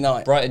mucky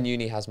night. Brighton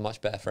Uni has much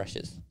better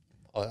freshers.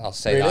 I'll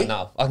say Really? that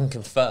now. I can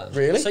confirm.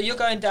 Really? So you're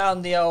going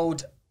down the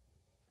old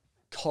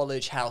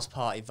college house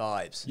party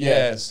vibes.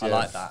 Yes, I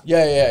like that.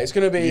 Yeah, it's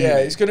gonna be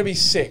it's gonna be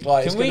sick.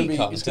 Like, it's Can gonna we be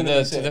come it's to gonna be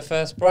the sick.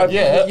 first Right, Brighton?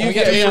 Yeah, you we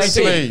get get a free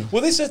easily. seat.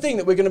 Well, this is the thing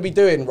that we're going to be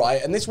doing,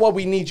 right? And this is why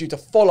we need you to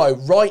follow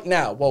right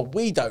now. Well,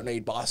 we don't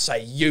need, but I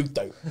say you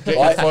do. Get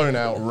right? your phone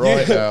out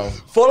right now.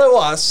 Follow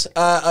us.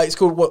 It's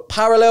called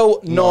Parallel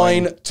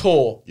 9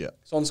 Tour. Yeah.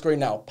 It's on screen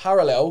now.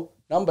 Parallel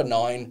number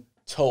 9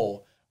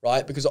 Tour,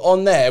 right? Because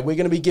on there we're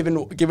going to be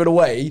giving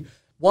away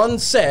one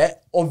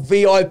set of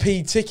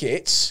VIP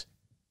tickets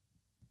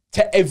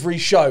to every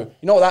show.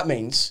 You know what that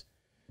means?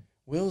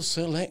 We'll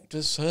select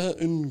a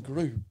certain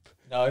group.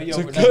 No, you're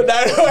Random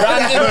generator.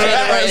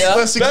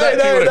 That's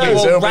exactly what it means.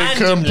 Well, It'll be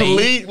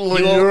randomly,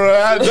 completely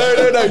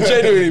No,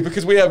 genuinely,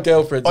 because we have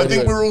girlfriends. I think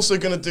anyway. we're also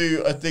going to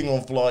do a thing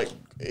of like,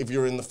 if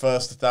you're in the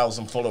first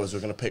 1,000 followers,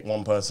 we're going to pick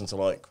one person to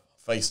like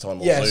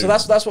FaceTime or Yeah, Zoom.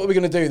 so that's what we're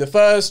going to do. The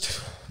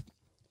first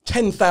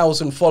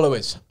 10,000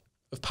 followers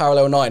of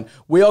Parallel 9,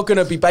 we are going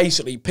to be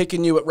basically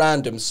picking you at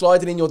random,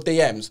 sliding in your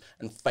DMs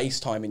and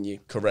FaceTiming you.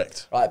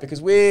 correct. Right,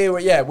 because we're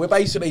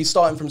basically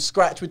starting from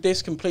scratch with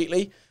this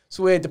completely.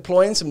 So we're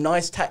deploying some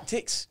nice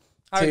tactics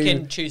I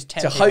reckon choose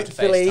 10 to people to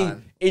hopefully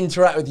FaceTime.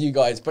 interact with you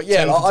guys. But yeah,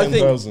 10 like, to I think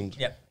 10,000.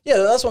 Yep. yeah,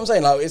 that's what I'm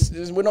saying. Like,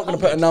 we're not going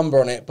to put a number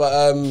on it,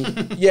 but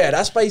yeah,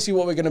 that's basically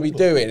what we're going to be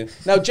doing.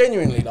 Now,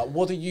 genuinely, like,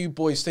 what do you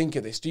boys think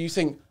of this? Do you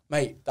think,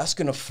 mate, that's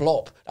going to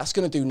flop? That's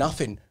going to do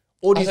nothing?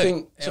 Or do you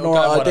think it's an It'll go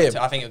alright one of idea? two-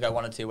 I think it'll go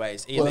one of two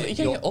ways. Either Well,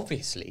 you're-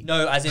 Obviously.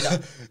 no, as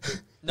in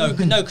no,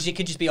 because it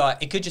could just be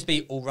it could just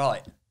be all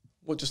right.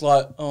 What, just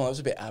like, oh, that was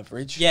a bit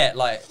average. Yeah,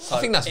 like so I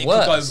think that's it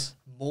worse. Could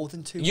go more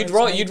than two. You'd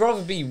ways, mate. you'd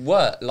rather be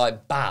bad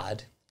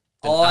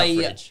than I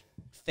average.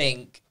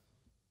 think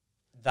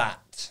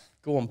that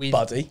Go on, with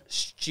buddy.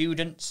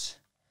 students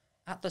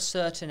at a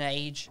certain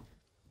age,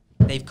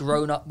 they've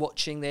grown up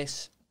watching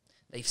this,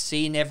 they've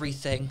seen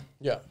everything.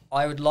 Yeah.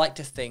 I would like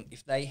to think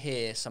if they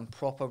hear some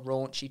proper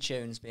raunchy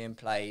tunes being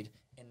played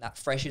in that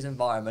freshers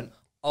environment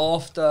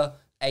after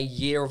a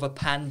year of a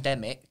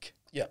pandemic,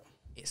 Yeah.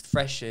 it's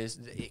freshers,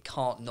 it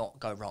can't not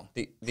go wrong.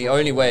 The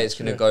only way it's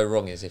going to go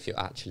wrong is if you're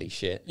actually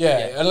shit.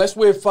 Yeah, unless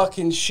we're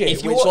fucking shit.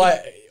 If you're, which, like,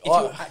 if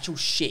you're actual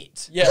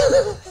shit, yeah.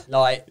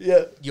 like,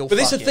 Yeah, you'll but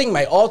this is fuck the it. thing,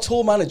 mate. Our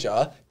tour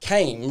manager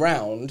came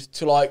round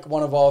to like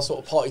one of our sort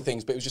of party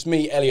things, but it was just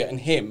me, Elliot, and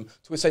him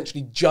to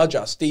essentially judge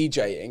us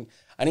DJing.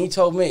 And he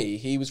told me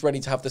he was ready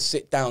to have the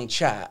sit-down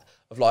chat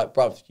of like,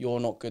 bruv, you're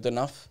not good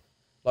enough.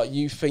 Like,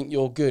 you think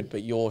you're good,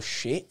 but you're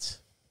shit.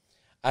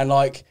 And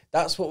like,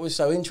 that's what was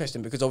so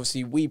interesting because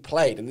obviously we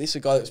played, and this is a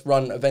guy that's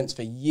run events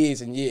for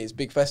years and years,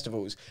 big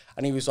festivals.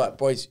 And he was like,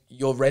 boys,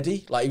 you're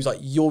ready? Like, he was like,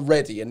 you're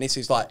ready. And this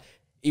is like,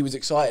 he was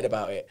excited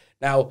about it.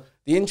 Now,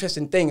 the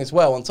interesting thing as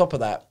well, on top of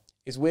that,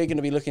 is we're going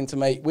to be looking to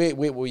make,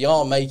 we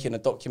are making a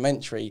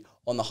documentary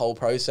on the whole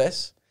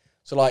process.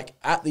 So like,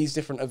 at these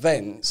different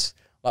events,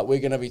 like, we're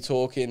going to be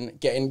talking,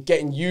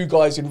 getting you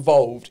guys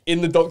involved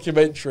in the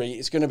documentary.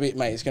 It's going to be,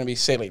 mate, it's going to be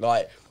silly.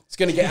 Like, it's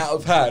going to get out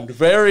of hand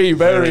very,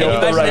 very off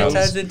the Imagine it rails.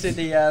 turns into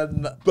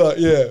the But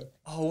yeah.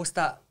 oh, what's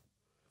that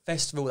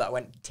festival that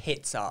went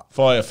tits up?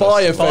 Fire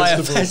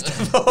Festival.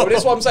 Festival. But this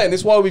is what I'm saying. This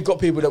is why we've got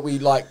people that we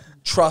like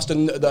trust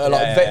and that are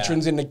like Yeah,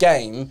 veterans in the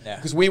game, Yeah.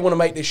 because we want to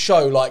make this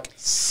show like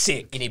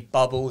sick. You need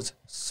bubbles,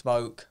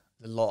 smoke,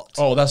 the lot.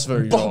 Oh, that's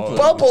very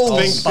bubbles.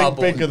 Think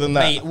Bubble. bigger than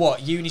that. Mate,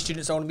 what? Uni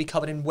students don't want to be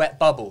covered in wet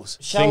bubbles.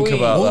 Think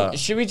about that.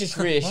 Should we just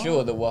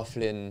reassure the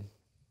Wafflin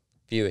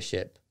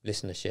viewership,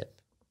 listenership?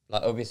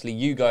 Like, obviously,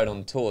 you going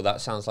on tour,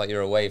 that sounds like you're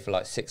away for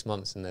like 6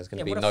 months and there's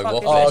going to Yeah, be what no the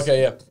fuck is Wafflin. Oh,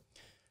 okay, yeah.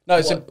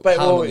 No, so but,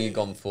 How well, long are you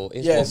gone for?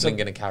 Is yeah, Wafflin so-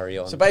 going to carry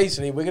on? So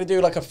basically, we're gonna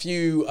do like a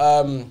few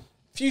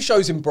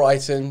shows in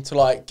Brighton to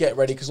like get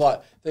ready, because like,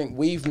 I think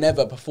we've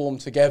never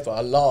performed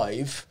together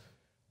live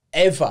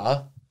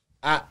ever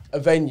at a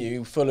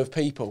venue full of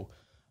people.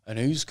 And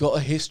who's got a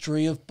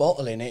history of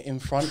bottling it in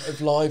front of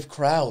live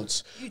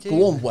crowds?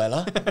 Go on,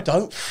 Weller.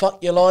 Don't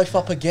fuck your life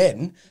up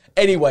again.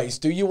 Anyways,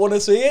 do you want to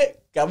see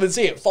it? Come and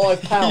see it.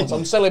 £5.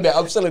 I'm selling it.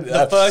 I'm selling it.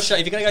 The first show.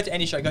 If you're going to go to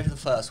any show, go to the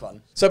first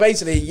one. So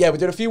basically, yeah, we're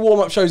doing a few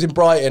warm-up shows in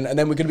Brighton, and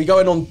then we're going to be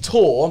going on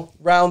tour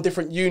around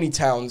different uni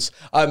towns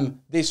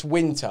this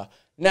winter.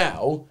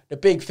 Now, the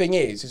big thing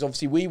is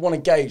obviously we want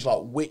to gauge like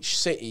which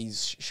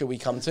cities should we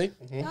come to.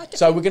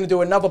 So we're going to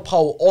do another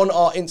poll on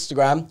our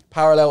Instagram,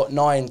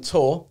 Parallel9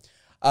 Tour,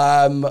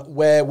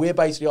 where we're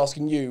basically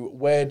asking you,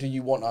 where do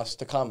you want us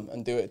to come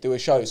and do a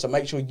show? So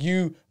make sure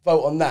you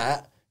vote on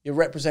that. You're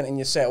representing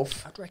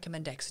yourself. I'd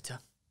recommend Exeter.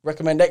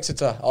 Recommend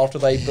Exeter after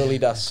they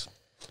bullied us.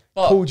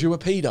 Called you a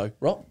pedo,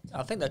 right?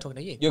 I think they're talking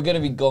to you. You're going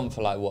to be gone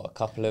for like what, a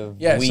couple of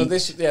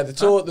weeks? Yeah,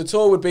 so the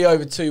tour would be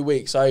over 2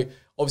 weeks. So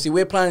obviously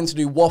we're planning to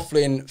do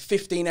Wafflin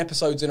 15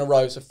 episodes in a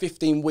row, so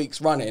 15 weeks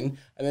running,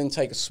 and then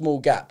take a small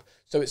gap.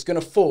 So it's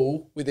going to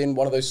fall within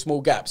one of those small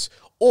gaps.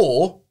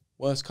 Or,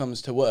 worst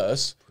comes to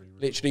worst,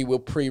 literally we'll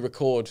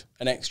pre-record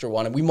an extra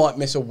one, and we might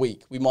miss a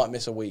week.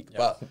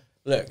 But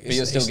look, but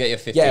you'll still get your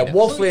 15. Yeah,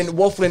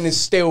 Wafflin is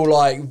still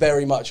like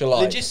very much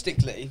alive.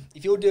 Logistically,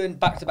 if you're doing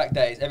back-to-back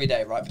days every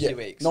day, right, for 2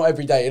 weeks. Not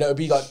every day. It'll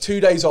be like 2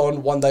 days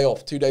on, 1 day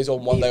off. 2 days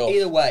on, 1 day off.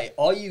 Either way,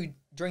 are you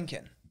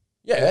drinking?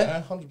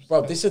 Yeah, 100%.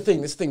 Bro, this is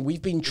the thing.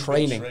 We've been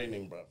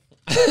training. Bro.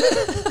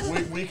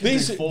 we can do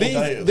 4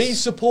 days. These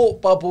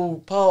support bubble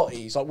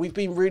parties, like we've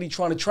been really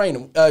trying to train,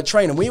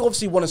 and we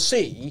obviously want to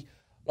see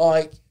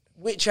like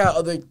which out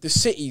of the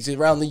cities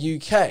around the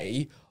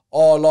UK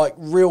are like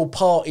real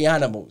party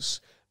animals.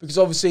 Because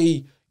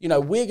obviously, you know,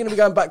 we're going to be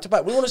going back to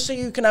back. We want to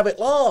see who can have it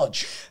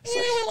large. Do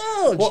you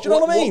know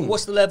what I mean?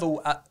 What's the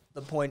level at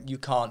the point you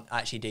can't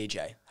actually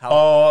DJ?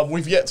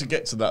 We've yet to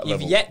get to that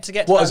level. You've yet to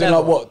get to What, that as in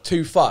level? like what,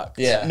 too fucked?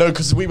 Yeah. No,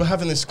 because we were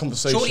having this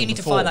conversation Surely you need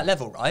to find that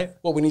level, right?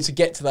 What, we need to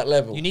get to that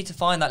level? You need to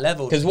find that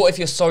level. Because what if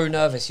you're so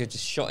nervous, you're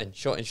just shotting,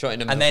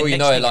 and then before you next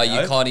know it, thing like you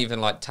know- you can't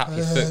even like tap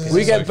your foot. 'cause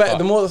We it's get so better.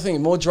 fucked. The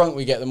more drunk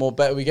we get, the more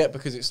better we get,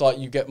 because it's like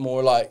you get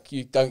more like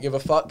you don't give a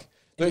fuck.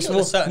 It's At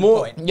a certain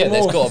point. Yeah,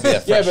 there's got to be a Yeah,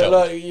 threshold.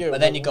 but like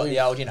But then you got the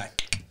old, you know.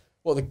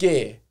 What, the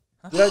gear?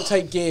 You don't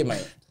take gear,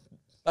 mate.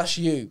 That's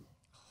you.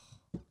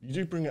 You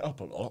do bring it up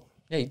a lot.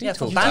 Yeah, you do Yeah,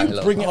 talk for about band- it a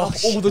lot. Bring it up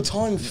all the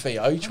time,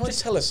 Theo. You try to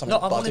tell us something, No,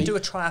 I want to buddy. do a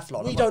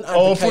triathlon. We don't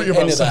Oh, I thought you advocate were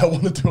about any to of say I that.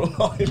 want to do a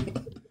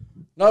line.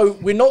 No,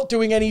 we're not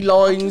doing any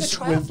lines.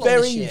 triathlon We're this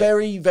very, year.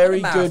 very, very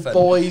And a good marathon.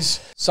 boys.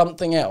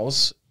 Something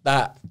else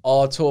that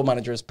our tour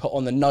manager has put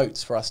on the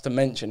notes for us to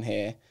mention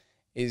here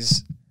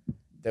is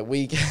that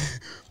we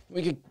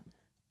could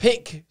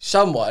pick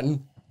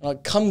someone,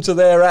 like come to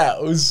their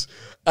house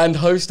and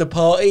host a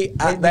party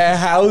at their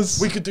house.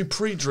 We could do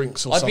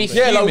pre-drinks or I'd be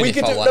something. Yeah, like, fuming we if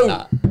could I do- won no.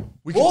 that.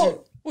 We could What?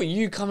 do... What,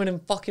 you coming and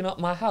fucking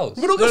up my house?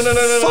 We're not No,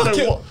 gonna fuck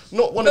it. what?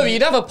 Not one No, of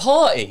you'd have a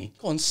party.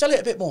 Go on, sell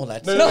it a bit more,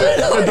 lads.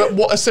 No, but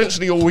what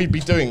essentially all we'd be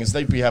doing is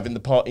they'd be having the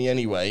party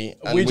anyway,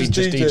 and we just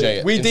DJ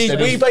it. We instead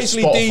we of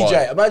basically Spotify.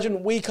 DJ.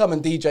 Imagine we come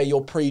and DJ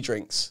your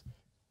pre-drinks.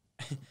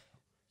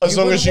 As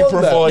You long as you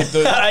wouldn't want provide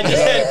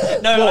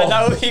the... No,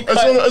 that would be quite...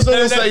 As long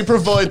as they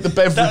provide the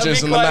that would beverages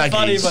be and the quite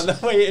funny, Maggies. but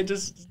the way it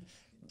just...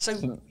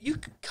 So you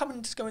could come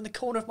and just go in the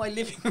corner of my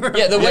living room.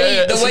 Yeah, the way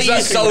yeah, that's you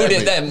exactly sold what it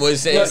it'd then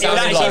was it It would sounded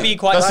actually like be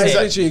quite That's sick.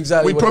 literally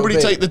exactly We'd what probably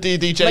it'll be. take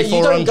the DDJ Mate,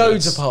 you don't go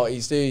 400s. to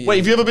parties, do you? Wait,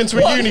 have you ever been to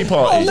a uni Oh,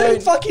 party?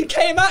 Luke fucking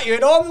came at you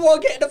and I'm the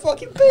one getting a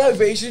fucking beer. No,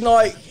 but it's just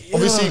like...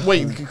 Obviously,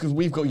 wait, because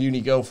we've got uni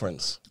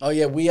girlfriends. Oh,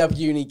 yeah, we have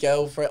uni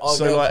girlfriend.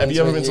 So, like, have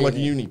you ever been to like a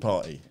uni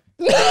party?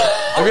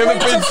 Have you ever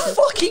been to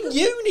fucking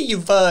uni, you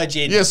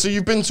virgin? Yeah, so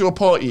you've been to a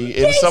party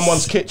in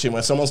someone's kitchen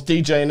where someone's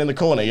DJing in the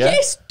corner, yeah?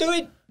 Yes,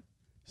 doing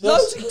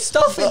loads of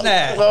stuff in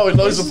there. Oh,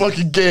 loads of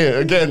fucking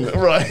gear again,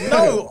 right?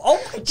 No, oh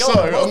my god. So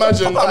what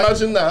the fuck?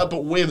 imagine that,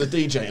 but we're the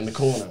DJ in the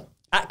corner.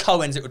 At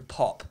Cohen's it would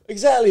pop.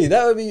 Exactly,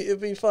 it'd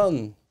be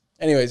fun.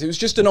 Anyways, it was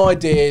just an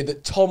idea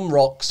that Tom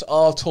Rocks,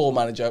 our tour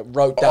manager,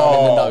 wrote down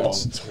in the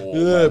notes. Tour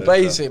manager.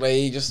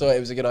 Basically, he just thought it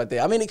was a good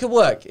idea. I mean, it could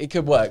work.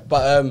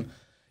 But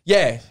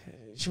yeah,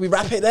 should we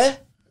wrap it there?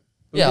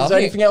 Yeah, Is there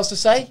anything else to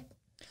say?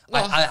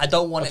 I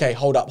don't want Okay, it.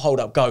 hold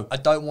up, go. I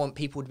don't want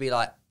people to be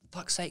like,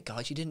 fuck's sake,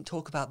 guys, you didn't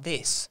talk about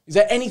this. Is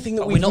there anything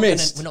that We're we've not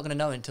missed? gonna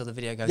know until the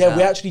video goes Yeah, out.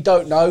 we actually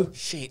don't know.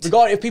 Shit.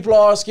 Regarding if people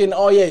are asking,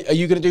 oh yeah, are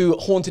you going to do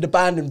haunted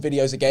abandoned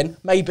videos again?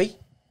 Maybe. You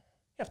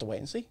have to wait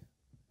and see.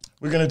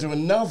 We're going to do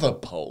another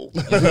poll.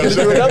 We're going to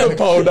do another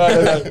poll.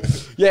 No.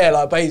 Yeah,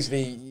 like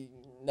basically,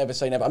 never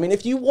say never. I mean,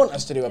 if you want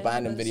us to do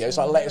abandoned videos,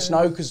 like let us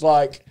know, because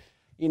like,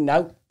 you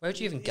know. Where'd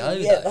you even go?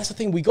 Yeah, though? that's the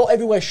thing. We got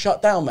everywhere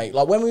shut down, mate.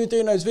 Like when we were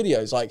doing those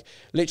videos, like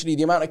literally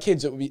the amount of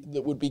kids that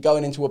would be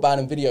going into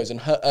abandoned videos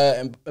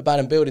and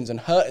abandoned buildings and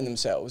hurting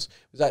themselves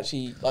was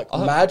actually like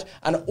mad.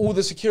 And all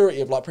the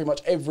security of like pretty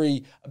much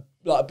every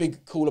like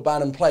big cool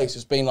abandoned place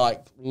has been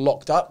like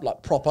locked up,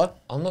 like proper.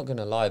 I'm not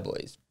gonna lie,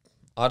 boys.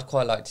 I'd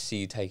quite like to see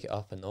you take it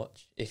up a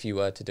notch if you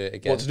were to do it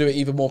again. What, to do it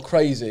even more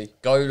crazy?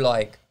 Go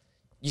like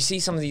you see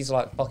some of these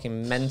like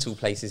fucking mental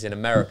places in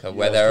America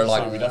where there are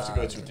like we'd have to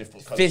go to a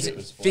different country at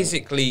this point.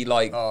 physically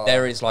like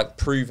there is like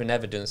proven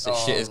evidence that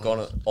shit has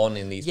gone on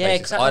in these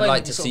places. I'd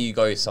like to see you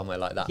go somewhere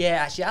like that. Yeah,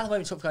 actually, at the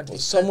moment, sort of going to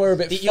somewhere a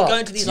bit. You're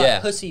going to these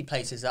like pussy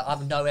places that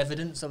have no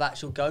evidence of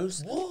actual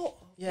ghosts. What?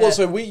 Yeah. Well,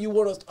 so you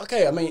want to?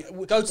 Okay, I mean,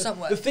 go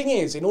somewhere. The thing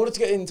is, in order to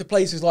get into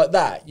places like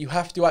that, you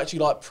have to actually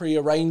like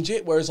pre-arrange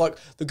it. Whereas, like,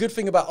 the good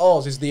thing about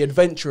ours is the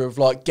adventure of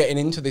like getting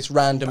into this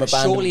random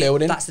abandoned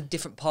building. That's the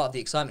different part of the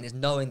excitement, is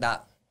knowing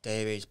that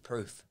there is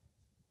proof.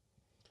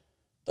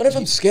 I don't know if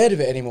I'm scared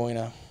of it anymore.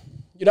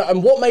 You know,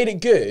 and what made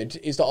it good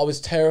is that I was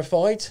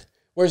terrified.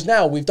 Whereas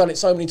now we've done it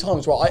so many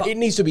times, right? It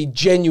needs to be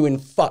genuine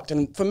fucked.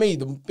 And for me,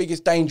 the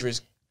biggest danger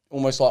is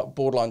almost like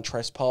borderline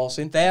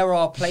trespassing. There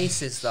are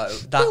places though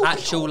that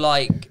actual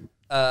like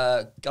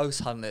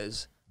ghost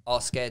hunters are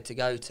scared to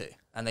go to,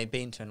 and they've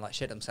been to and like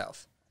shit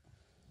themselves.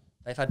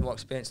 They've had more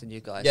experience than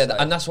you guys. Yeah, so.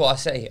 and that's what I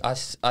say. I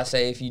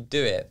say if you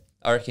do it,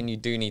 I reckon you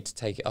do need to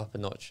take it up a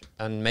notch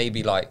and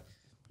maybe like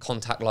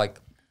contact like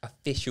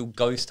official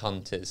ghost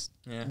hunters.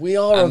 Yeah. We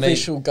are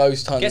official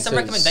ghost hunters. Get some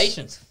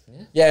recommendations.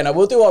 Yeah, no,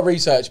 we'll do our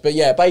research. But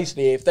yeah,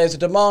 basically, if there's a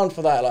demand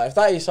for that, like if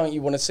that is something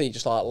you want to see,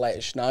 just like let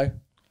us know.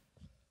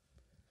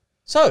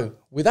 So,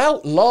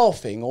 without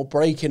laughing or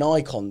breaking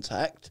eye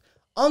contact,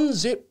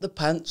 unzip the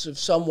pants of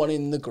someone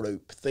in the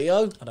group.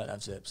 Theo? I don't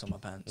have zips on my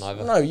pants.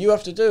 Neither. No, you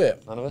have to do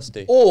it. None of us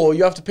do. Or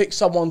you have to pick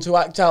someone to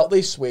act out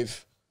this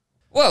with.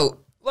 Well,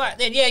 right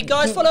then, yeah,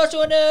 guys, follow us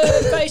on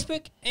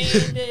Facebook and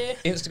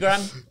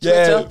Instagram, Twitter.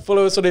 Yeah,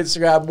 follow us on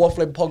Instagram,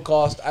 Wafflin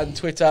Podcast, and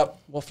Twitter,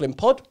 Wafflin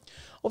Pod.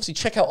 Obviously,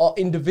 check out our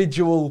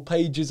individual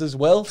pages as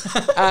well.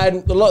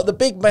 And the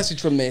big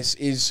message from this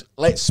is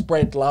let's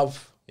spread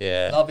love.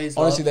 Yeah. Love is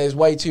Honestly, love. there's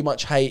way too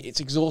much hate.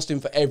 It's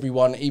exhausting for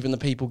everyone, even the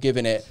people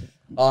giving it.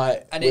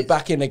 We're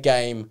back in the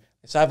game.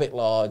 Let's have it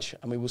large,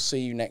 and we will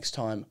see you next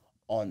time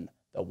on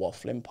the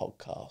Wafflin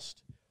Podcast.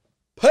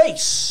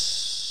 Peace!